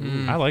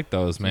 I like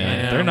those,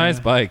 man. Yeah. They're nice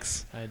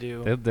bikes. I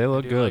do. They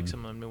look I do good. Like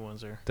some of the new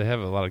ones there. They have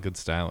a lot of good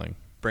styling.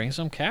 bring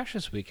some cash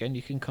this weekend.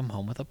 You can come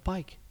home with a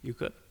bike. You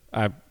could.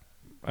 I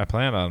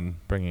plan on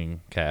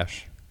bringing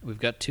cash. We've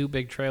got 2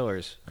 big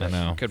trailers. I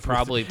know. Could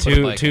probably put a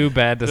Two bike two in.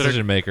 bad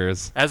decision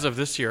makers. As of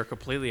this year,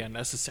 completely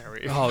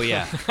unnecessary. Oh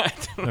yeah,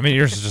 I mean,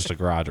 yours is just a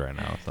garage right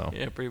now. So,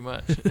 Yeah, pretty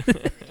much.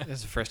 this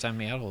is the first time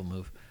me will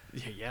move.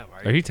 yeah,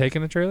 right. are you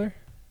taking the trailer?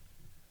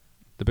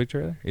 The big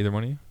trailer? Either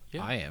one of you?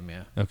 Yeah. I am,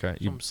 yeah. Okay.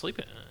 I'm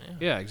sleeping in it.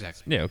 Yeah. Yeah,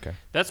 exactly. Yeah. Okay.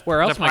 That's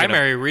Where else the am I gonna-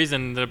 primary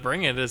reason to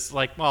bring it is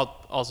like,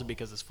 well, also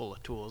because it's full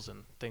of tools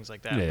and things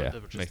like that. Yeah, but yeah.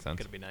 which Makes is sense.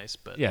 gonna be nice.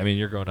 But Yeah. I mean,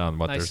 you're going down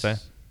what, Nice. Thursday?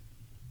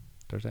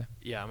 Thursday.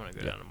 yeah, I'm gonna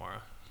go down tomorrow.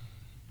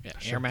 Yeah,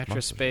 Sure, air mattress months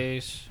or so.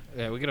 space.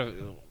 Yeah,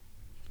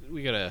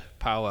 we gotta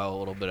powwow a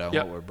little bit on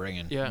Yep. what we're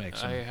bringing. Yeah, Make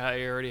some-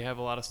 I already have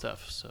a lot of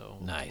stuff, so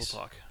Nice.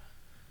 we'll talk.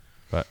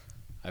 But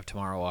I have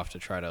tomorrow off to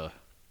try to.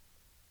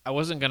 I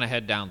wasn't gonna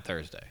head down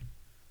Thursday.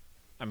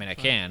 I mean, I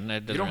can.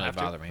 It doesn't don't really have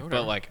to. bother me.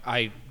 Whatever. But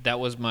like, that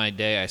was my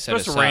day. I set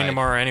It's supposed to rain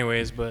tomorrow,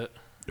 anyways. But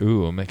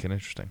ooh, it'll make it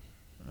interesting.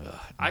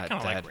 I kind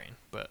of like rain.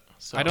 But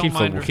so I don't Keeps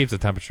mind the, keeps the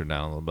temperature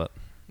down a little bit.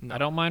 No. I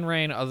don't mind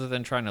rain, other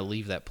than trying to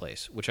leave that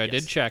place, which I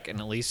did Yes. check, and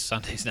at least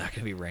Sunday's not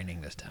going to be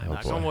raining this time. Oh,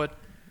 Knock boy. on wood.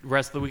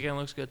 Rest of the weekend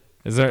looks good.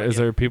 Is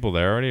there people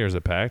there already, or is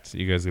it packed?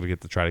 You guys gonna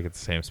try to get the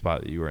same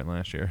spot that you were in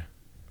last year?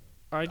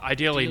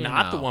 Ideally,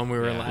 not the one we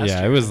were in last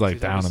Yeah, year. it was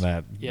like because down in was-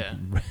 that. Yeah.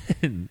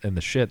 in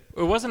the shit.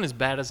 It wasn't as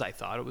bad as I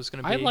thought it was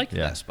going to be. I liked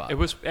Yeah. that spot.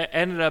 It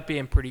ended up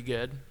being pretty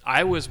good.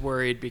 I was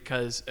worried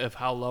because of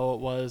how low it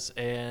was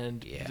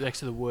and Yeah. next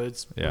to the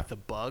woods Yeah. with the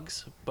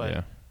bugs. But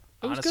Yeah.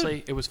 It was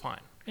honestly, it was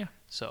fine. Yeah.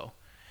 So,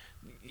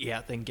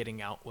 yeah, then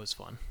getting out was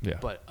fun. Yeah.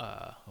 But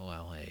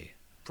Well, hey,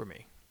 for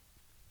me,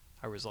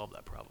 I resolved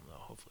that problem though.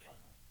 Hopefully,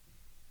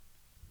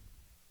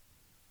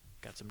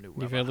 got some new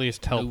You've rubber. at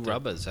least new helped. it.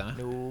 rubbers, huh?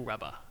 New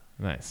rubber.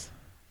 Nice.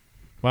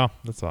 Well,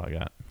 that's all I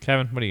got.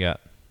 Kevin, what do you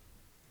got?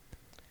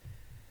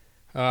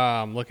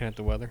 I'm looking at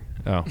the weather.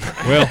 Oh,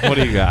 Will, what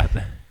do you got?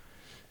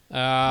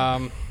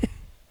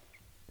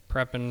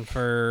 Prepping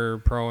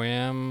for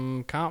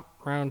Pro-Am Comp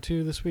Round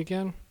 2 this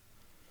weekend.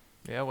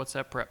 Yeah, what's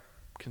that prep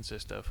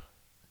consist of?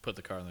 Put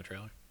the car in the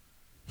trailer.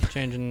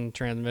 Changing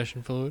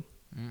transmission fluid.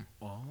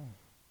 Oh.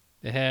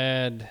 It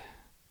had...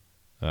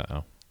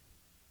 Uh-oh.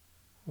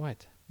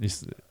 What? I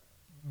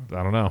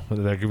don't know.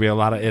 There could be a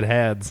lot of it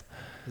hads.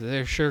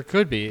 There sure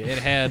could be. It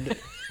had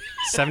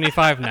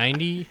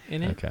 7590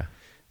 in it. Okay.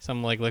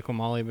 Some like liquid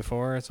moly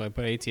before, so I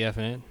put ATF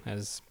in it,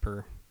 as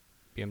per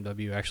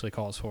BMW actually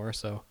calls for.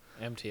 So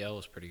MTL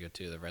was pretty good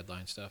too. The red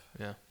line stuff.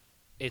 Yeah.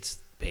 It's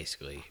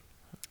basically.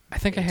 I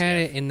think I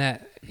had ATF.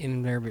 it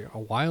in there a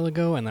while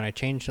ago, and then I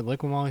changed to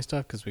liquid moly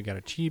stuff because we got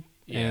it cheap,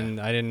 Yeah. and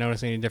I didn't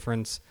notice any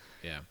difference.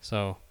 Yeah.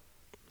 So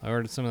I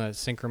ordered some of that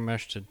synchro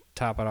mesh to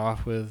top it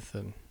off with,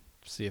 and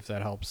see if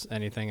that helps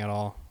anything at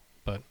all.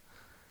 But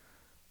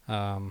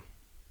Yep.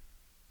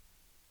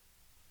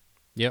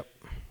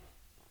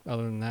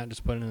 Other than that,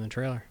 just put it in the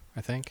trailer,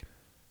 I think.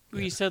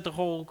 You said the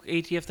whole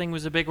ATF thing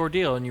was a big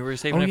ordeal, and you were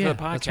saving it for the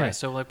podcast. That's right.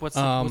 So, like, what's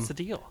the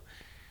deal?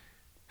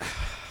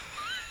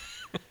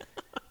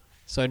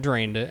 So I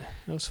drained it.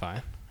 It was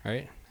fine,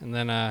 right? And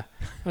then I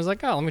was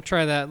like, oh, let me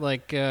try that,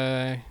 like,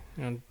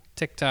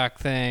 TikTok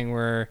thing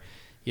where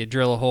you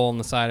drill a hole in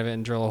the side of it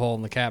and drill a hole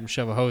in the cap and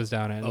shove a hose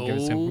down it and give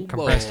it some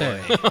compressed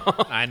air.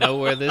 I know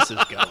where this is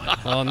going.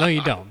 Well, no,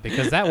 you don't,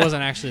 because that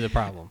wasn't actually the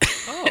problem.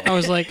 I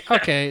was like,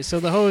 okay,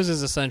 so the hose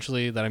is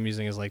essentially that I'm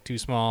using is like too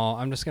small.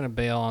 I'm just going to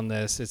bail on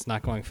this. It's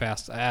not going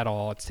fast at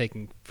all. It's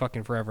taking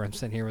fucking forever. I'm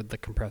sitting here with the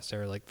compressed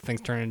air. Like, the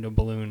thing's turning into a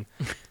balloon.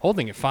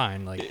 Holding it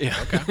fine. Like,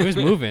 it was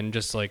moving,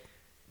 just like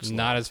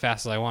not as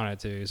fast as I wanted it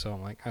to. So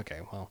I'm like, okay,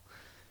 well,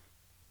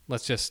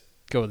 let's just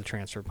go with the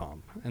transfer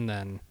pump. And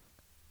then,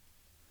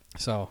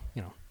 so,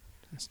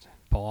 just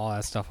pull all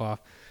that stuff off.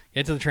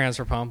 Get to the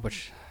transfer pump,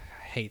 which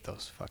I hate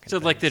those fucking So,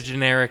 things. like the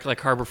generic, like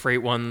Harbor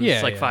Freight ones,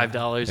 like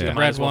 $5. The You might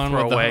red as well one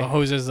throw with away. the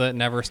hoses that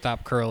never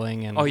stop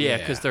curling. And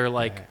Because they're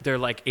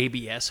like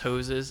ABS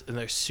hoses, and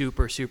they're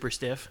super, super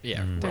stiff.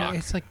 Yeah, Yeah,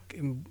 it's like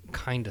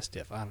kind of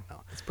stiff. I don't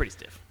know. It's pretty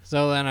stiff.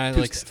 So then I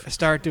Too like stiff.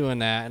 start doing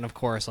that, and of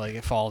course, like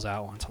it falls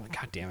out once. I'm like,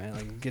 God damn it!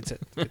 Like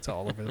it gets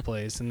all over the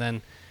place, and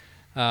then,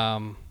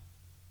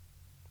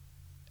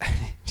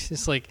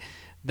 just like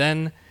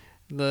then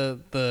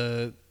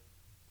the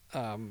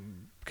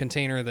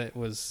container that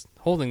was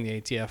holding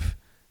the ATF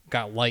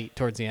got light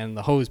towards the end.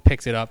 The hose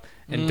picks it up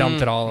and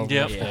dumped it all over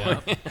Yep. the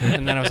floor.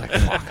 And then I was like,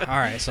 fuck. All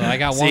right, so I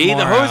got one See, more.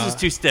 the hose is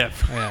too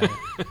stiff. Yeah.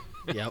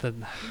 Yep.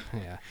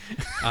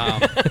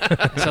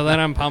 So then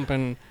I'm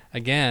pumping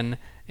again,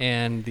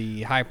 and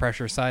the high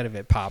pressure side of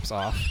it pops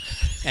off,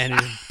 and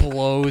it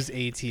blows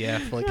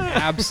ATF like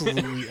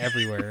absolutely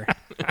everywhere.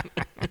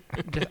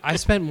 I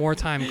spent more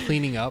time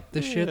cleaning up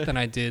this shit than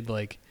I did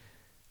like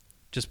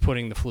just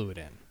putting the fluid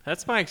in.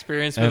 That's my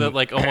experience with it,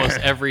 like almost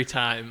every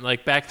time.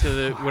 Like back to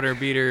the Winter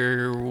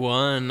Beater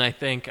 1, I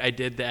think I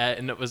did that,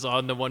 and it was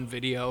on the one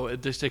video.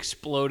 It just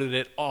exploded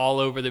it all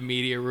over the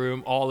media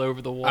room, all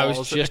over the walls. I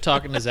was just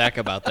talking to Zach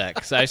about that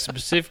because I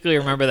specifically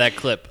remember that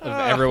clip of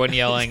everyone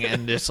yelling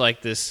and just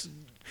like this.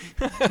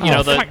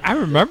 I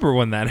remember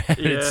when that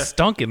happened. It Yeah.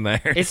 stunk in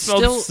there. It smelled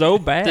still so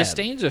bad. The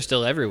stains are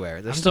still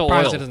everywhere. There's I'm still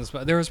surprised oil. it doesn't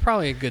smell. There was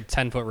probably a good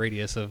 10-foot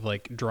radius of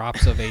like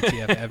drops of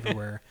ATF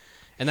everywhere.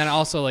 And then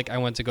also like I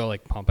went to go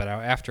like pump it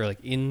out after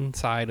like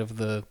inside of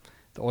the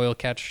oil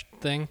catch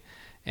thing,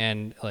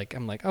 and like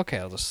I'm like, okay,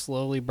 I'll just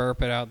slowly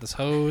burp it out this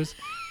hose.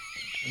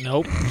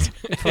 Nope.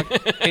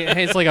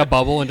 It's like a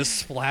bubble and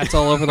just splats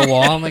all over the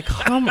wall. I'm like,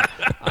 come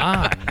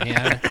on,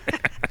 man.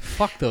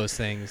 Fuck those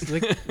things.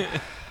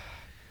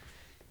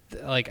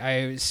 Like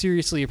I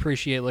seriously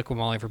appreciate Liquid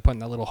Moly for putting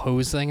that little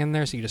hose thing in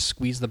there so you just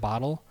squeeze the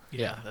bottle.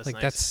 Yeah, that's Like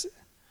nice. that's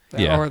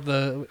Yeah. or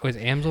the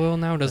AMSOIL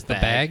now does the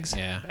bags.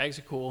 Yeah. Bags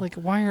are cool. Like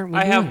why aren't we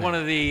I doing have that? one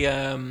of the.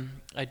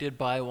 I did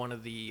buy one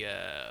of the.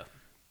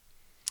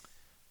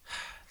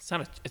 It's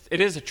not a.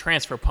 It is a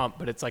transfer pump,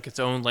 but it's like its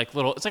own like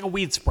little. It's like a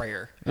weed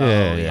sprayer.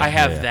 Yeah, I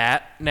have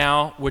that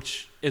now,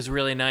 which is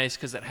really nice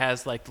because it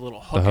has like the little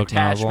hook, hook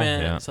nozzle,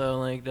 attachment, yeah. so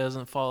like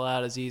doesn't fall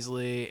out as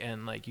easily,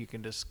 and like you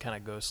can just kind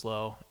of go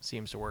slow. It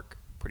seems to work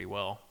pretty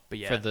well. But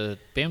yeah, For the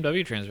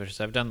BMW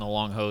transmissions, I've done the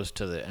long hose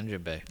to the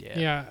engine bay.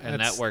 Yeah, And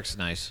it's- that works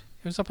nice.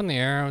 It was up in the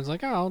air. I was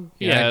like, oh,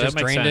 Yeah, I that just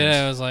makes drained it. sense.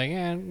 I was like,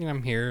 yeah,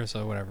 I'm here,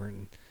 so whatever.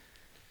 And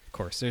of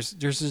course, there's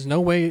just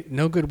no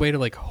good way to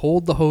like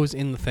hold the hose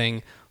in the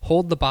thing,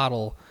 hold the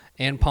bottle,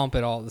 and pump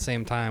it all at the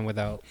same time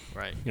without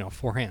right.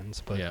 four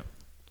hands. But Yeah.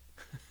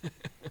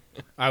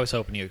 I was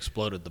hoping you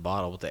exploded the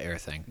bottle with the air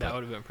thing. That but-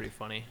 would have been pretty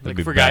funny. That'd Like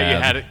be forgot you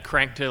bad. had it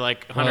cranked to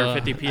like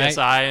 150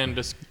 psi and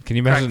just Can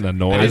you imagine the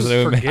noise I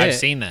it would make? forget. I've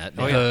seen that.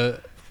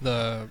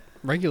 the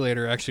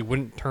regulator actually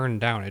wouldn't turn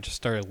down. It just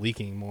started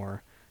leaking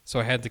more. So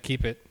I had to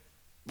keep it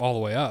all the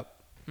way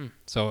up.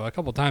 So a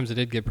couple times it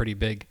did get pretty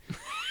big.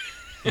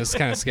 It was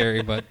kind of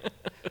scary, but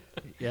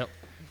Yep.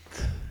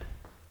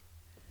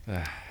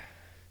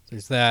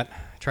 there's that.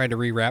 I tried to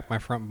rewrap my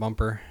front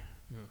bumper.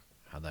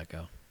 How'd that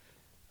go?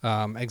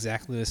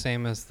 Exactly the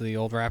same as the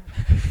old wrap.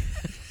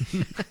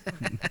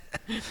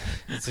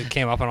 It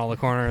came up on all the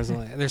corners.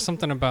 And there's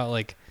something about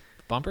like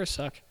Bumpers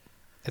suck.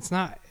 I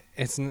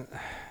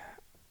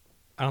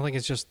don't think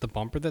it's just the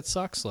bumper that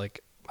sucks.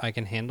 Like I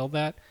can handle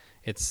that.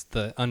 It's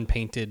the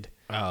unpainted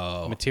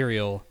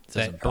material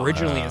that Doesn't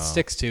originally bother. it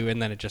sticks to,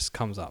 and then it just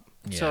comes up.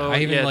 Yeah. So I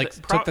even yeah,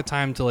 like took the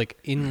time to like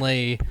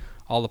inlay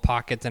all the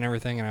pockets and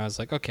everything, and I was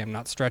like, okay, I'm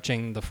not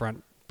stretching the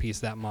front piece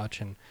that much,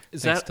 and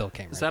Is things that still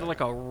came. is right that like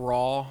a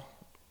raw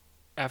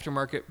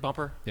aftermarket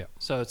bumper? Yeah.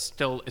 So it's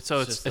still It's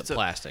just the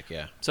plastic,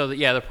 yeah.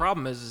 the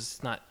problem is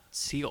it's not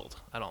sealed.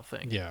 I don't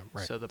think. Yeah,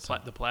 right. So the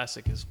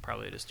plastic is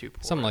probably just too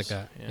porous. something like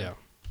that? Yeah.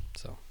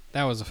 So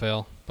that was a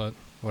fail, but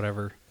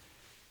whatever.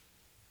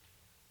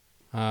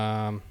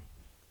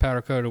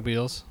 Powder coated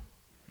wheels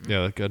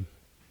Yeah, that's good.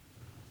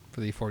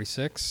 for the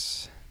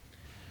 46.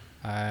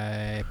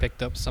 I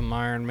picked up some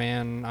Iron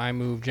Man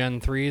iMove Gen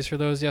 3s for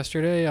those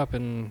yesterday up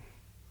in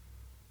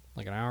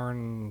like an hour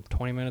and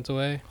 20 minutes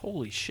away.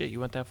 Holy shit! You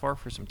went that far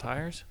for some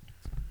tires?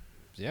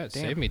 Yeah, it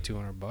Damn. saved me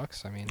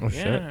 $200. I mean, Oh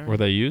Yeah. shit! Were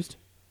they used?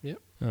 Yep.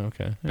 Oh,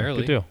 okay. Yeah,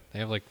 barely. Good deal. They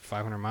have like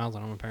 500 miles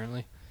on them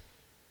apparently.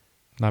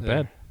 Not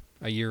They're bad.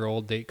 A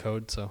year-old date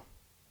code, so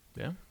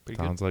Yeah, pretty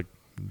Sounds like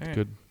All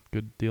right.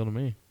 good deal to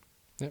me.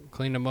 yep,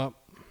 cleaned them up.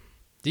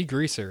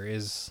 Degreaser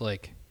is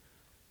like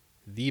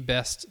the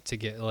best to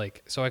get.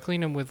 Like, so I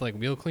cleaned them with like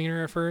wheel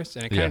cleaner at first,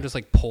 and it kind Yeah. of just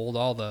like pulled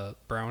all the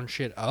brown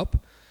shit up,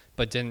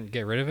 but didn't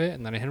get rid of it.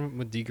 And then I hit them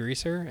with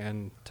degreaser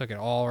and took it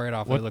all right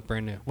off. What- They look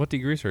brand new, What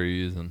degreaser are you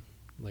using?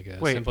 like a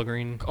Wait. simple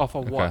green. good. Off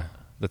of what?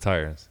 The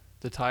tires.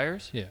 The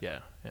tires? Yeah. Yeah.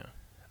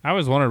 I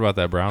always wondered about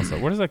that brown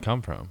stuff. Where does that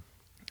come from?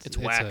 It's It's a-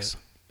 wax.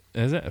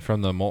 Is it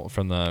from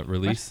the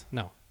release?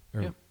 No,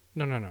 Or- Yeah.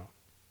 no.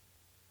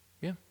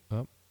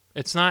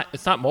 It's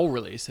not mole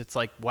release. It's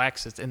like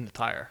wax that's in the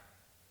tire.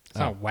 It's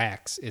not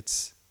wax.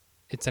 It's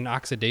an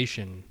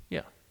oxidation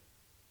Yeah.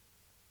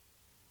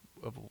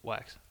 Of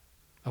wax.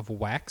 of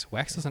wax.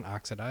 Wax doesn't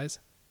oxidize.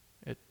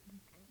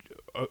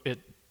 It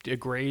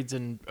degrades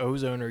in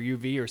ozone or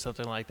UV or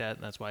something like that,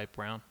 and that's why it's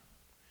brown.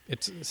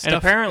 It's stuff,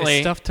 apparently-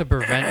 it's stuff to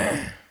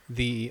prevent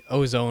the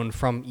ozone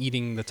from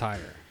eating the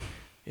tire.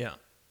 Yeah.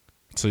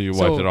 So you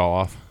So- wiped it all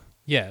off?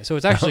 Yeah, so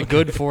it's actually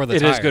good for the It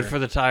tire. is good for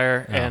the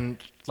tire, Yeah.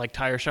 and like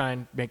tire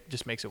shine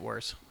just makes it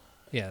worse.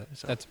 Yeah,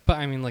 So- that's. But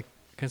I mean, like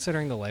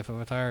considering the life of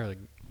a tire, like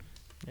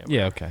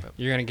Yeah, okay.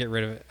 you're gonna get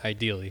rid of it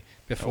ideally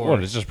before.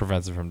 What, it just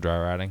prevents it from dry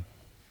rotting?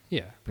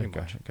 Yeah, pretty Okay,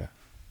 much. okay.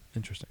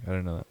 Interesting. I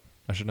didn't know that.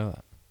 I should know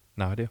that.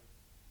 Now I do.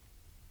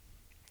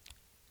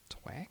 It's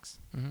wax.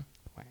 Mhm.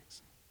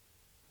 Wax.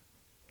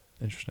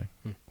 Interesting.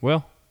 Hmm.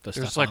 Well, The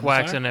There's stuff like on the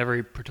wax tire? in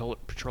every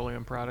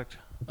petroleum product.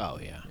 Oh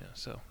yeah, Yeah,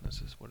 so this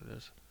is what it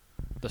is.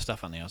 the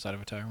stuff on the outside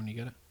of a tire when you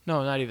get it.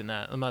 No, not even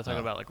that. I'm not talking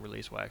Oh. about like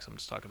release wax. I'm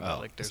just talking about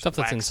Oh. like The there's stuff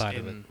that's wax inside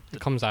of it. in It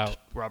comes out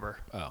rubber.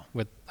 Oh,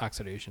 with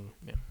oxidation.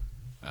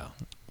 oh.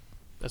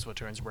 That's what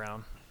turns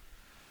brown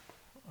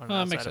on the Well, that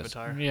outside makes of a sense.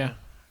 tire. Yeah,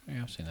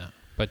 yeah, I've seen that.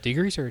 But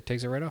degreaser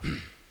takes it right off.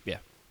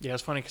 Yeah,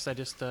 it's funny because I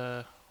just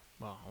well,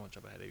 I won't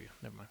jump ahead of you.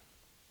 Never mind.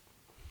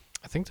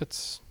 I think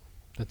that's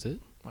it.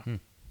 Hmm.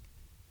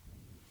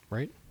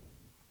 Right?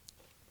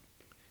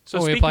 So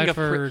we speaking applied of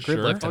for grid Sure.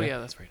 life oh today. yeah,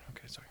 that's right.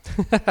 Okay,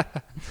 sorry.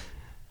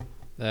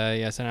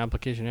 Yeah, I sent an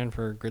application in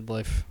for Grid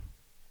Life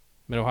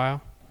Mid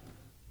Ohio.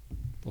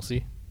 We'll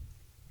see.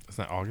 it's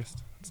not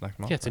August. It's next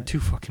month. Yeah, it's in right? 2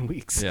 fucking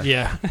weeks. Yeah.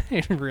 Yeah, I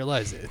didn't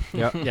realize it.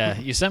 yeah.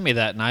 You sent me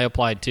that, and I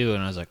applied too,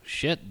 and I was like,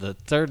 shit, the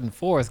 3rd and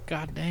 4th.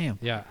 God damn.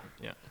 Yeah.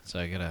 So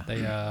I gotta.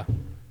 They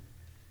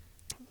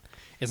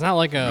it's not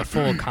like a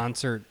full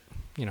concert,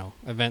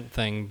 event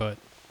thing, but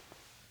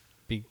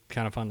be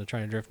kind of fun to try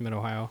to drift Mid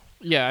Ohio.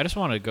 Yeah, I just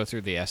want to go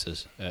through the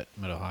S's at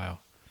Mid Ohio.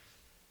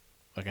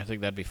 Like, I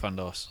think that'd be fun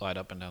to slide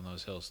up and down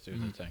those hills through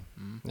the thing.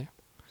 Yeah.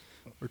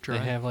 We're They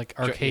trying. have like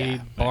yeah, arcade there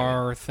you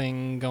bar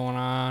thing going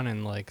on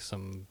and like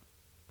some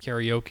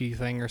karaoke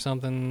thing or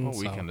something. What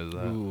so weekend is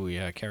that? Ooh,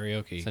 yeah,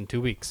 karaoke. It's in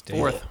 2 weeks. Dave.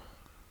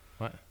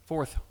 What?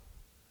 Fourth.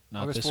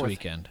 Not August this 4th.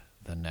 weekend.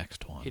 The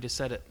next one. He just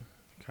said it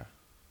Okay.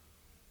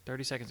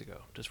 30 seconds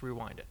ago. Just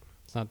rewind it.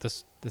 It's not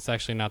this. It's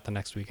actually not the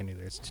next weekend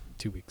either. It's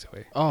 2 weeks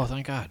away. Oh,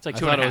 thank God. It's like I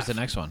 2 thought and a it was the half.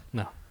 next one.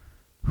 No.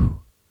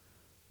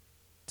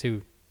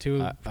 Two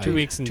 2 I- 2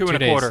 weeks and 2 2 and a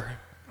days. quarter.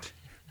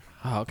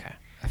 Oh, okay.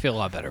 I feel a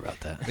lot better about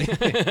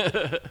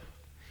that.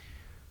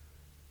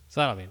 So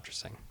that'll be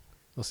interesting.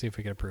 We'll see if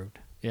we get approved.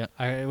 Yeah.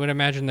 I would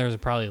imagine there's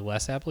probably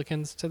less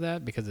applicants to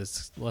that because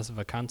it's less of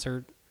a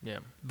concert Yeah.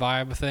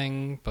 vibe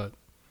thing, but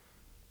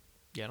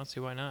Yeah, I don't see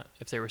why not.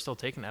 If they were still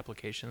taking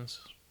applications,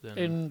 then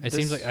And it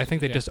seems this- like I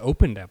think they yeah. just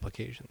opened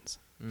applications.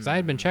 Because I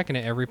had Mm. been checking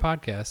it every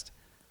podcast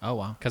Oh,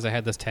 wow. because I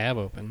had this tab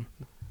open.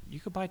 you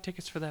could buy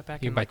tickets for that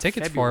back You in could buy like,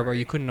 tickets for it, but February.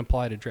 you couldn't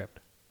apply to Drift.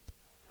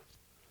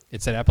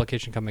 It said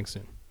application coming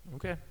soon.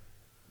 Okay.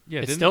 Yeah.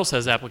 It didn't- still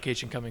says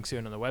application coming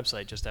soon on the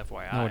website, just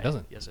FYI. No, it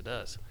doesn't. Yes, it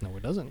does. No,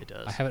 it doesn't. It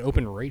does. I have it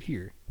open right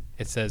here.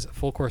 It says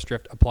full course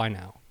Drift, apply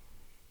now.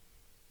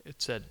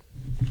 It said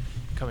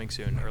coming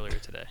soon earlier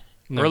today.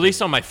 No, or it at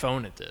least on my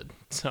phone it did.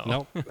 So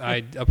Nope.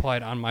 I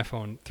applied on my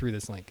phone through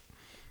this link.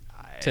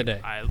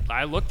 today.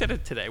 I looked at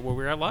it today when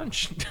we were at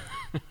lunch.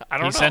 I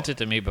don't know. He sent it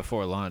to me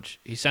before lunch.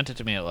 He sent it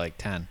to me at like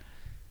 10.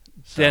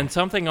 Then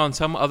something on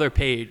some other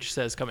page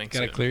says coming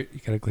You gotta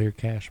soon. clear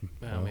cache.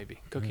 Well, maybe.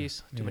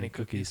 Cookies? Too many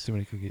cookies. Too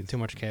many cookies. Too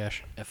much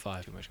cash.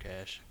 F5. Too much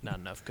cash. Not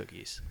enough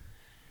cookies.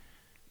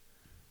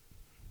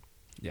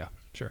 Yeah,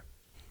 sure.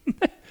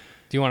 Do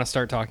you want to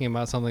start talking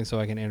about something so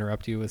I can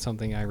interrupt you with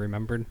something I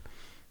remembered?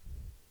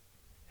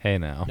 Hey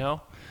now.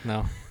 No?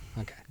 No?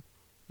 Okay.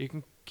 You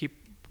can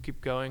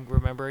keep going,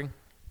 remembering.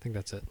 I think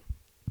that's it.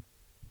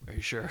 Are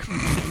you sure?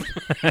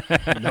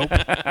 Nope.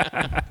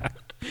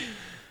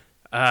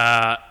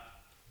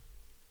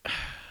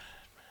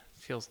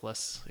 Feels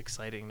less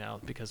exciting now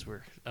because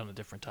we're on a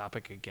different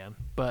topic again.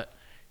 But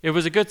it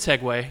was a good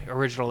segue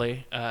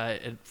originally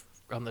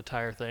on the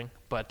tire thing.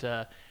 But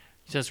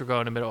since we're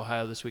going to Mid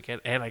Ohio this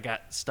weekend, and I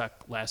got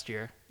stuck last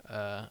year,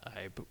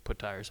 I put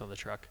tires on the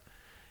truck,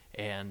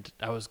 And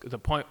that was the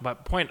point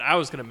I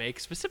was going to make,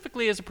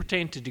 specifically as it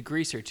pertained to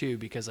degreaser too,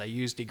 because I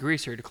used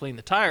degreaser to clean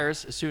the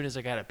tires as soon as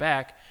I got it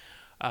back.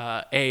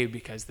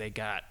 Because they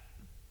got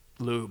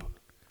lube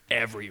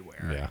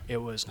everywhere. Yeah. It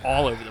was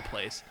all over the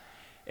place.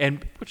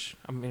 And which,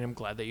 I mean, I'm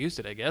glad they used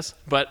it, I guess.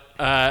 But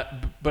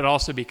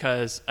also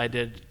because I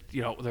did,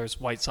 there's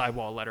white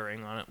sidewall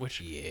lettering on it,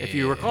 which, if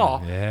you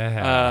recall,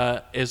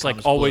 is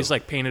like always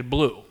like painted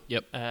blue.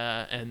 Yep.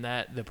 And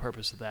that the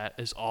purpose of that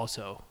is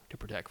also to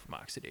protect from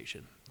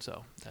oxidation.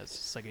 So that's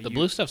just like The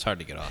blue stuff's hard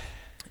to get off.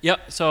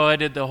 Yep. So I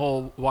did the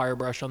whole wire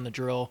brush on the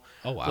drill.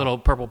 Oh, wow. Little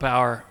purple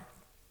power,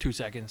 2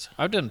 seconds.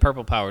 I've done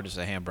purple power, just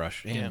a hand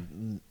brush,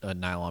 a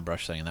nylon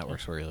brush thing, and that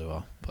works really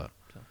well. But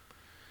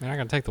You're not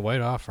gonna take the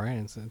white off, right?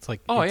 It's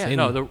like the white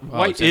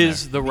it's in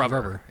is there. the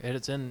rubber.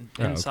 It's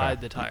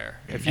inside the tire.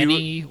 If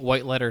any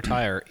white letter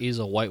tire is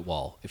a white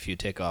wall if you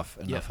take off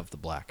enough of the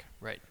black.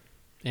 Right.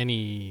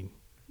 Any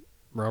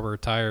rubber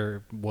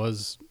tire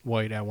was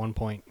white at one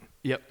point.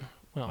 Yep.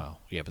 Well,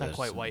 but not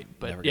quite white,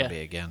 but never gonna be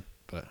again.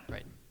 But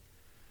right.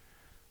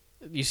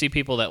 You see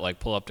people that like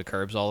pull up to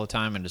curbs all the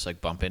time and just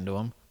like bump into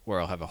them, where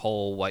I'll have a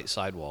whole white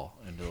sidewall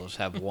and they'll just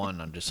have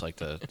one on just like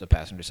the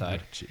passenger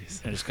side.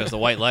 Jeez. And just because the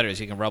white letters,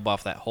 you can rub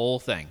off that whole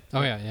thing.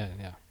 Oh yeah.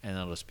 And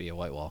it'll just be a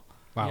white wall.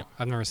 Wow, Yep.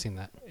 I've never seen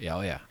that. Yeah,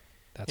 oh yeah.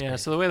 That's yeah. great.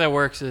 So the way that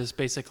works is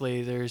basically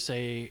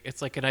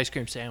it's like an ice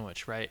cream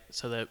sandwich, right?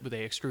 So that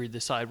they extrude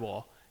the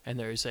sidewall, and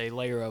there's a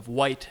layer of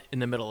white in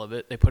the middle of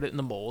it. They put it in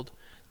the mold.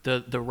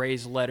 The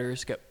raised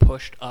letters get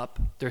pushed up.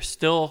 There's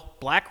still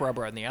black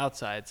rubber on the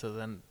outside, so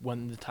then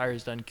when the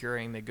tire's done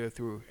curing, they go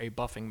through a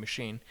buffing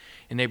machine,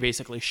 and they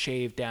basically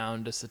shave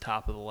down just the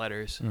top of the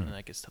letters, and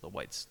that gets to the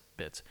white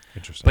bits.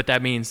 Interesting. But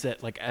that means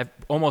that like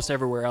almost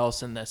everywhere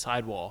else in the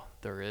sidewall,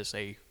 there is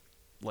a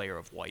layer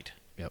of white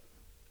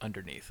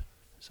underneath.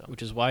 So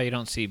Which is why you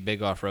don't see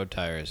big off-road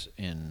tires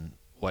in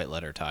white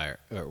letter,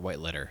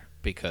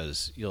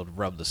 because you'll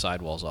rub the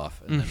sidewalls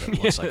off and then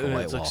it looks like a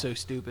white it wall. looks so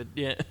stupid.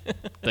 Yeah.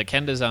 The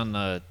Kendas on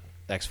the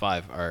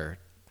X5 are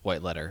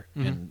white letter,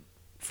 and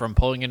from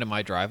pulling into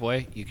my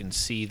driveway, you can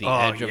see the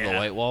edge of the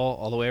white wall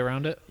all the way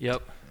around it.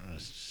 Yep.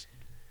 It's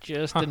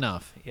just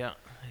enough. Yeah.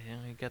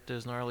 You got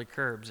those gnarly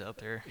curbs out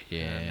there.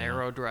 Yeah.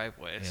 Narrow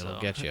driveway. It'll so.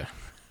 get you.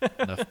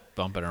 Enough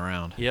bumping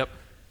around. Yep.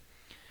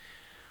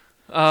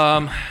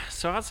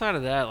 So outside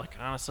of that, like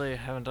honestly, I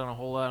haven't done a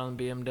whole lot on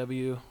the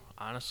BMW.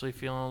 Honestly,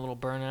 feeling a little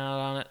burnout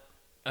on it.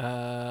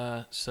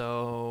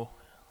 So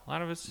a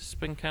lot of it's just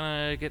been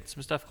kind of getting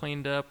some stuff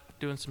cleaned up,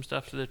 doing some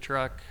stuff to the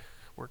truck,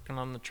 working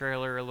on the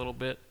trailer a little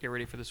bit, get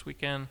ready for this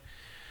weekend.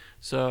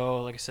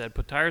 So like I said,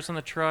 put tires on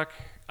the truck.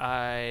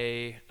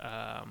 I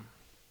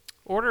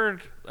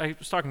ordered. I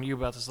was talking to you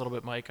about this a little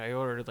bit, Mike. I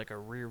ordered like a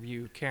rear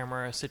view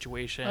camera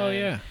situation. Oh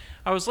yeah.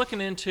 I was looking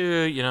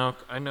into,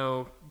 I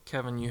know,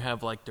 Kevin, you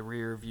have like the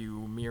rear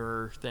view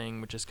mirror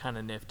thing, which is kind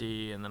of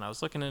nifty. And then I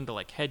was looking into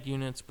like head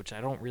units, which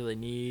I don't really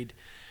need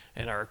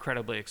and are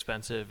incredibly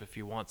expensive if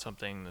you want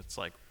something that's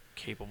like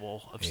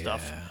capable of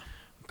stuff,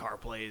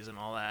 CarPlays and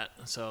all that.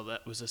 So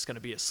that was just going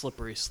to be a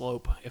slippery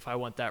slope if I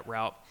went that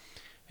route.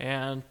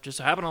 And just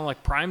happened on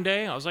like Prime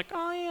Day, I was like,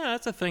 oh yeah,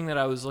 that's a thing that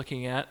I was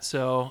looking at.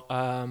 So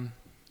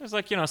there's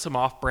like, some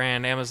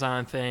off-brand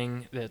Amazon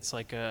thing that's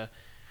like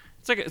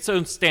its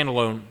own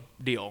standalone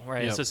deal,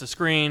 right? Yep. It's just a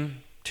screen,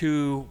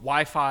 2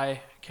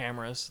 Wi-Fi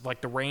cameras.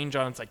 Like the range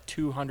on it's like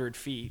 200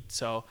 feet.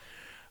 So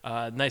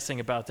nice thing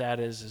about that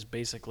is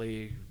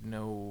basically I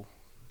don't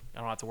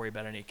have to worry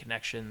about any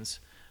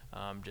connections,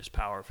 just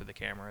power for the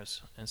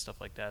cameras and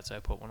stuff like that. So I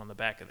put one on the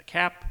back of the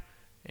cap,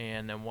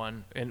 and then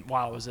and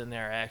while I was in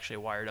there, I actually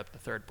wired up the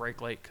third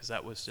brake light because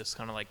that was just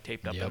kind of like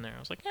taped up in there. I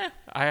was like,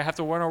 I have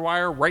to run a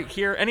wire right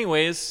here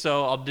anyways,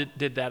 so I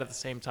did that at the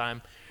same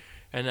time,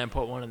 and then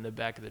put one in the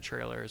back of the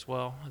trailer as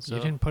well. So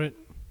You didn't put it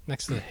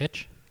next to the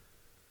hitch?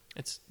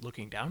 it's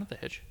looking down at the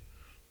hitch.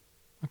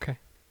 Okay.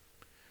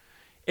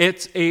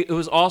 It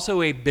was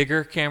also a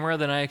bigger camera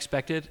than I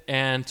expected,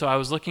 and so I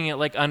was looking at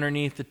like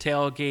underneath the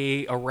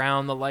tailgate,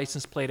 around the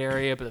license plate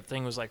area, but the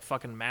thing was like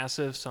fucking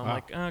massive. So I'm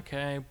like,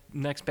 okay.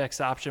 Next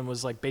best option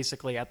was like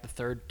basically at the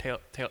third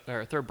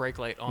third brake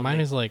light on.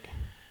 Mine is like.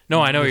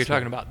 No, I know what you're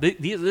talking about.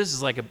 This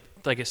is like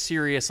a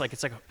serious, like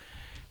it's like a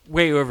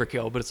way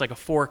overkill, but it's like a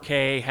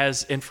 4K,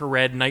 has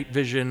infrared, night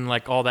vision,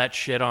 like all that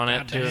shit on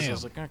it too. So I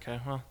was like,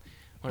 okay, well,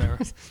 whatever.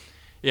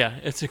 Yeah,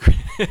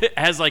 it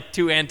has like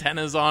 2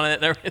 antennas on it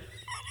and everything.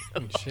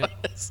 Oh, shit.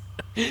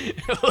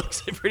 It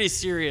looks pretty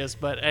serious,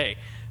 but hey,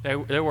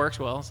 that works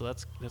well, so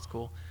that's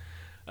cool.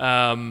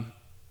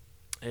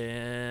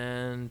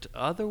 And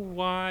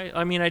otherwise,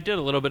 I mean, I did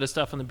a little bit of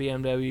stuff on the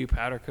BMW,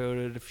 powder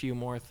coated a few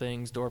more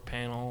things, door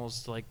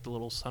panels, like the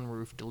little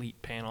sunroof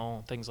delete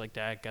panel, things like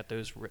that. Got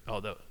those,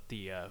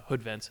 the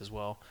hood vents as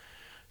well.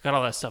 Got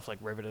all that stuff like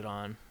riveted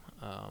on.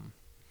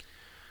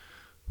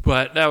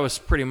 But that was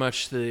pretty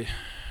much the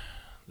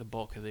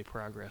bulk of the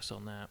progress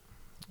on that.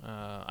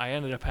 I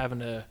ended up having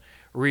to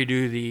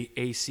redo the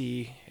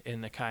AC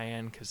in the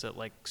Cayenne because it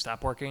like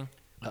stopped working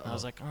And I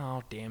was like,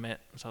 oh, damn it.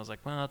 So I was like,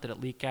 well, did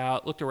it leak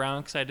out? Looked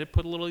around because I did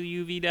put a little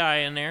UV dye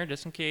in there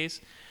just in case.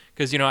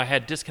 Because, I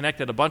had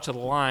disconnected a bunch of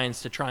the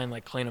lines to try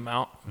and, clean them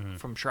out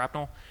from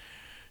shrapnel.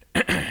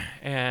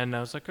 And I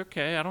was like,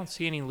 okay, I don't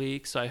see any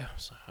leaks. I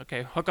was like,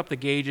 okay, hook up the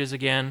gauges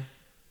again.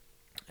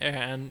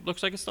 And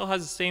looks like it still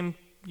has the same,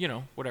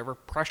 whatever,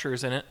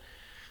 pressures in it.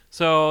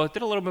 So I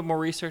did a little bit more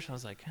research. And I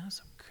was like, I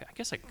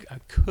guess I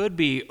could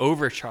be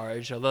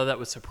overcharged, although that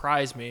would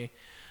surprise me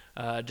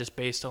just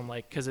based on,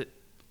 because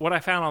what I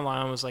found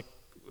online was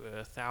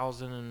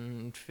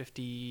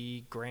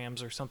 1,050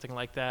 grams or something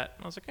like that.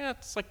 And I was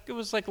like, it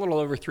was a little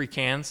over 3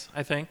 cans,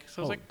 I think.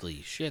 So I was like,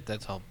 holy shit,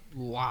 that's a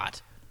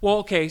lot. well,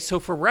 okay, so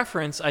for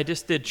reference, I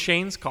just did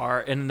Shane's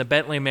car, and the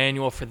Bentley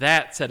manual for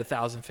that said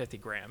 1,050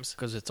 grams.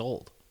 Because it's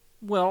old.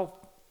 Well,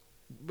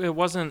 it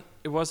wasn't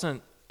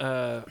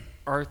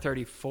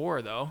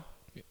R34 though.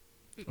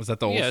 Was that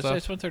the old stuff?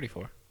 It's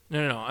 134.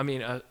 No. I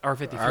mean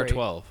R53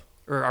 R12.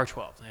 or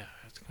R12. Yeah.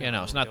 Yeah,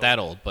 no, it's not that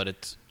old, but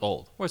it's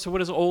old. Well, so what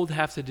does old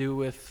have to do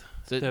with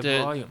the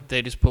volume?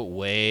 They just put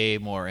way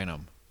more in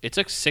them. It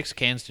took 6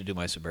 cans to do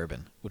my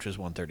Suburban, which was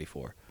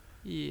 134.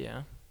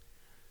 Yeah.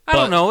 I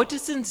don't know. It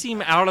just didn't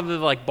seem out of the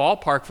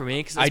ballpark for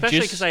me,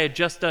 especially because I had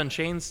just done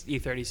Shane's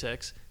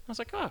E36. I was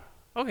like, oh,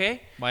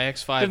 okay. My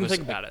X5 Didn't was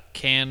think about it.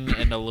 can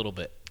and a little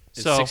bit.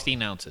 It's So-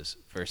 16 ounces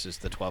versus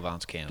the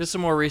 12-ounce cans. Just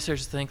some more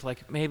research to think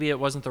maybe it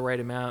wasn't the right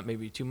amount,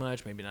 maybe too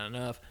much, maybe not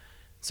enough.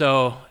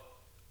 So,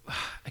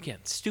 again,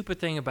 stupid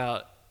thing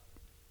about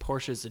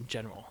Porsches in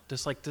general,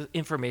 just the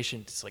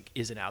information just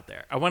isn't out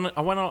there. I went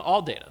on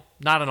all data,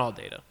 not on all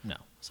data. No.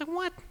 It's like,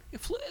 what?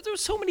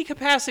 There's so many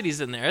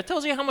capacities in there. It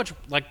tells you how much,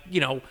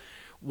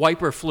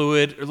 wiper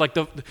fluid or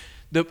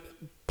the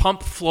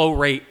pump flow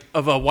rate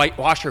of a white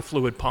washer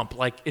fluid pump.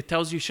 It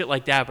tells you shit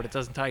like that, but it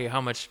doesn't tell you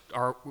how much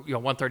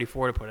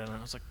 134 to put in. And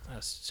I was like,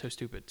 that's so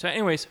stupid. So,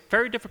 anyways,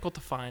 very difficult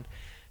to find.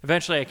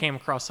 Eventually, I came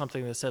across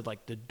something that said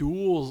the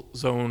dual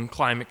zone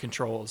climate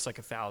control is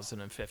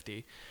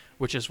 1,050,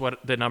 which is what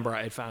the number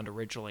I had found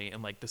originally,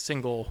 and the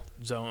single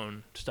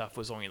zone stuff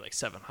was only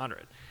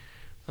 700. I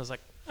was like,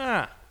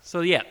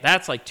 so yeah,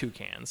 that's 2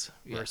 cans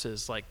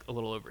versus a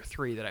little over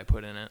 3 that I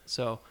put in it.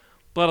 So,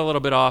 bled a little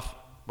bit off,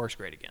 works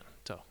great again.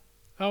 So,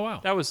 Oh,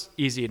 wow. that was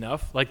easy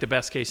enough, the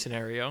best case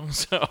scenario.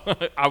 So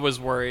I was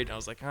worried. I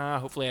was like,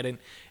 hopefully I didn't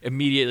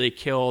immediately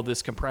kill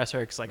this compressor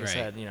because, I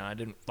said, I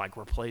didn't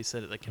replace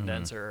it, the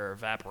condenser or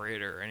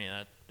evaporator or any of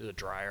that, the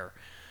dryer.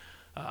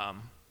 Never.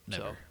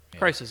 So Yeah.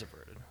 crisis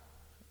averted,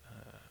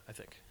 I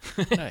think.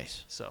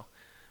 Nice. So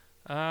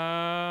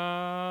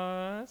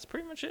that's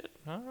pretty much it.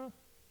 I don't know.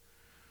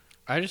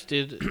 I just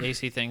did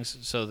AC things.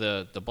 So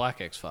the Black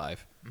X5,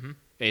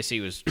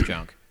 AC was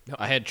junk. Yep.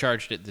 I had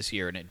charged it this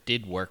year, and it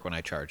did work when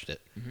I charged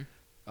it.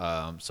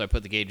 So I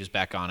put the gauges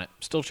back on it,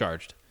 still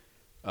charged,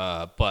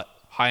 but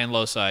high and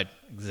low side,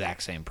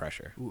 exact same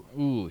pressure.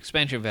 Ooh,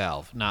 expansion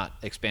valve, not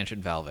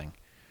expansion valving,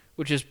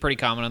 which is pretty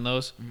common on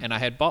those. And I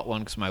had bought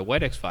one because my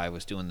white X5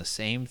 was doing the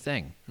same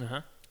thing,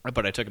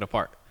 but I took it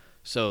apart.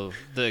 So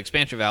the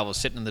expansion valve was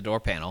sitting in the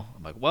door panel.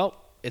 I'm like,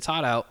 well, it's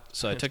hot out,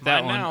 so I took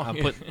that one. now.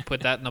 I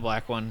put that in the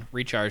black one,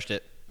 recharged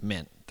it,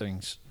 mint.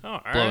 Things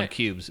all blowing right.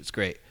 cubes. It's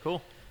great.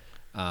 Cool.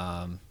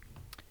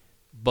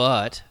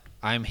 But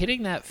I'm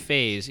hitting that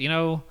phase.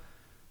 You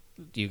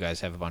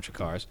guys have a bunch of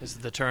cars. This is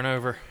the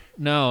turnover.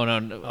 No.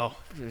 Oh.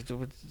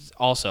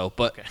 Also,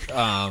 but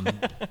I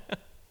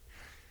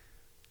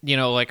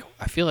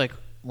feel like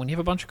when you have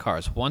a bunch of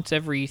cars, once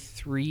every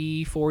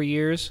 3-4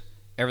 years,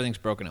 everything's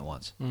broken at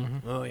once.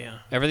 Oh, yeah.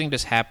 Everything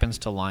just happens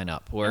to line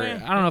up. Where I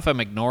don't know if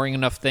I'm ignoring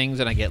enough things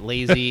and I get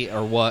lazy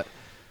or what.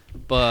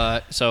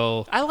 But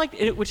so I like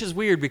it, which is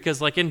weird because,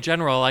 in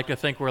general, I like to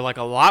think we're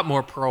a lot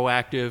more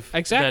proactive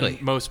Exactly.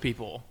 than most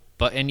people.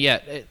 and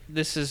yet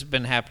this has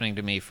been happening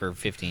to me for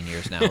 15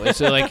 years now. It's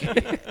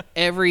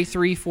every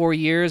 3-4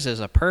 years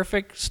is a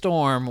perfect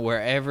storm where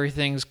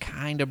everything's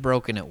kind of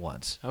broken at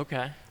once.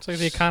 Okay. It's like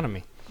the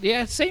economy.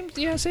 Yeah, same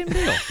deal. Same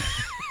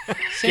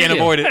Can't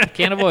avoid it.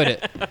 Can't avoid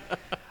it. You're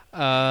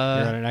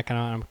at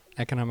an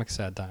economic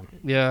sad time.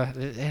 Yeah,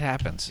 it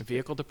happens.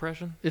 Vehicle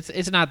depression?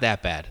 It's not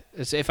that bad.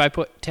 If I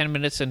put 10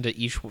 minutes into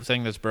each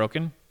thing that's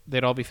broken,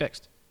 they'd all be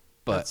fixed.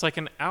 But It's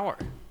an hour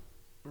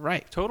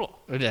right, total.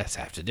 I just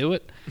have to do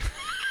it.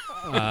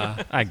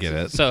 I get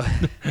it. So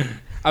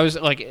I was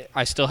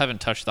I still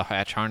haven't touched the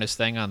hatch harness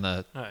thing on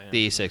the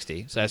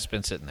E60, so that's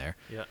been sitting there.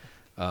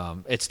 Yeah.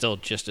 It's still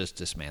just as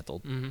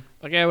dismantled.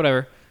 Yeah,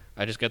 whatever.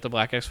 I just got the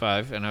Black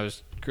X5, and I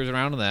was cruising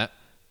around on that.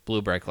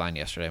 Blew brake line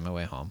yesterday on my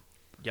way home.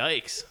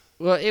 Yikes.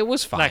 Well, it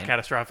was fine. Not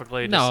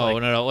catastrophically.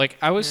 No.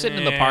 I was sitting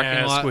in the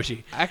parking lot.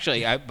 Squishy.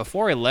 Actually,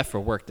 before I left for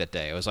work that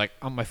day, I was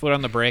on my foot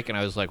on the brake, and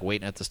I was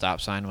waiting at the stop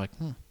sign. I'm like,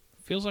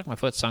 feels like my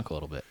foot sunk a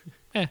little bit.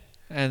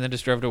 And then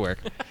just drove to work.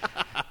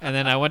 And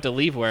then I went to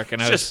leave work,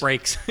 and Just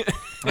brakes.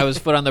 I was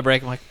foot on the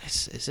brake. I'm like,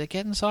 is it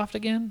getting soft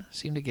again?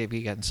 Seemed to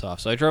be getting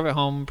soft. So I drove it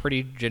home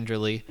pretty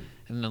gingerly,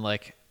 and then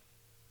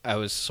I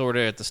was sort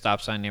of at the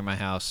stop sign near my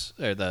house,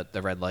 or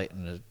the red light,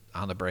 and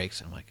on the brakes.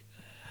 And I'm like,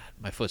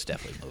 my foot's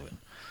definitely moving.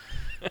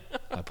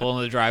 I pull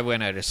in the driveway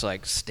and I just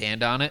like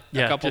stand on it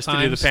Yeah, a couple just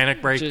times. to do the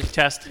panic brake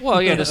test.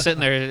 Well, yeah, just sitting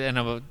there and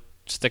I'm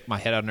stick my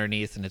head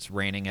underneath and it's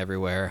raining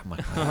everywhere. I'm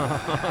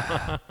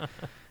like,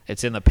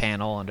 it's in the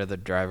panel under the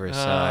driver's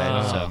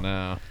side. So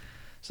no.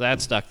 So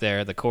that's stuck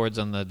there. The cords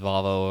on the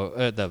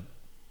Volvo,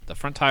 the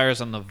front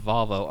tires on the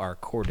Volvo are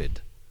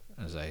corded,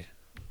 as I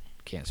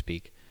can't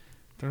speak.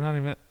 They're not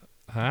even.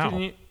 How?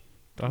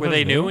 Were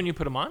they new when you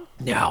put them on?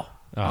 No,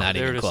 not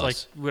They were even just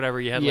close. like whatever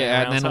you had.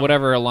 Yeah, and then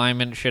whatever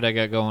alignment shit I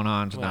got going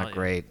on is Well, not yeah.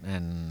 great.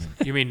 And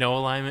You mean no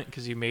alignment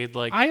because you made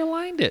like? I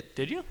aligned it.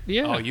 Did you?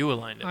 Yeah. Oh, you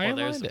aligned it. I Well,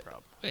 there's aligned the it.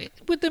 problem.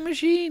 With the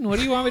machine. What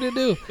do you want me to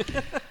do?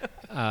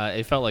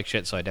 It felt like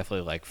shit, so I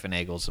definitely like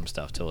finagled some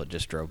stuff till it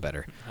just drove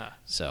better.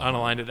 So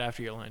Unaligned it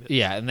after you aligned it.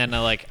 yeah, and then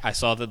I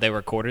saw that they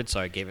were corded,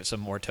 so I gave it some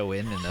more toe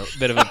in and a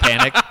bit of a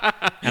panic.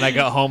 And I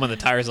got home and the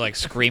tires like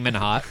screaming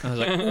hot. I was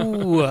like,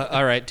 ooh,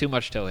 all right, too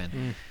much toe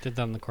in. Did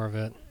that on the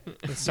Corvette.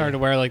 It started to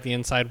wear like the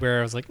inside wear.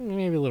 I was like,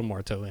 maybe a little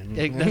more toe in.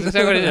 That's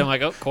exactly what I did. I'm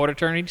like, oh, quarter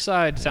turn each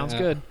side. Sounds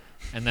good.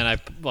 And then I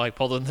like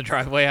pulled in the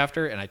driveway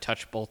after, and I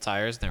touched both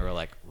tires, and they were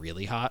like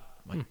really hot.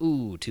 I'm like,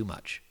 ooh, too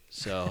much.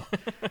 So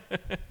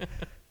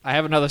I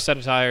have another set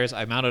of tires.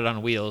 I mounted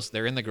on wheels.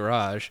 They're in the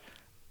garage.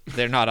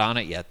 They're not on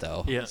it yet,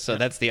 though. Yeah. So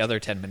that's the other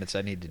 10 minutes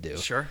I need to do.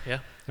 Sure. Yeah.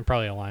 And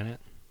probably align it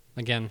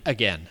again.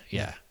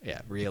 Yeah.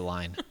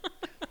 Realign.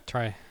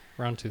 Try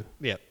round 2.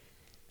 Yep.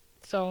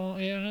 So,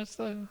 yeah, that's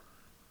the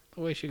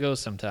way she goes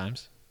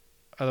sometimes.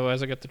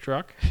 Otherwise, I got the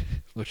truck,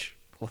 which,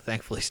 well,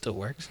 thankfully still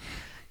works.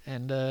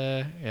 And,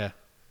 yeah,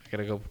 I got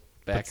to go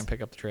back and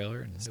pick up the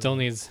trailer. And Still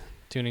needs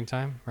tuning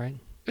time, right?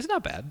 It's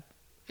not bad.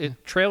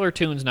 Trailer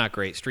tune's not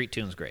great. Street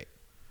tune's great.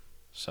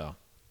 So.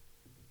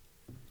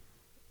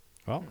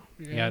 Well,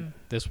 you got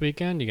this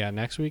weekend, you got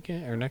next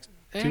weekend, or next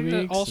 2 And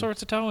weeks. all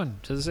sorts of towing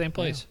to the same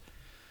place.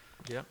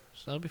 Yep.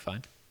 So that'll be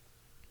fine.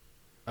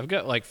 I've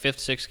got like 5th,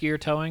 6th gear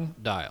towing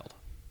dialed.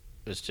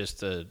 It's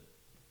just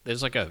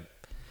there's like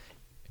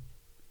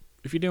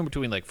if you're doing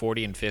between like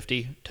 40 and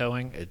 50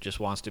 towing, it just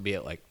wants to be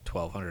at like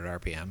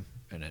 1200 RPM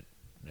and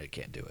it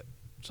can't do it.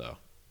 So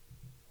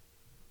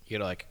you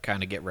gotta like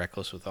kind of get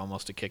reckless with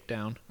almost a kick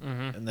down,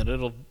 and then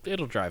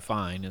it'll drive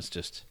fine. It's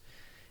just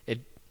it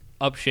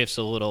upshifts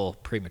a little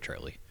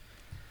prematurely.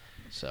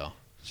 So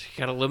You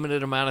got a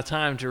limited amount of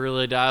time to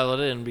really dial it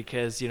in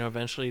because,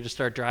 eventually you just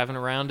start driving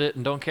around it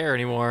and don't care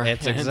anymore.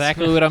 that's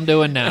exactly what I'm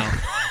doing now.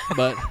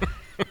 But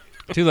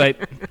Too late.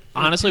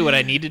 honestly, what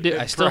I need to do,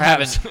 I still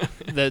Perhaps.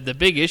 haven't. The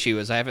big issue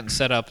is I haven't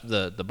set up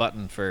the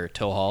button for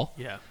tow haul.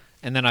 Yeah.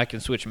 And then I can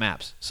switch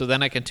maps. So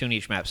then I can tune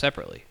each map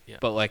separately. Yeah.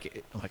 But I'm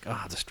like,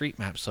 the street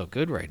map's so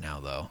good right now,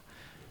 though.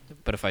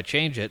 But if I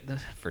change it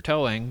for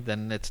towing,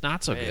 then it's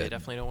not so Hey, good.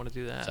 definitely don't want to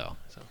do that. So.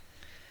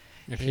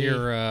 If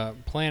you're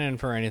planning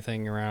for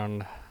anything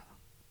around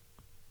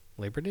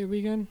Labor Day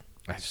weekend,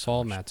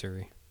 Fall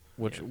Matsuri.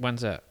 When's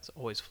that? It's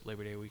always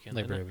Labor Day weekend.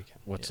 Labor Day isn't it? weekend.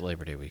 What's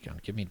Labor Day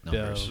weekend? Give me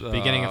numbers.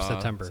 Beginning of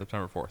September.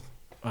 September 4th.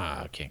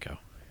 I can't go.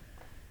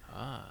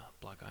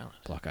 Block Island.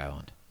 Block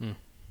Island.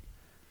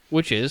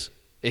 Which is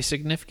a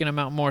significant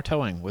amount more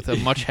towing with a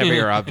much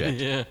heavier object.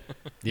 Yeah.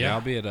 Yeah,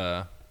 I'll be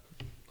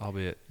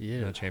at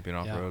Yeah. Champion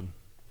Off Yeah. Road.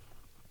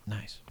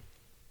 Nice.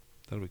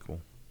 That'll be cool.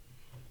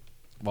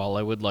 While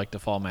I would like to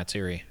fall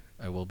Matsuri,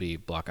 I will be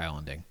Block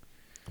Islanding.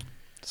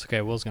 It's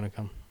okay. Will's gonna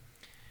come.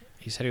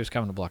 He said he was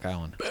coming to Block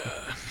Island.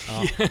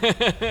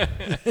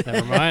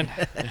 Never mind.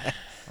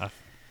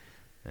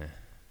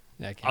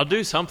 Yeah, I can't. I'll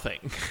do something.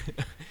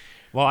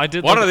 Well, I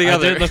did. One look, or the I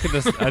other. did look at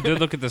this. I did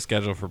look at the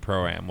schedule for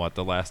Pro Am. What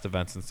the last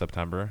events in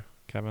September,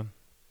 Kevin?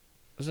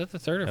 Was that the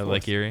third or At fourth?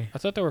 Lake Erie. I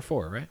thought there were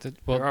 4, right?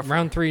 Well, There are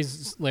round 3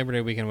 is Labor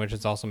Day weekend, which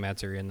is also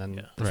Matsuri, and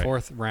then the Right.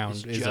 4th round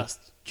It's is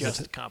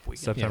just comp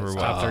weekend. September it's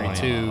what? top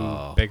 32,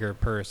 Oh. bigger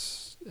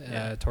purse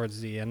Yeah. towards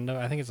the end of.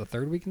 I think it's the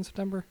 3rd week in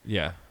September.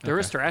 Yeah, There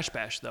is Thrash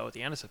Bash, though, at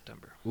the end of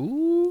September.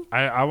 Ooh.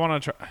 I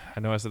want to try. I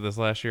know I said this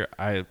last year.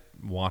 I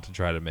want to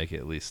try to make it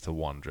at least to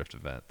one drift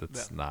event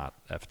that's not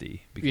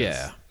FD because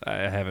Yeah. I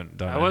haven't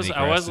done. I was any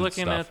crested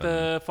looking at stuff and-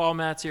 the Fall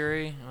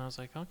Matsuri, and I was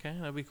like, okay,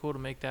 that'd be cool to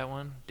make that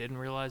one. Didn't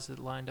realize it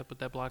lined up with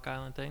that Block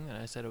Island thing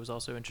that I said I was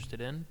also interested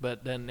in.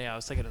 But then, I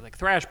was thinking of like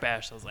Thrash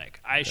Bash. I was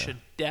like, I should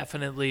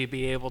definitely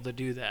be able to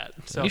do that.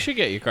 So You should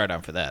get your car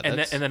down for that. And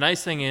That's- the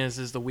nice thing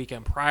is the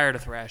weekend prior to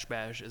Thrash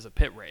Bash is a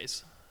pit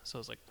race. So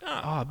I was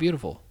like,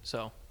 beautiful.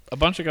 so A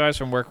bunch of guys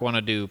from work want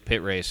to do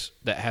pit race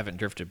that haven't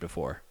drifted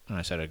before, and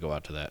I said I'd go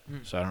out to that.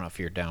 So I don't know if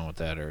you're down with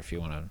that or if you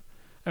want to.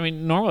 I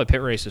mean, normally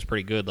pit race is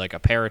pretty good. Like a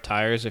pair of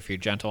tires, if you're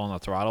gentle on the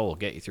throttle, will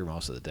get you through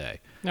most of the day.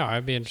 No,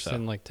 I'd be interested So.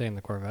 in like taking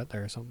the Corvette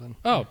there or something.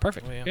 Oh,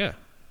 perfect. Oh, yeah. Yeah.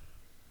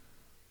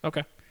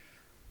 Okay.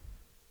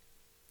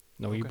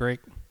 No e-brake.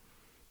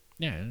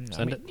 Yeah. I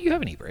Send mean, you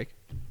have an e-brake.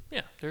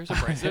 yeah, there's a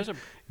break. There's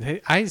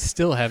a I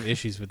still have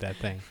issues with that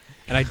thing,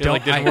 and I feel don't.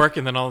 like didn't work,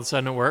 and then all of a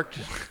sudden it worked.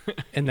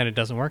 And then it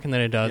doesn't work, and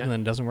then it does, Yeah. and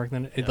then it doesn't work,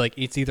 and then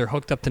it's either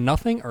hooked up to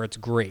nothing or it's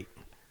great.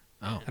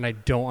 Oh. And I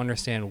don't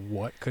understand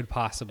what could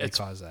possibly It's-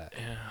 cause that.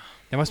 Yeah.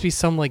 There must be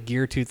some like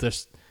gear tooth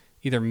that's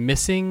either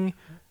missing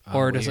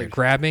or just like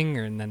grabbing,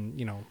 or and then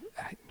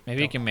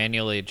Maybe you can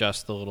manually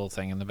adjust the little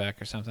thing in the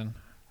back or something.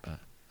 But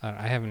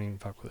I haven't even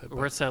fucked with it.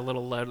 Where it's that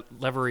little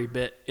levery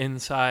bit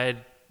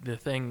inside the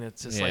thing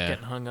that's just like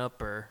getting hung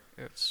up, or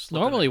it's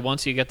normally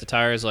once you get the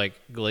tires like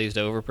glazed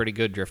over pretty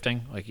good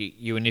drifting, like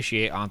you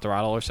initiate on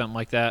throttle or something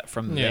like that.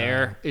 From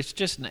there,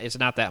 it's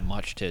not that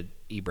much to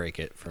e-brake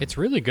it. It's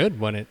really good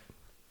when it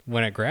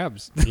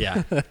grabs.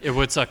 Yeah, it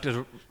would suck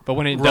to, but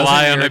when it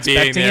rely doesn't, on it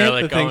being there, it,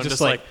 like the thing going just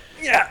like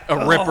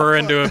a ripper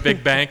into a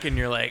big bank, and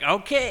you're like,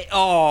 okay,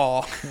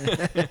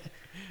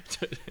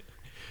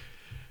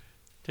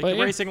 take the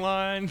racing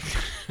line.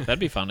 That'd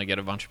be fun to get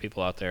a bunch of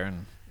people out there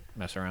and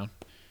mess around.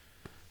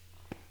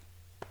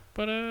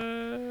 But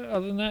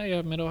other than that,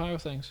 yeah, Mid-Ohio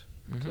things.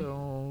 Mm-hmm.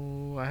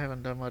 So I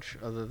haven't done much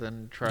other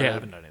than try. Yeah, I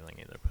haven't done anything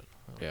either. But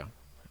yeah,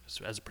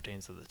 as it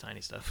pertains to the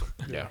tiny stuff.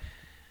 Yeah,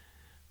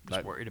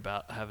 just worried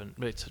about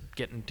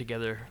getting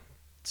together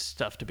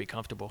stuff to be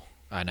comfortable.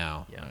 I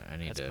know. Yeah, I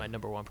need that's to my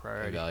number one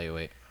priority.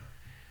 Evaluate.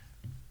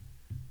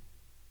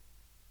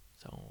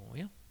 So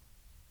yeah.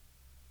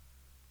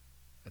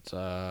 It's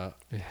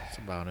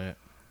about it.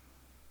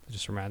 It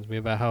just reminds me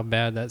about how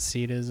bad that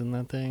seat is in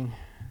that thing.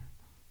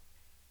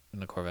 In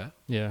the Corvette?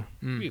 Yeah.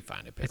 You'll be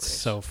fine at pit It's race.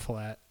 so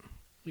flat.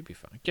 You'll be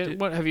fine.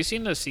 What have you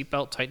seen the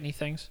seatbelt tightening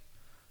things?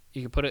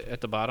 You can put it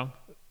at the bottom.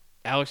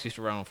 Alex used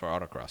to run them for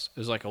autocross. It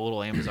was like a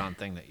little Amazon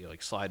thing that you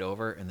like slide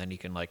over, and then you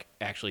can like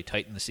actually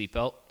tighten the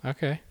seatbelt.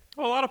 Okay.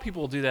 Well, a lot of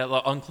people will do that.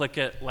 Like, unclick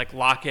it, like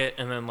lock it,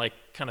 and then like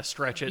kind of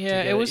stretch it.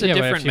 Yeah, to it was a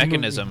different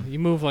mechanism. You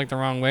move like the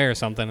wrong way or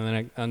something, and then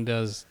it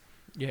undoes.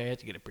 Yeah, you have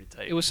to get it pretty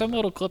tight. It was some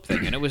little clip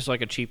thing, and it was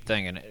like a cheap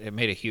thing, and it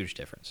made a huge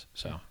difference.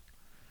 So.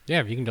 Yeah,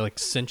 if you can like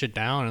cinch it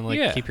down and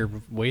like keep your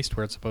waist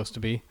where it's supposed to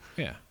be.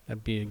 Yeah,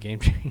 that'd be a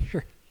game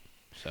changer.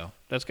 So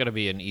that's got to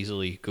be an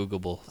easily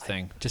Googleable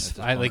thing.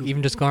 I like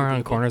even just going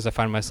around corners, I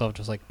find myself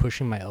just like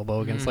pushing my elbow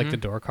against like the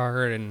door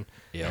card and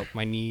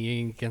my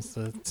knee against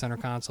the center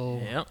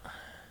console. Yep.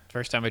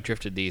 First time I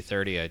drifted the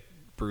E30, I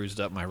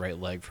bruised up my right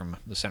leg from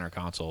the center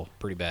console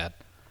pretty bad.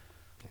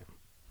 Yeah.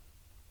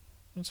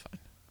 That's fine.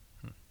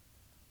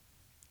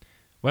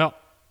 Well,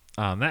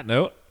 on that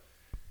note,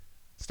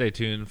 stay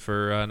tuned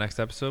for next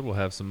episode. We'll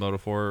have some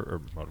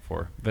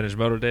Vintage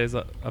Moto Days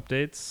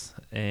updates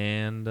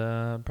and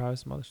probably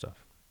some other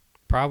stuff.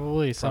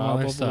 Probably some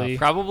other stuff.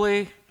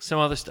 Probably some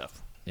other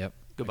stuff. Yep.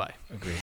 Goodbye. Agreed.